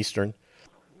 Eastern.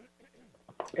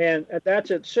 And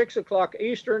that's at 6 o'clock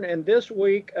Eastern. And this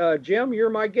week, Jim, you're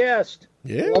my guest.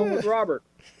 Yeah. Along with Robert.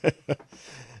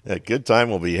 A good time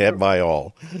will be had by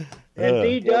all. And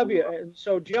DW. And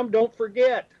so, Jim, don't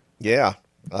forget. Yeah.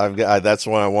 That's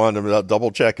what I wanted to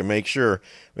double check and make sure.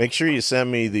 Make sure you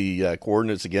send me the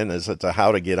coordinates again as to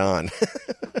how to get on.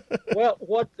 Well,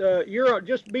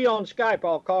 just be on Skype.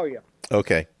 I'll call you.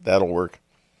 Okay, that'll work.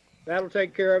 That'll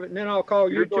take care of it, and then I'll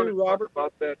call you too, Robert.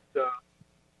 About that.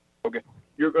 Okay,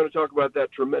 you're going to talk about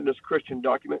that tremendous Christian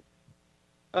document.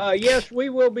 Yes, we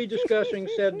will be discussing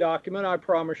said document. I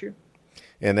promise you.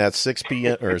 And that's 6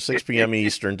 p.m.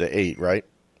 Eastern to 8, right?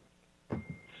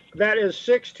 That is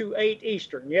 6 to 8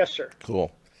 Eastern. Yes, sir.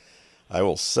 Cool. I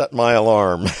will set my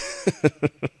alarm.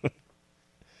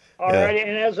 All right,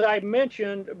 and as I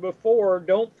mentioned before,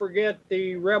 don't forget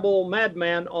the Rebel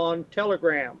Madman on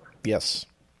Telegram. Yes.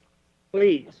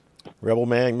 Please. Rebel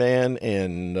Madman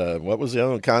and what was the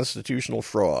other one? Constitutional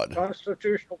Fraud.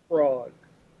 Constitutional Fraud.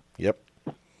 Yep.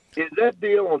 Is that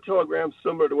deal on Telegram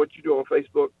similar to what you do on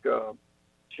Facebook,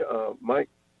 Mike?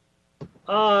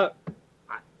 What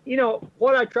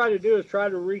I try to do is try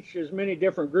to reach as many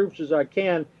different groups as I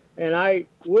can, and I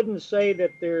wouldn't say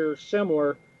that they're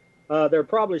similar. They're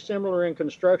probably similar in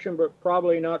construction, but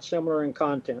probably not similar in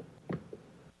content.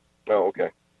 Oh, okay.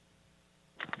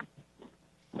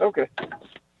 Okay.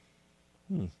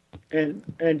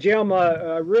 And Jim,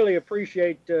 I really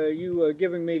appreciate you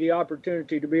giving me the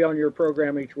opportunity to be on your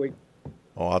program each week.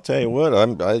 Well, I'll tell you what,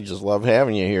 I just love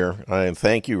having you here. And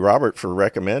thank you, Robert, for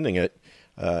recommending it.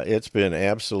 It's been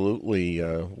absolutely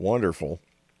wonderful.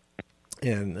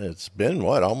 And it's been,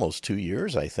 almost 2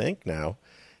 years, I think, now.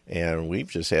 And we've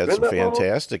just had some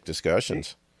fantastic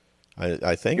discussions.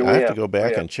 I think I have to go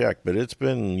back and check, but it's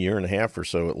been a year and a half or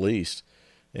so at least.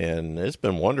 And it's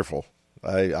been wonderful.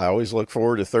 I always look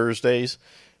forward to Thursdays,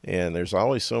 and there's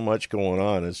always so much going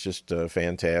on. It's just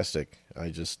fantastic. I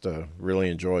just really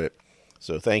enjoy it.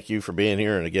 So thank you for being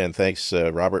here. And again, thanks,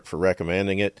 Robert, for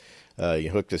recommending it. You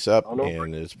hooked us up,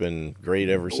 and it's been great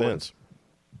ever since.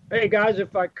 Hey, guys,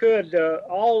 if I could,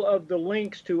 all of the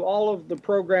links to all of the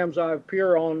programs I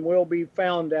appear on will be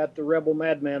found at the Rebel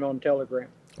Madman on Telegram.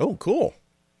 Oh, cool.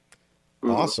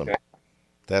 Awesome. Okay.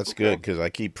 That's good, because I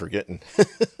keep forgetting.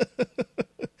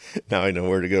 Now I know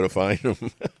where to go to find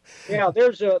them. Yeah,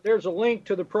 there's a link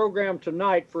to the program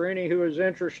tonight for any who is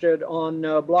interested on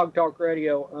Blog Talk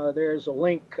Radio. There's a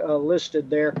link listed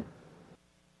there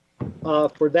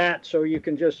for that, so you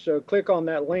can just click on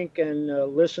that link and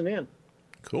listen in.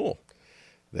 Cool.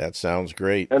 That sounds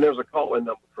great. And there's a call-in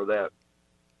number for that.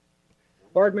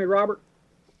 Pardon me, Robert?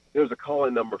 There's a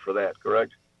call-in number for that,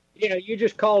 correct? Yeah, you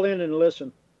just call in and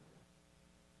listen.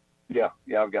 Yeah,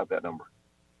 I've got that number.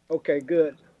 Okay,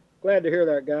 good. Glad to hear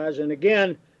that, guys. And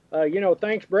again,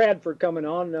 thanks, Brad, for coming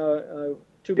on.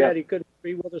 Too bad he couldn't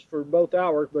be with us for both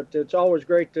hours, but it's always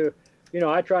great to,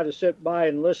 I try to sit by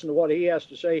and listen to what he has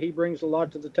to say. He brings a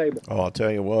lot to the table. Oh, I'll tell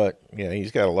you what. Yeah,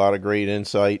 he's got a lot of great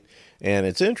insight. And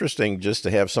it's interesting just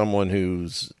to have someone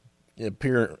who's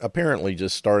apparently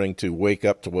just starting to wake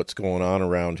up to what's going on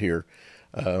around here.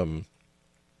 And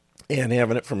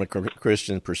having it from a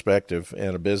Christian perspective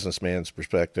and a businessman's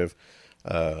perspective,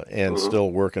 and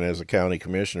still working as a county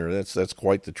commissioner. That's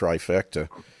quite the trifecta.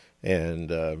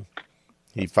 And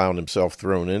he found himself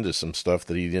thrown into some stuff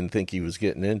that he didn't think he was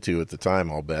getting into at the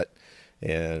time, I'll bet.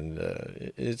 And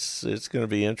it's going to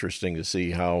be interesting to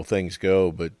see how things go,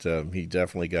 but he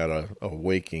definitely got a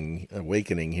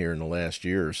awakening here in the last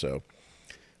year or so.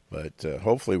 But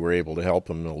hopefully we're able to help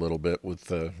him a little bit with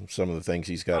some of the things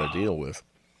he's got to deal with.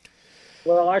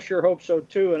 Well, I sure hope so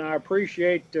too, and I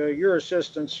appreciate your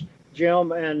assistance,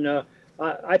 Jim. And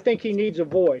I think he needs a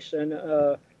voice. And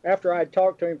after I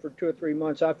talked to him for 2 or 3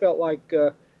 months, I felt like,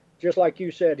 just like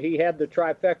you said, he had the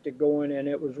trifecta going, and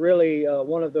it was really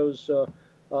one of those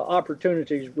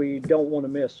opportunities we don't want to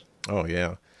miss. Oh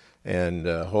yeah, and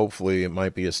hopefully it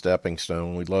might be a stepping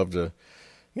stone. We'd love to.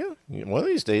 Yeah, one of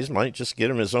these days might just get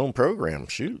him his own program.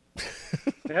 Shoot.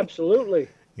 Absolutely.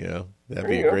 That'd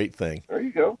be a great thing. There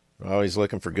you go. We're always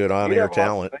looking for good on-air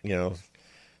talent.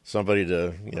 Somebody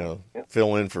to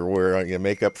fill in for where I can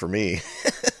make up for me.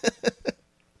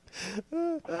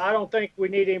 I don't think we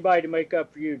need anybody to make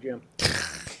up for you, Jim.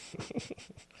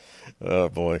 Oh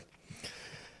boy.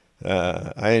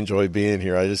 I enjoy being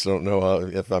here. I just don't know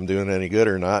if I'm doing any good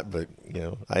or not, but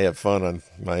I have fun on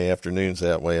my afternoons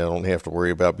that way. I don't have to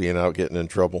worry about being out getting in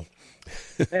trouble.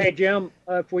 Hey, Jim,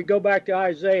 if we go back to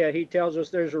Isaiah, he tells us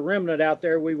there's a remnant out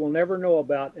there we will never know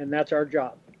about, and that's our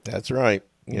job. That's right.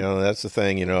 That's the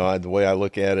thing. The way I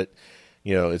look at it,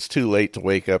 it's too late to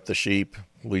wake up the sheep.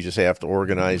 We just have to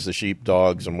organize the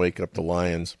sheepdogs and wake up the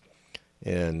lions.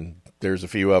 And there's a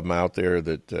few of them out there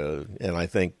that, and I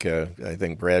think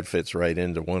Brad fits right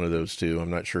into one of those two.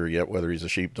 I'm not sure yet whether he's a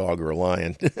sheepdog or a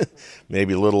lion.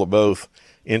 Maybe a little of both.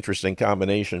 Interesting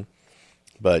combination.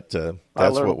 But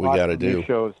that's what we got to do.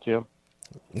 Shows, Jim.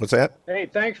 What's that? Hey,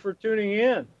 thanks for tuning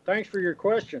in. Thanks for your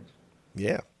questions.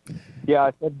 Yeah. Yeah,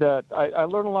 I said I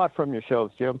learn a lot from your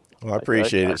shows, Jim. Well, I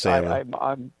appreciate it, Sam.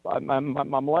 I'm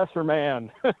a lesser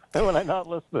man when I'm not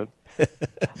listening.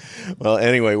 Well,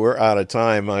 anyway, we're out of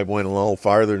time. I went a little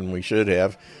farther than we should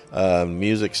have.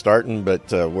 Music's starting,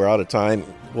 but we're out of time.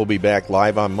 We'll be back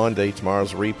live on Monday.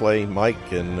 Tomorrow's replay.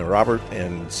 Mike and Robert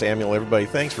and Samuel, everybody,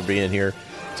 thanks for being here.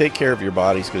 Take care of your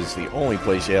bodies because it's the only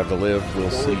place you have to live.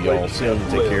 We'll see you all soon.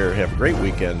 Take care. Have a great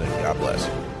weekend, and God bless.